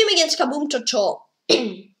 In the game against Kaboom Toto,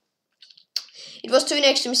 it was 2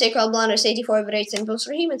 next to mistake while blunders, 84 over 8 centimeters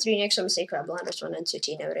for him, and 3 next to mistake while blunders,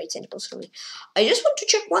 113 over 8 centimeters for me. I just want to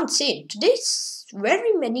check one thing. Today's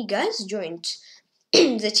very many guys joined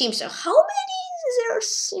the team. So how many is there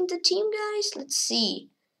in the team, guys? Let's see.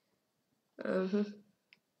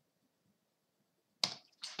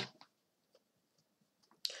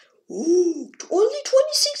 Ooh, only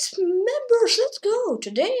 26 members. Let's go.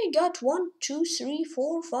 Today I got 1, 2, 3,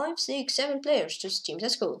 4, 5, 6, 7 players to this team.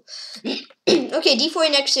 That's cool. Okay, d4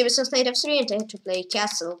 in next since knight f3, and I have to play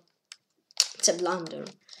castle. It's a blunder.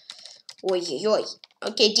 Oi.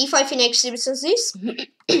 Okay, d5 in next since this.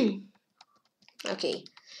 Okay.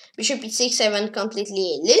 Bishop e6, I went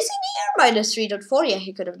completely lazy here. Minus 3.4. Yeah,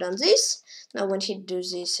 he could have done this. Now when he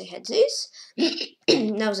does this, I had this.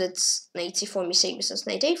 Now that's knight c4 mistake versus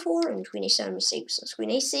knight a4, and queen a7 mistake versus queen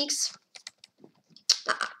a6.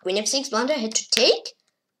 Queen f6 blunder, I had to take.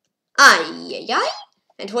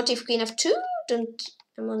 And what if queen f2?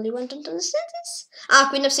 I'm only one don't understand this.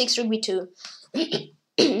 Queen f6 rook b2.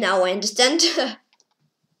 Now I understand.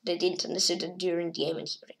 They didn't understand it during the game, and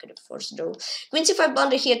here I could have forced draw. Queen c5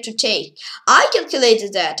 blunder here to take. I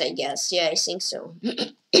calculated that, I guess. Yeah, I think so.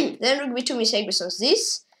 Then rook b2 mistake versus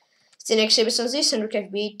this. The next versus this, and rook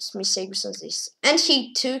f8 mistake versus this. And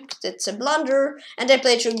he took, that's a blunder. And I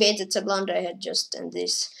played rook b8, that's a blunder. I had just done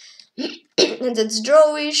this. And that's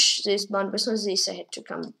drawish. This blunder versus this. I had to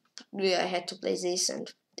play this,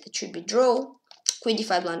 and it should be draw. Queen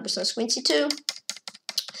d5 blunder versus queen c2.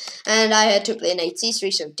 And I had to play knight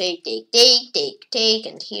c3, so take,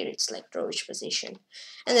 and here it's like drawish position.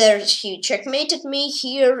 And there he checkmated me.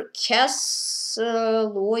 Here,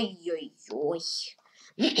 castle, I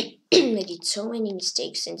did so many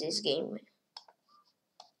mistakes in this game.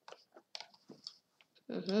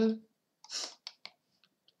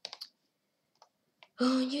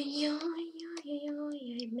 Oh, yeah, I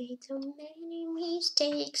made so many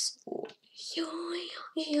mistakes. Oh, I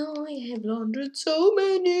have blundered so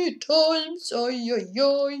many times.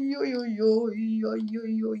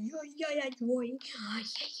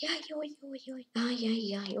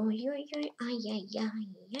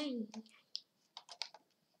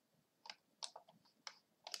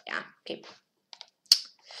 Yeah, okay.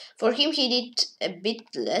 For him, he did a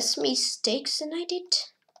bit less mistakes than I did.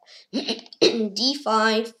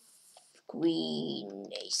 D5, Queen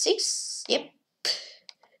A6. Yep.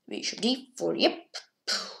 Bishop D4. Yep.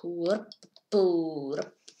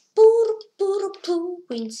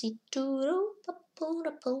 Queen C2.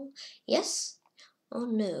 Yes. Oh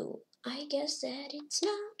no. I guess that it's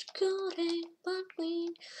not correct, but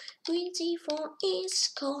Queen C4 is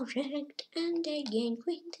correct, and again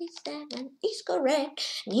Queen C7 is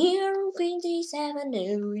correct. And here on Queen C7,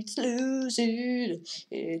 no, it's losing,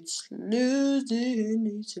 it's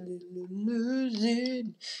losing, it's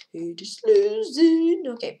losing, it is losing.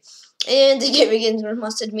 Okay, and the game begins with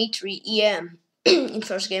Master Dmitry EM. In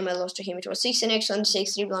first game I lost to him, it was 16x on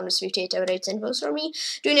 6, 3 blunders, 58 average centimeters for me.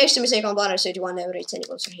 Doing next to mistake on blunders, 31 average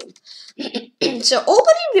centimeters for him. So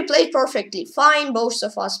opening we played perfectly fine, both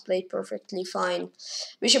of us played perfectly fine.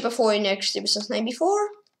 Bishop f4 in next to business knight b4.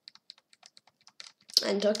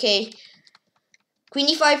 And okay. Queen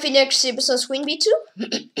e5 in next to business queen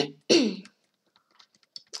b2.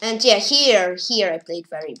 And yeah, here I played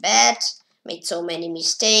very bad. Made so many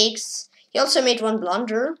mistakes. He also made one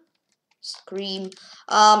blunder. Scream.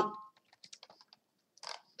 Knight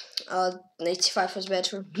c5 was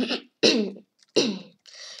better. Queen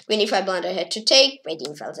e5 blunder I had to take. My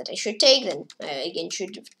team felt that I should take. Then I again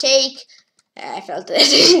should take. I felt that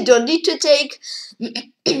I don't need to take.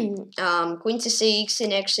 Queen c6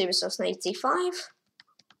 in x versus knight c5.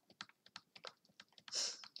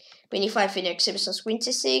 Queen e5 in x versus queen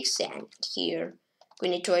c6. And here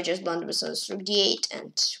queen e2 I just blunder versus rook d8.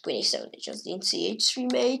 And queen e7 I just didn't see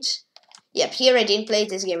h3 mate. Yep, here I didn't play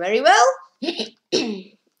this game very well.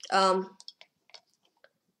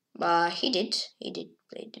 But he did play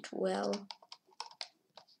it well.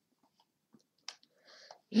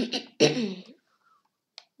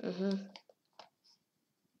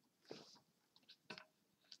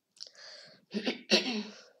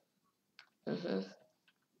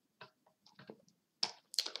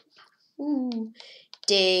 Ooh.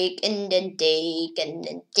 Take and then take and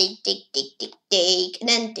then take and then take and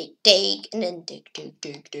then take and then take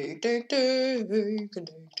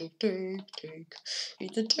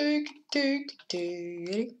it's a take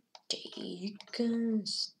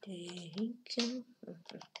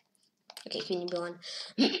okay, queen b1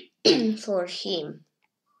 for him.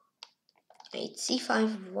 Knight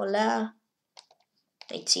c5, voila.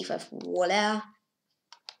 Knight c5, voila.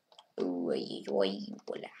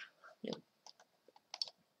 Voila. No.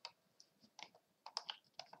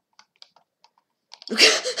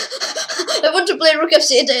 I want to play rook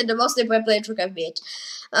f8 and the most if I played rook f8.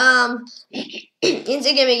 In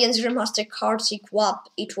the game against Grandmaster Tykhon,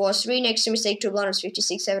 it was 3 next to mistake, 2 blunders,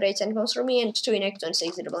 56 average centimeters for me, and 2 next to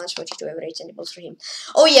 6 blunders, 42 average centimeters for him.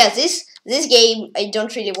 Oh yeah, this game I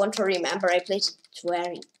don't really want to remember. I played it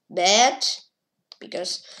very bad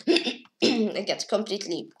because I got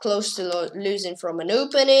completely close to losing from an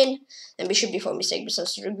opening. And bishop before mistake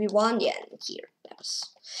versus rook b1. Yeah, and here it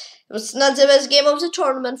was not the best game of the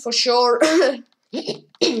tournament for sure. Knight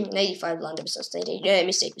e5 blunder versus knight h,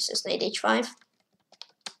 mistake versus knight h5.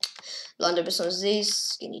 Blunder versus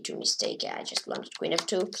this, you need to mistake. Yeah, I just blundered queen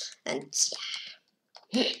f2, and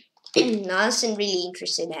yeah, nothing really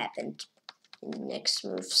interesting happened in the next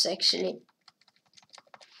moves actually.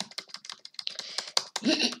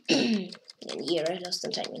 And here I lost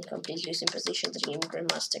some time in complete losing position. The game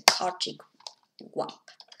Grandmaster Tykhon.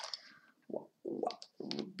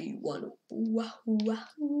 B1.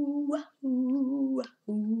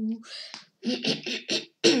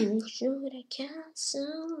 Should I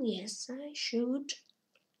cancel? Yes, I should.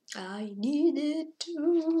 I needed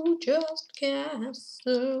to just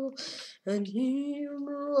cancel, and here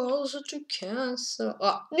also to cancel.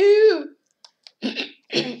 Oh no!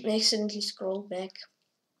 I accidentally scrolled back.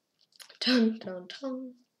 Dun dun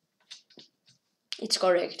dun. It's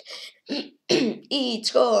correct.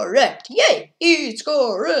 It's correct. Yay! It's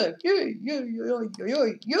correct. Yay! Yay! Yay!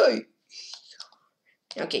 Yay! Yay!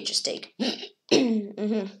 Okay, just take. Knight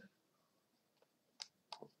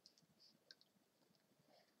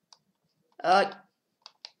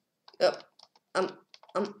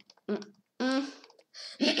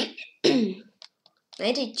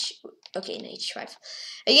h. Okay, knight h5.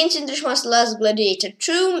 Against International Grandmaster Gladiator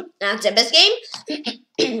 2. That's the best game.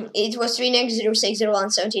 It was 3 next 0 6 0 1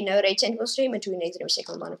 17 over 8 centimeters from him, and 2 next 0 6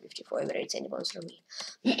 1 54 over 8 centimeters from me.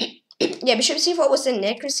 Yeah, bishop c4 was an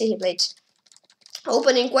accuracy. He played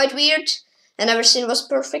opening quite weird, and everything was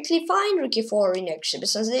perfectly fine. Rook e4 in accuracy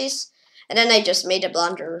besides this. And then I just made a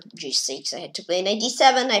blunder, g6. I had to play knight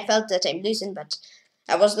d7. I felt that I'm losing, but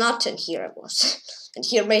I was not, and here I was. And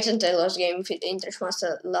here mate and I lost game with International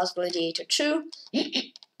Grandmaster last Gladiator 2.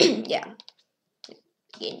 Yeah.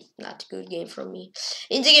 Game, not a good game from me.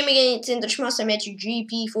 In the game against International Grandmaster, I met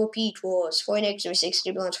GP4P. It was 4 next to 6,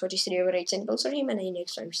 3 blinds, 43 over 8 centimeters for him, and 9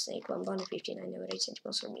 next to mistake, 1 blind, 59 over 8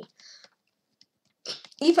 centimeters for me.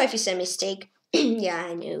 E5 is a mistake. Yeah,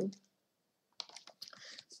 I know.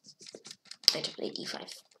 I had to play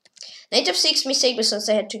d5. Knight f6 mistake, but since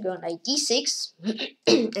I had to go knight d6.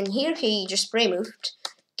 And here he just pre-moved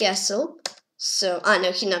castle. So,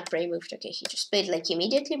 no, he not pre-moved. Okay, he just played like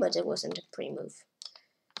immediately, but it wasn't a pre-move.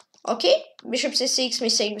 Okay, bishop c6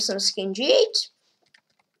 mistake, but since king g8.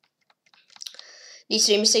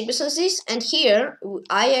 d3 mistake, but since this. And here,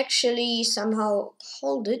 I actually somehow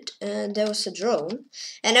hold it, and there was a drone.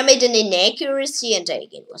 And I made an inaccuracy, and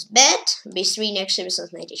again was bad. b3 next to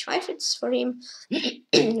since knight h5, it's for him.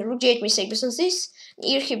 Rook g8 mistake, but since this.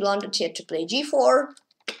 Here he blundered, he had to play g4.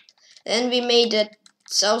 And we made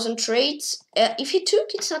 1,000 trades. If he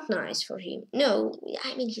took, it's not nice for him. No,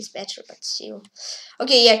 I mean he's better, but still.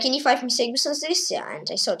 Okay, yeah, king e5 mistake, but since this. Yeah, and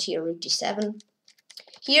I thought here rook d7.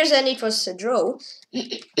 Here then it was a draw,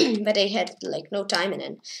 but I had like no time, and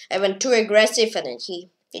then I went too aggressive, and then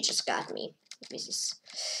he just got me. This is,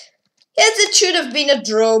 yes, it should have been a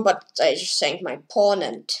draw, but I just sank my pawn,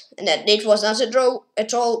 and that it was not a draw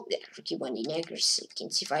at all. Yeah, rook e1 inaccuracy, king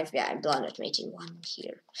c5. Yeah, I blundered mate in 1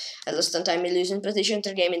 here. I lost on time, losing position to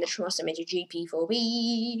the game in the Grandmaster mate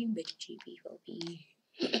gp4b, mate gp4b.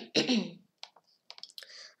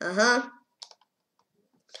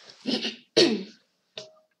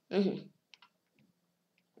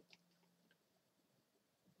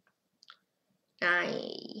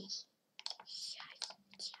 Nice.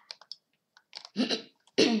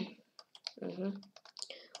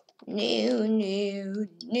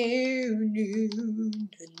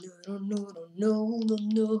 No,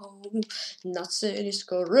 nothing is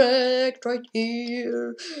correct right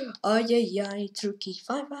here. Ay, rook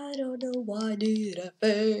e5, I don't know why did I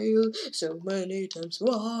fail so many times.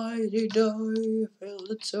 Why did I fail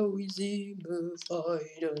that so easy move?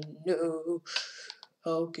 I don't know.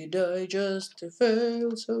 How could I just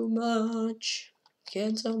fail so much?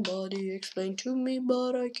 Can somebody explain to me?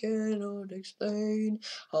 But I cannot explain.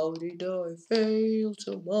 How did I fail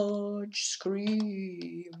so much?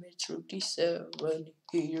 Scream, it's rook d7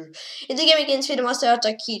 here. In the game against Master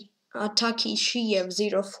Cherniaiev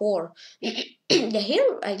 04. Yeah,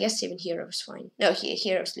 here, I guess even here I was fine. No,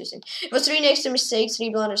 here I was losing. It was 3 next to mistakes, 3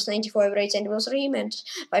 blunders, 94 over 8 centimeters for him, and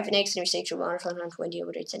 5 next to mistakes, 2 blunders, 120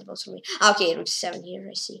 over 8 centimeters for me. Okay, rook 7 here,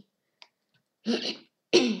 I see.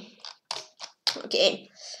 Okay,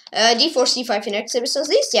 d4, c5 in x episodes.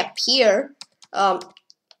 This, yep, here,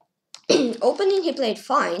 opening he played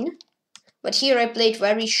fine, but here I played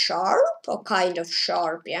very sharp, or kind of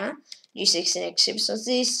sharp, yeah. g6 in x episodes.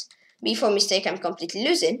 This, before mistake, I'm completely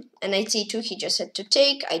losing, and knight c2 he just had to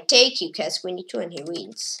take. I take, he has queen e2, and he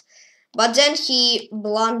wins. But then he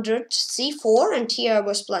blundered c4, and here I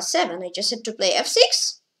was +7. I just had to play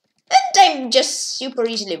f6. And I'm just super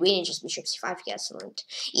easily winning, just bishop c5 castle, and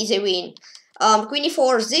easy win. Queen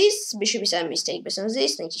e4 this, bishop e7 mistake based on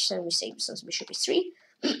this, knight e7 mistake based on bishop e3.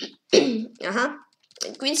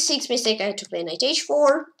 Queen c6 mistake, I had to play knight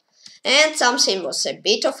h4. And something was a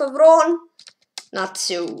bit of a wrong. Not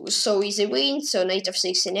so easy win, so knight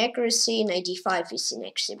f6 inaccuracy, knight d5 is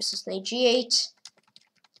inaccuracy versus knight g8.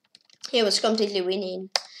 He was completely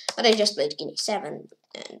winning, but I just played king e7,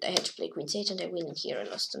 and I had to play queen c8, and I win, and here I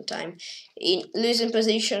lost some time. In losing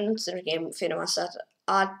position, the game finished at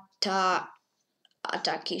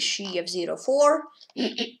Cherniaiev 04.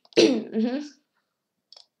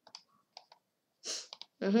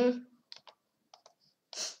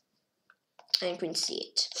 And queen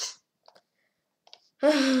c8.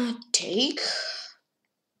 Take.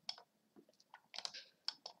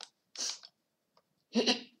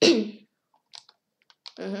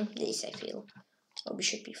 This I feel. Oh,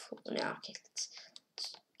 bishop e4. No, okay, let's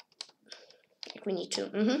queen e2.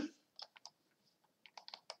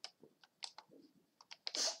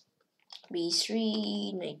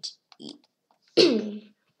 b3, knight e.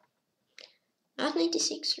 Not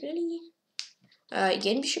 96, really?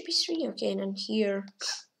 Again, bishop e3. Okay, and then here,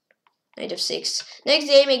 knight f6. Next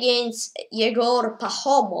game against Yegor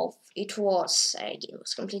Pahomov. it was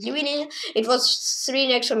completely winning. It was 3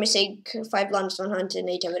 next for mistake, 5 blunders,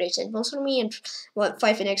 108 average centimeters for me, and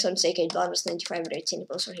 5 next for mistake, 8 blunders, 95 average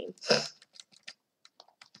centimeters for him.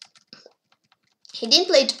 He didn't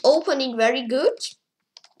play it opening very good.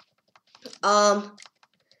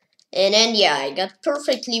 And then yeah, I got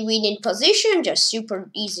perfectly winning position, just super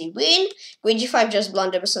easy win. Queen g5 just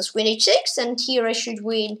blunder versus queen h6, and here I should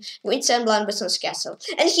win queen 7 blunder versus castle.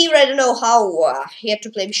 And here I don't know how he had to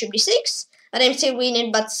play bishop d6, and I'm still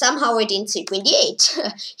winning, but somehow I didn't see queen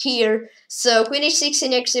d8 here. So queen h6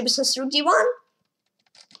 in x versus rook d1,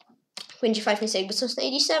 queen g5 mistake versus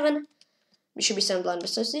knight d7, bishop b7 blunder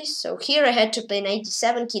versus this. So here I had to play knight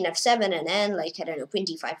d7, king f7, and then like I don't know, queen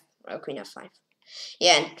d5 or queen f5.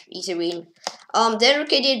 Yeah, and easy win. Then rook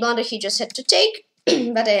a8 blunder, he just had to take,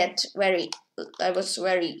 but I was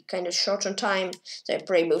very kind of short on time, so I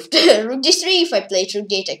pre-moved rook d3. If I played rook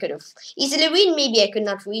d8, I could have easily win. Maybe I could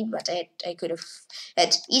not win, but I could have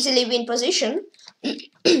had easily win position.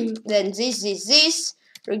 Then this,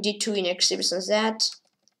 rook d2 in x versus that,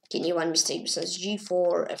 king e1 mistake versus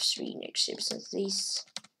g4, f3 in x versus this.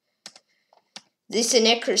 This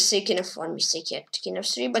inaccuracy, king f1 mistake yet, king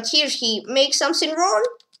f3, but here he makes something wrong,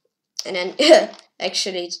 and then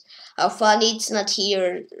actually, how funny it's not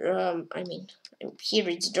here. I mean, here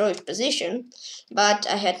it's draw position, but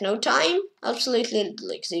I had no time. Absolutely,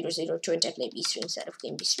 like 0-0 to attack like b3 instead of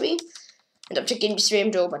king b3. And after king b3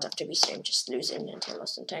 I'm draw, but after b3 I'm just losing, and I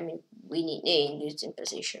lost some time in winning, losing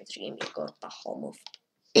position. 3 game you got Pahomov.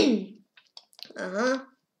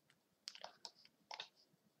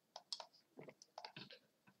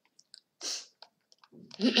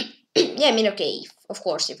 Yeah, I mean, okay, of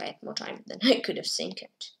course, if I had more time, then I could have think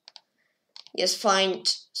it. Yes, find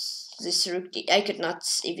this rook. I could not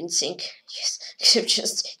even think. Yes, I could have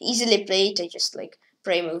just easily played. I just like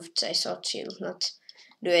pre-moved. I thought he'll not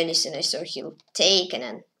do anything. I thought he'll take, and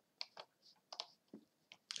then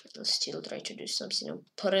I'll still try to do something on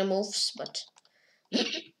pre-moves, but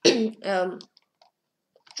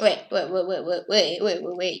wait.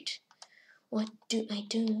 What do I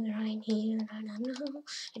do right here? I don't know.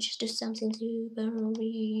 I just do something super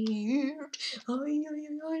weird. I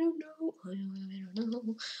don't know. I don't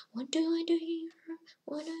know. What do I do here?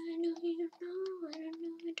 What do I do here? No, I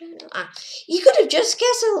don't know. Ah, he could have just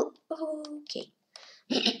castled. Okay.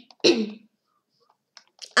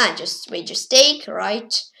 Just take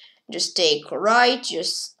right. Just take right.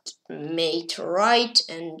 Just mate right,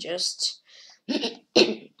 and just.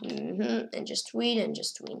 And just win.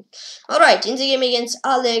 Alright, in the game against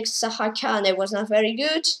Alex Sahakyan, it was not very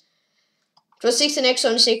good. It was 16 x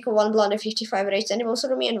on 6, 1 blunder, 55 right centimeters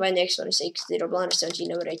for me, and 1 x on 6, 0 blunder,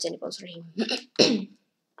 17 over right centimeters for him.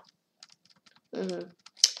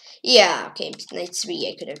 Yeah, okay, knight 3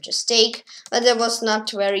 I could have just take, but there was not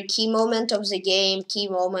very key moment of the game. Key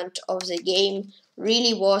moment of the game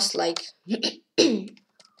really was like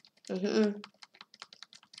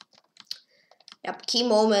Yep, key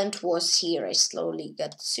moment was here. I slowly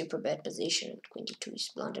got super bad position. Queen d2 is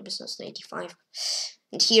blunder business 95.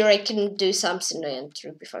 And here I can do something and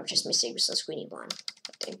rook b5 just mistake business queen e1.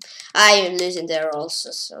 I am losing there also,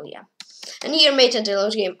 so yeah. And here mate at the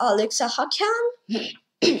last game Alex Sahakyan.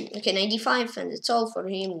 Okay, 95, and it's all for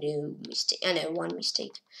him. No mistake. No, one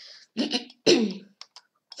mistake.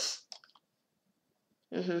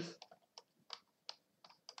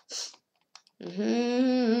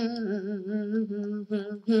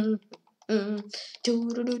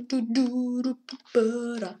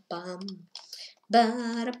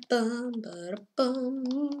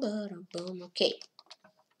 Okay.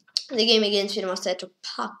 The game against Cherniaiev to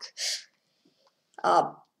Puck.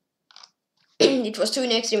 It was 2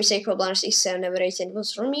 in extreme sacred blunders, 67 average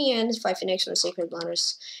centimeters for me, and 5 in extreme sacred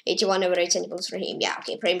blunders, 81 average centimeters for him. Yeah,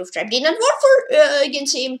 okay, prime move trap did not work for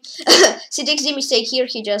against him. He takes the mistake here,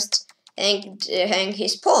 he just hang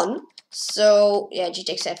his pawn. So, yeah, g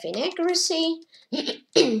takes f inaccuracy.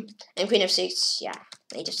 And queen f6, yeah,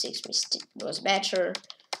 knight f6 was better.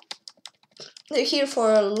 Here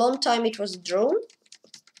for a long time it was drawn.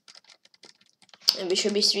 And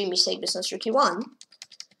bishop b3 mistake business rook e1.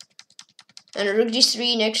 And rook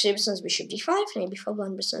d3 next business bishop d5, knight b4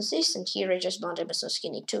 blunder business this, and here I just blundered business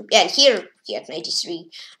king e2. Yeah, and here he had knight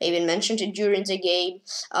d3. I even mentioned it during the game.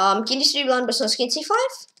 King d3 blunder business king c5.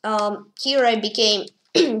 Here I became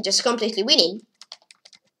just completely winning.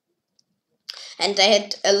 And I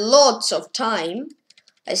had a lot of time.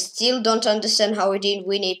 I still don't understand how I didn't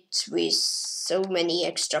win it with so many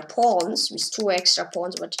extra pawns, with 2 extra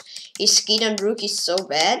pawns, but his king and rook is so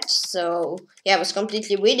bad. So yeah, I was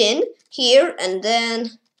completely winning here, and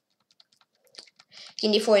then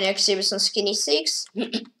King d4 inaccuracy business king e6.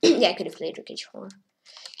 Yeah, I could have played rook h4.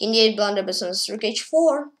 King d8 blunder business rook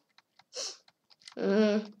h4.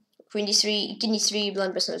 Queen d3, king d3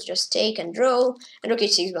 blunder business just take and draw. And rook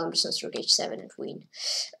h6 blunder business rook h7 and win.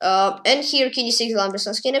 And here king d6 blunder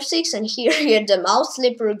business king f6. And here he had the mouse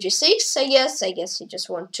slip rook g6. I guess he just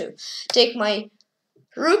want to take my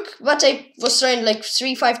rook, but I was trying like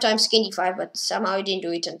 3-5 times king d5, but somehow I didn't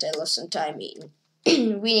do it until I lost some time in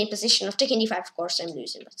winning position. After king d5, of course, I'm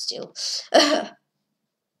losing, but still.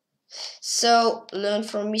 So, learn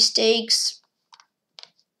from mistakes.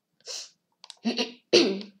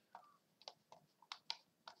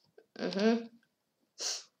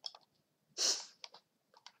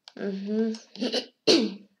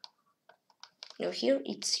 No, here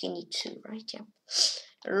it's king e2, right? Yeah.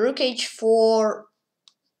 Rook h4,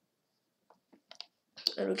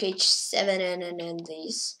 rook h7, and then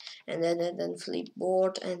this, and then flip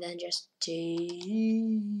board, and then just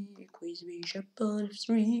take with bishop on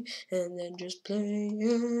f3, and then just play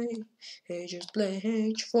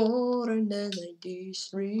h4, and then like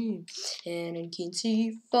d3, and then king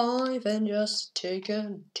c5, and just take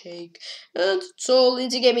and take, and it's all in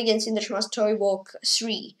the game against International Toy Walk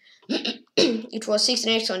 3. It was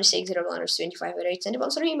 16x, 26, 0 blunders, 25 over 8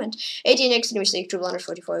 centimeters for him, and 18x, mistake, 2 blunders,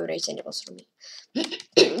 44 over 8 centimeters for me.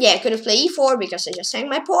 Yeah, I could have played e4 because I just hang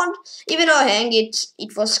my pawn. Even though I hang it,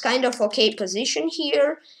 it was kind of okay position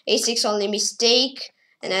here. a6 only mistake,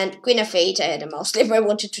 and then queen f8, I had a mouse slip. I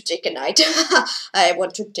wanted to take a knight. I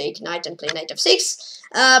want to take knight and play knight f6.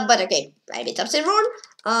 But okay, I beat up the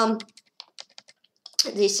run.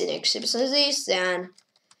 This next business is then.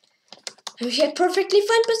 We had perfectly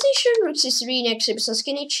fine position. Rook c3 next business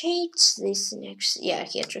king h8. This next, yeah,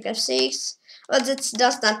 he had rook f6. But it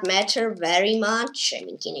does not matter very much. I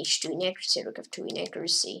mean, king h2 inaccuracy, rook f2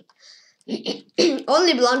 inaccuracy.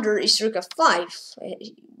 Only blunder is rook f5.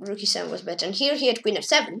 Rook e7 was better. And here he had queen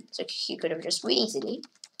f7, so he could have just win easily.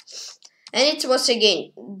 And it was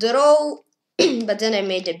again draw, but then I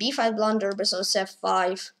made a b5 blunder, but on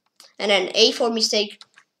f5. And then a4 mistake.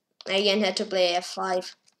 I again had to play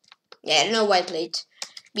f5. Yeah, I don't know why I played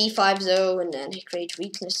b5 though, and then I create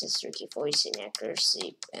weaknesses, rook e4 is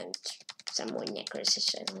inaccuracy, and some more inaccuracies,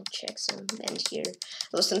 so I will check some. And here,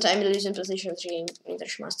 lost some time in losing position 3 in the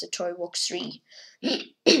Master Toy Walk 3.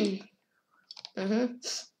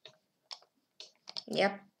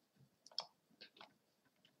 Yep.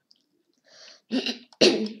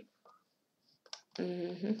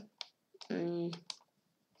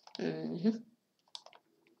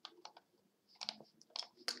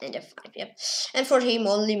 And f5, yep. And for him,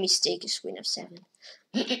 only mistake is queen f7.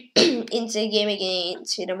 In the game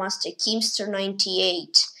against the Master Keemster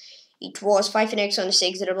 98, it was 5 x on the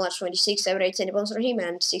 6, 0 blanche 26 over 8 centimeters for him,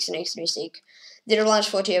 and 6 x mistake. 0 blanche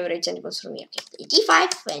 40 over 8 centimeters for me. Okay,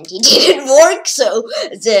 d5, and it didn't work, so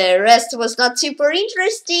the rest was not super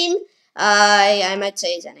interesting. I might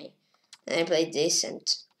say then I played this, and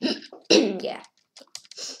yeah.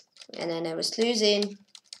 And then I was losing.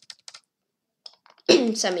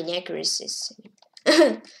 Some inaccuracies.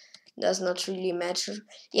 Does not really matter.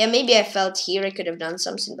 Yeah, maybe I felt here I could have done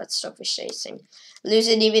something, but stockfish chasing.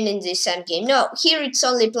 Losing even in this end game. No, here it's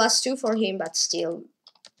only +2 for him, but still.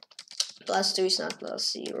 +2 is not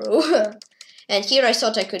 +0. And here I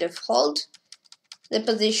thought I could have hold the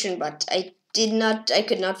position, but I did not. I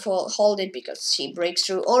could not hold it because he breaks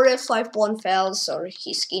through. Or f5 pawn fails, or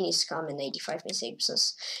his king is common 85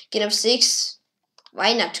 mistakes. King of 6.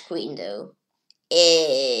 Why not queen though?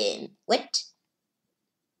 What?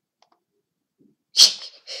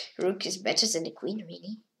 Rook is better than the queen,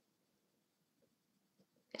 really?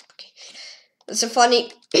 Okay. That's so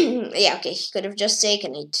funny. Yeah, okay, he could have just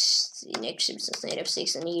taken it. The next since knight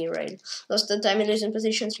f6 and he right. Lost the time in losing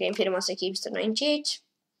positions. Game Peter Master keeps to 98.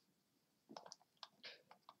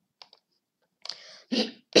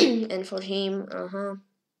 And for him,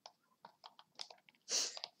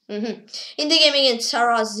 In the game against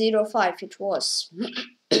Sarah 05, it was.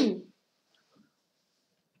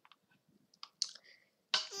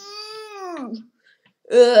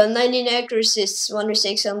 9 inaccuracies, 1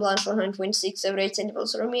 mistake on blanche 126 over 8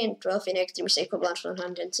 centimeters for me, and 12 inaccuracy mistake for blanche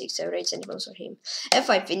 106 over 8 centimeters for him.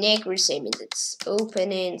 f5 inaccuracy means it's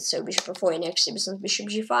opening, so bishop f4 inaccuracy business bishop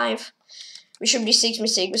g5. Bishop d6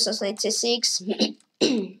 mistake business knight c6.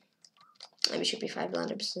 And bishop e5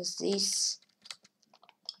 blunder business this.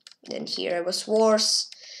 Then here I was worse.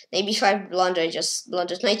 Maybe 5 blunder, I just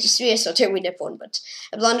blundered 93, I thought I win the pawn, but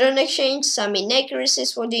a blunder in exchange, some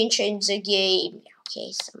inaccuracies for the change the game.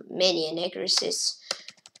 Okay, so many inaccuracies.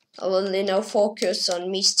 I'll only now focus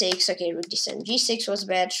on mistakes. Okay, rook d7 g6 was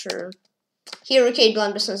better. Here rook 8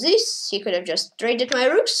 blunders on this. He could have just traded my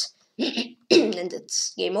rooks. And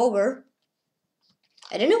it's game over.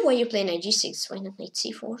 I don't know why you play knight g6. Why not knight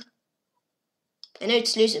c4? I know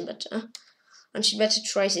it's losing, but I should better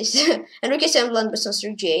try this. And rook a7 blunders on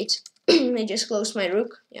rook g8. I just closed my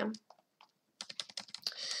rook. Yeah.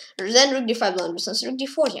 Then rook d5 blunders on rook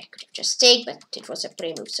d4. Yeah, I could have just take, but it was a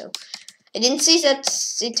prey move, so I didn't see that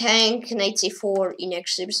it hang knight c4 in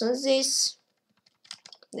actually besides this.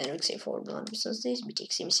 Then rook c4 blunders on this. B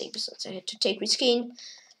takes a mistake besides I had to take with king.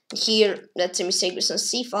 Here, that's a mistake on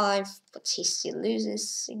c5, but he still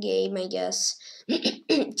loses the game, I guess.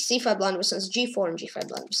 c5 blunders on g4 and g5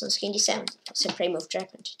 blunders on king d7. That's a prey move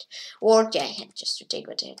trap and it worked. Yeah, I had just to take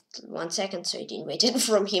what I had 1 second, so I didn't wait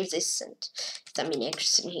from him this. And I mean, in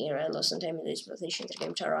here, I lost on time in this position. The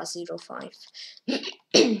game Tara 0-5.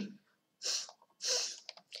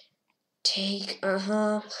 Take,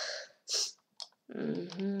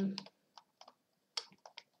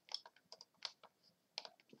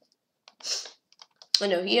 Oh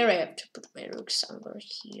no, here I have to put my rook somewhere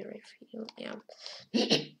here, I feel, yeah.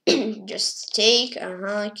 Just take,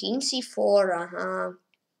 king c4,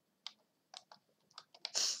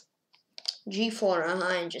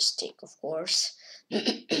 g4, and just take, of course.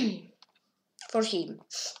 For him.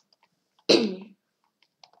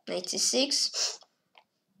 Knight c6.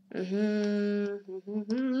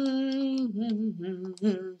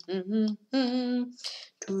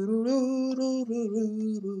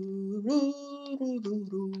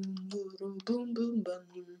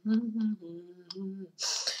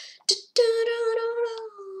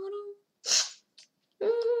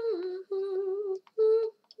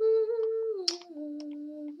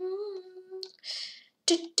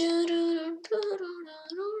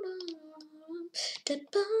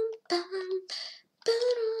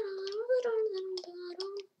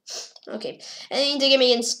 Okay, and in the game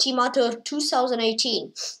against Team Matter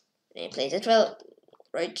 2018, I played it well.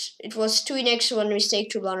 Right, it was 2-x, 1 mistake,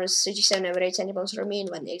 2 blunders, 37 over 8 centipounds for me,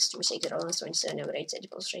 and 1-x, 2 mistake, 27 over 8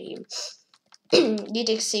 centipounds for him. D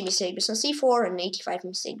takes C, mistake, business c4, and 85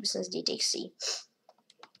 mistake, business D takes C.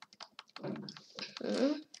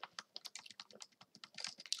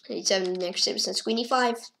 H7 next business queen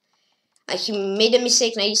e5. He made a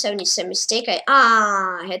mistake. 97 is a mistake.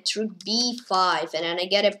 I had rook b5, and then I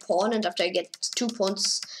get a pawn, and after I get 2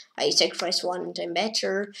 pawns, I sacrifice 1 and I'm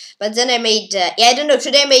better. But then I made, yeah, I don't know,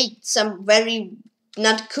 today I made some very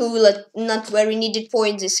not cool, not very needed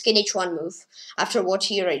points, this king h1 move. After what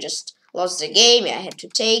here, I just lost the game. Yeah, I had to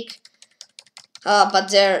take. But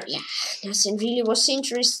there, yeah, nothing really was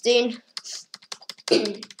interesting.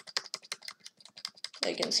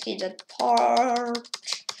 I can skip that part.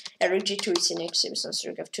 Rook g2 is in x since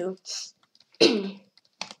rook f2.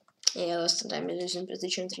 Yeah, last time I lose in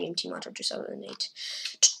position 3 in Team Matter 2008.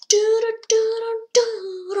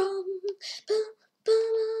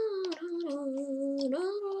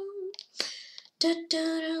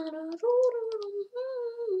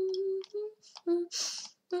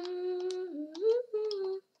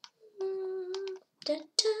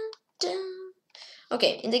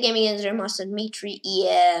 Okay, in the game against Grandmaster Dmitry,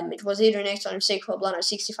 it was either next on mistake for blunder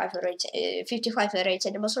 65 over 8, 55 over 8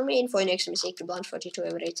 centimeters for me, and for next mistake to blunder 42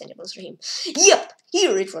 over 8 centimeters for him. Yep,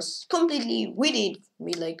 here it was completely winning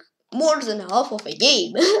me like more than half of a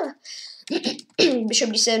game. Bishop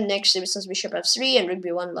d7 next business bishop f3 and rook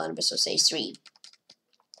b1 blunder business a3.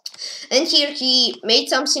 And here he made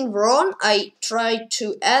something wrong. I tried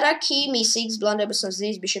to add a key, e6, blunder business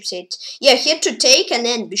this, bishop c8. Yeah, he had to take and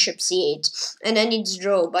then bishop c8. And then it's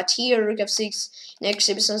draw. But here, rook f6, next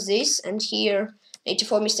business this, and here,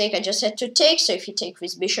 84 mistake, I just had to take. So if you take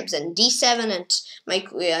with bishops, then d7, and I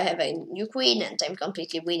have a new queen, and I'm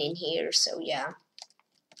completely winning here. So yeah,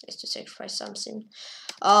 just to sacrifice something.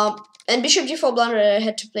 And bishop g4 blunder, I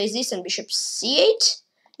had to place this, and bishop c8,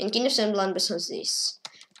 and king f7 blunder business this.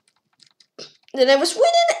 Then I was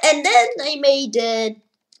winning, and then I made a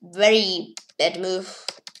very bad move.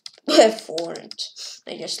 F4, and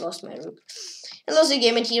I just lost my rook. I lost the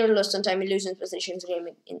game, and here I lost on time in losing positions game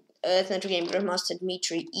in International Game Grandmaster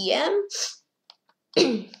Dmitry EM.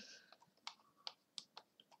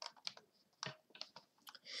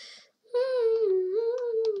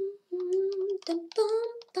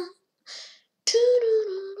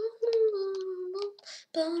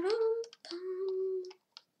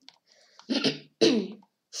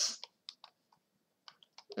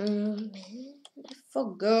 I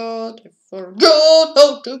forgot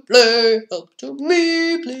how to play. Help to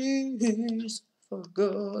me, please. I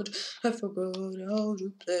forgot how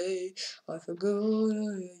to play. I forgot.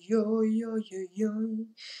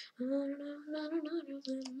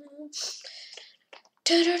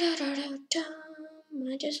 I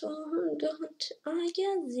just forgot. I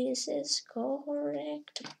guess this is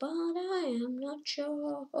correct, but I am not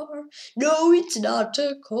sure. No, it's not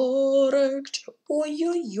correct. Oh,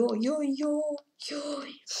 yo, yo, yo, yo, yo.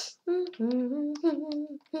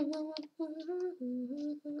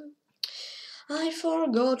 I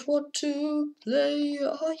forgot what to play.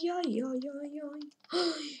 Oh, yeah, yeah, yeah, yeah.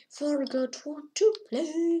 I forgot what to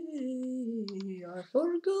play. I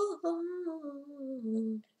forgot.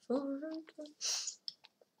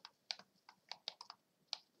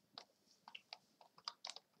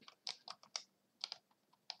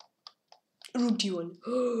 Rook d1.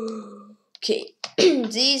 Okay.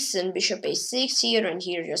 This and bishop a6 here, and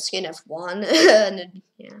here just king f1. And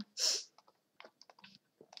yeah.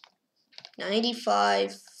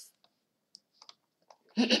 95.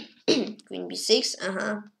 Queen b6.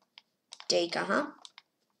 Take.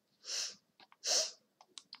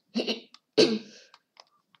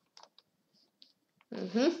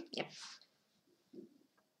 Yep.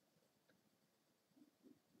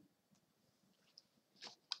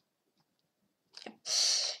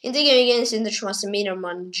 In the game against International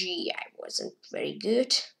Grandmaster G, I wasn't very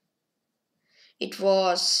good. It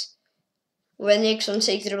was when X on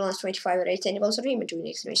 6 dribble on 25 rates any balls for him, and 2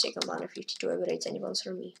 next to second line 52 rates any balls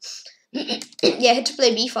for me. Yeah, I had to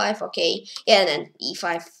play b5, okay. Yeah, and then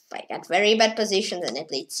e5, I got very bad position, then I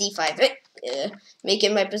played c5,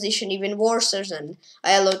 making my position even worse, and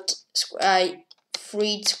I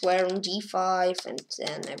freed square on d5, and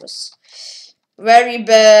then I was very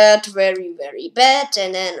bad, very, very bad,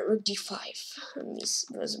 and then rook d5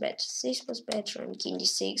 was bad. This was better, and king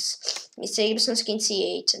d6, mistakes on king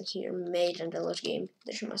c8, and here made in the last game.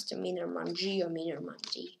 There must have Minerman G or Minerman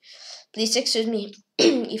D. Please excuse me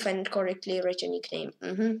if I didn't correctly write your nickname.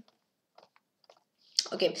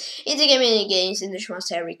 Okay, in the game against International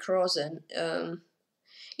Harry Crossen,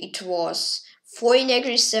 it was 4 in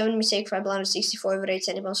aggregate, 7 mistake, 5 blunders, 64 over 8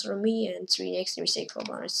 centimeters from me, and 3 next mistake, 4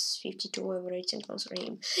 blunders, 52 over 8 centimeters from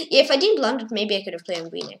him. Yeah, if I didn't blunder, maybe I could have played on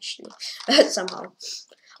green actually, somehow.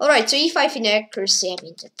 Alright, so e5 in accuracy, I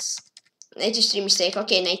mean, that's 93 mistake,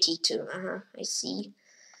 okay, 92, I see.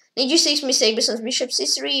 96 mistake, bishop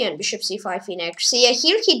c3 and bishop c5 inaccuracy. Yeah,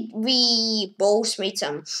 here we both made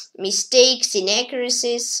some mistakes,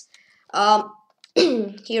 inaccuracies.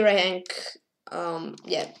 Here I think,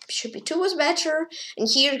 yeah, bishop e2 was better, and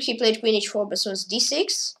here he played queen h4, but was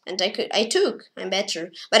d6, and I'm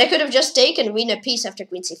better, but I could have just taken win a piece after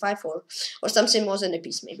queen c5 or something more than a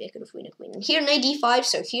piece. Maybe I could have win a queen. And here knight d5,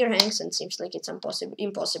 so here hangs, and seems like it's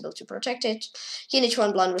impossible to protect it. King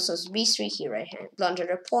h1 blunder versus b3. Here I blundered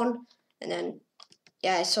a pawn, and then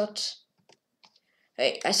yeah, I thought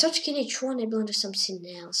king h1, I blundered something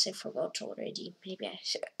else. I forgot already. Maybe I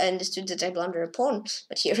understood that I blundered a pawn,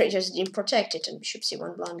 but here I just didn't protect it, and bishop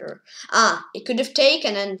c1 blunder. It could have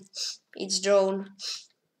taken, and it's drawn.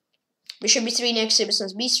 Bishop b3 next,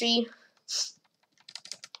 versus b3.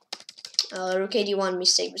 Rook a1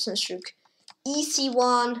 mistake versus rook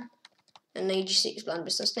ec1, and knight g6 blunder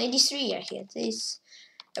versus knight d3. Yeah, here this.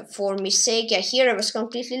 4 mistake. Yeah, here I was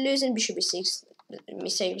completely losing. Bishop b6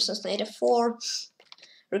 mistake versus knight f4.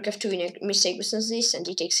 Rook f2 in a mistake versus this, and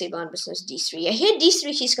he takes c1 versus d3. I hit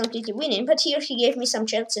d3, he's completely winning, but here he gave me some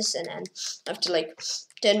chances, and then after like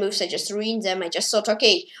 10 moves, I just ruined them. I just thought,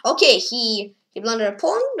 okay, he blundered a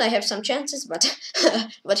pawn, I have some chances, but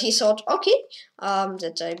but he thought, okay,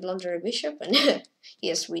 that I blunder a bishop, and he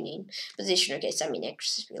is winning position. Okay, some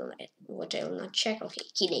inaccuracies, what I will not check. Okay,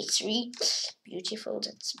 king a3, beautiful,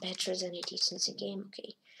 that's better than it is in the game.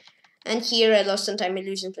 Okay. And here I lost some time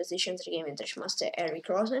losing position to the game International Eric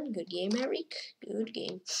Rosen. Good game, Eric. Good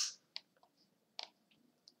game.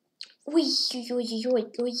 Oi, oi, oi,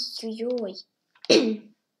 oi, oi, oi.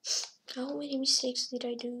 How many mistakes did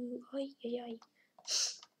I do? Oi, oi, oi.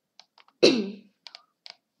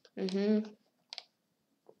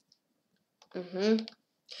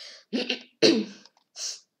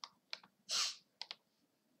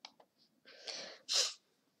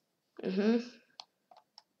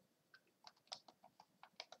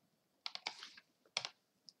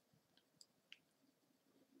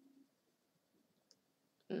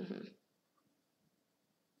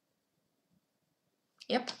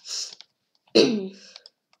 Yep.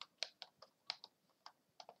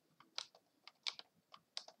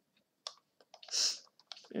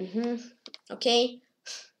 Okay.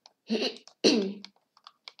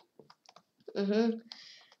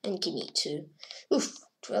 And king e2. Oof,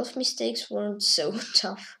 12 mistakes weren't so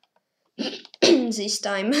tough this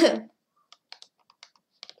time.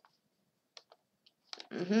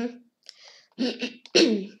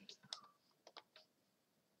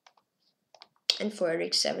 And for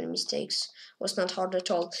Eric, 7 mistakes was not hard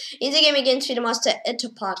at all. In the game against Fidemaster at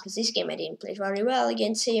Park, this game I didn't play very well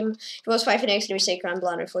against him. It was 5 in extra mistake on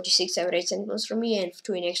blunder, 46 average centimeters for me, and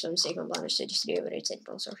 2 in extra mistake on blunder, 33 average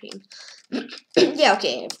centimeters for him. Yeah,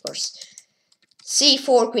 okay, of course.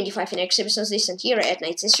 C4, queen d5 in extra business this, and here at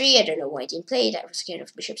knight c3. I don't know why I didn't play it. I was scared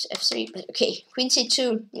of bishop's f3, but okay. Queen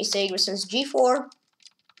c2, mistake versus g4.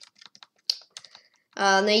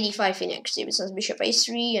 Knight d5 in extra business bishop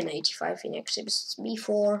a3, and knight d5 in extra business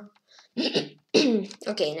b4.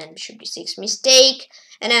 Okay, and then bishop d6 mistake,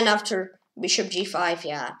 and then after bishop g5,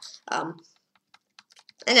 yeah, and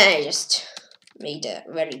then I just made a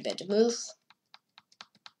very bad move.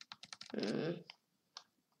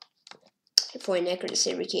 For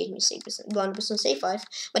inaccuracy, recade mistake, blunder business a5,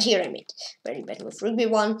 but here I made very bad move, rook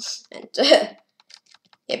b1, and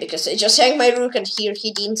yeah, because I just hang my rook, and here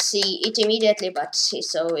he didn't see it immediately, but he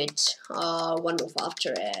saw it one move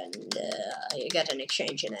after, and I got an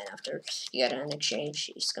exchange, and then after he got an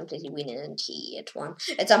exchange, he's completely winning, and he had won.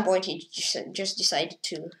 At some point, he just decided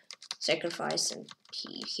to sacrifice, and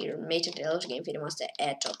he here made it a lot game for the master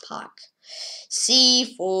at a park.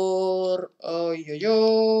 C4,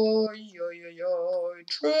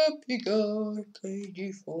 trappy guy, play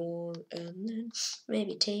d4, and then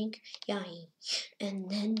maybe take yai, and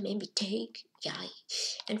then maybe take yai,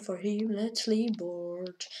 and for him let's leave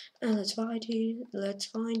board, and let's find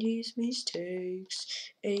his mistakes.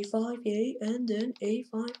 A5, yay, and then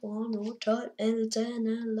A5 one more time, and let's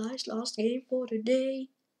analyze last game for the day.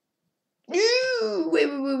 Wait,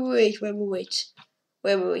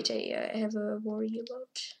 I have a worry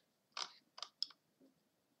about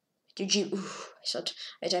the G. Oof, I thought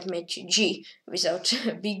I'd made G without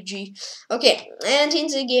big G. Okay, and in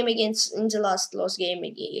the game in the last game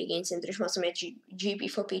against International Grandmaster, GP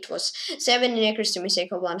for Pete was 7 in accuracy to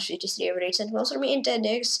mistake of 153 average, and also me in 10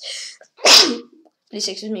 decks. Please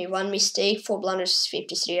excuse me, 1 mistake, 4 blunders,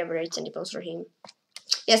 53 average, and it was for him.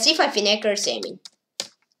 Yeah, C5 in accuracy, I mean.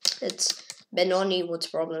 It's Benoni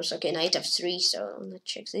with problems. Okay, knight f3, so let's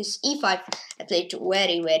check this. E5, I played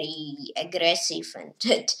very aggressive, and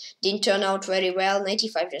it didn't turn out very well. Knight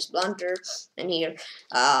e5 just blunder, and here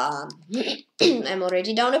I'm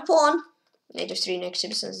already down a pawn. Knight f3 in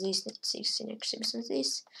exhibitions this, knight 6 in exhibitions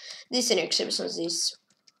this in exhibitions this.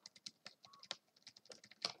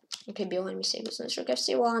 Okay, b1 mistake, business rook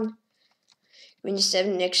fc1. Queen d7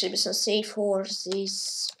 in exhibitions a4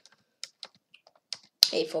 this.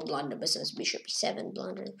 A4 blunder versus bishop e7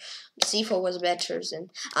 blunder. C4 was better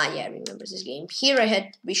than yeah, I remember this game. Here I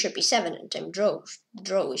had bishop e7 and I'm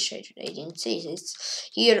drawish. I didn't see this.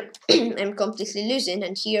 Here I'm completely losing,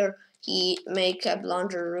 and here he make a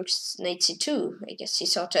blunder rook knight c2. I guess he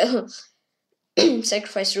thought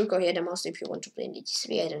sacrifice rook, or he had a mouse if you want to play knight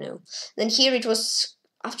d3. I don't know. Then here it was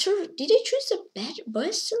after. Did I choose the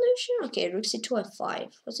best solution? Okay, rook c2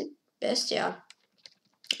 f5 was it best? Yeah.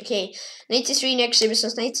 Okay, knight c3 next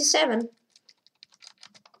versus knight c7.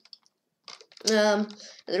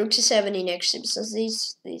 Rook c7 in next versus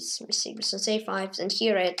this mistake versus a5, and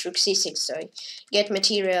here I had rook c6, so I get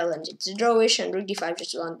material, and it's a drawish, and rook d5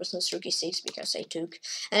 just one versus rook e6 because I took,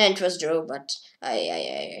 and then it was draw, but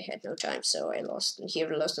I had no time, so I lost, and here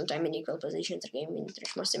I lost on time in equal positions. The game in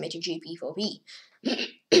Trashmaster made GP for B.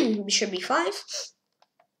 Bishop b5.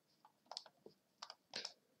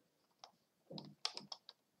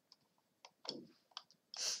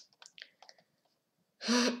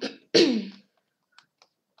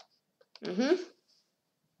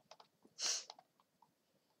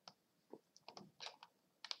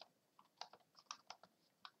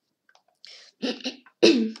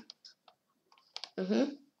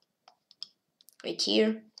 Right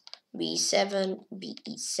here, b7,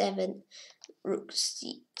 be7, rook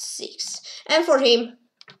c6, and for him,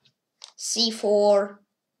 c4.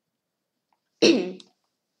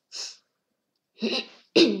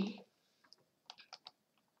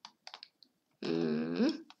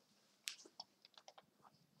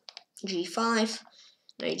 G5,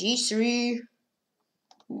 knight G3,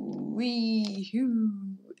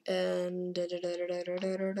 and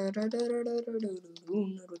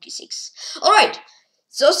rook E6. Alright,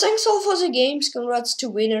 so thanks all for the games. Congrats to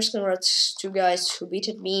winners, congrats to guys who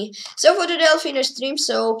beated me. So for the Delphine stream,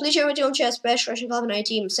 so please join my team chat, Bash, Russian Club, and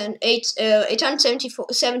team. Send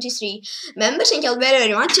 873 members. Thank you all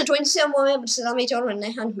very much. So 27 more members, so I'll make it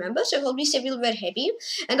 900 members. So I'll be very happy.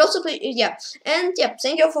 And also, please,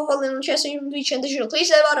 thank you for following on chess and Twitch and digital.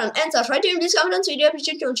 Please like button and subscribe to this comment video.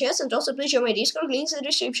 Appreciate you on chess, and also please join my Discord links in the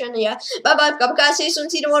description. Yeah, bye bye. See you soon.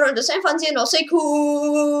 See you tomorrow on the same fancy, and I'll say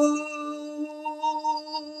cool.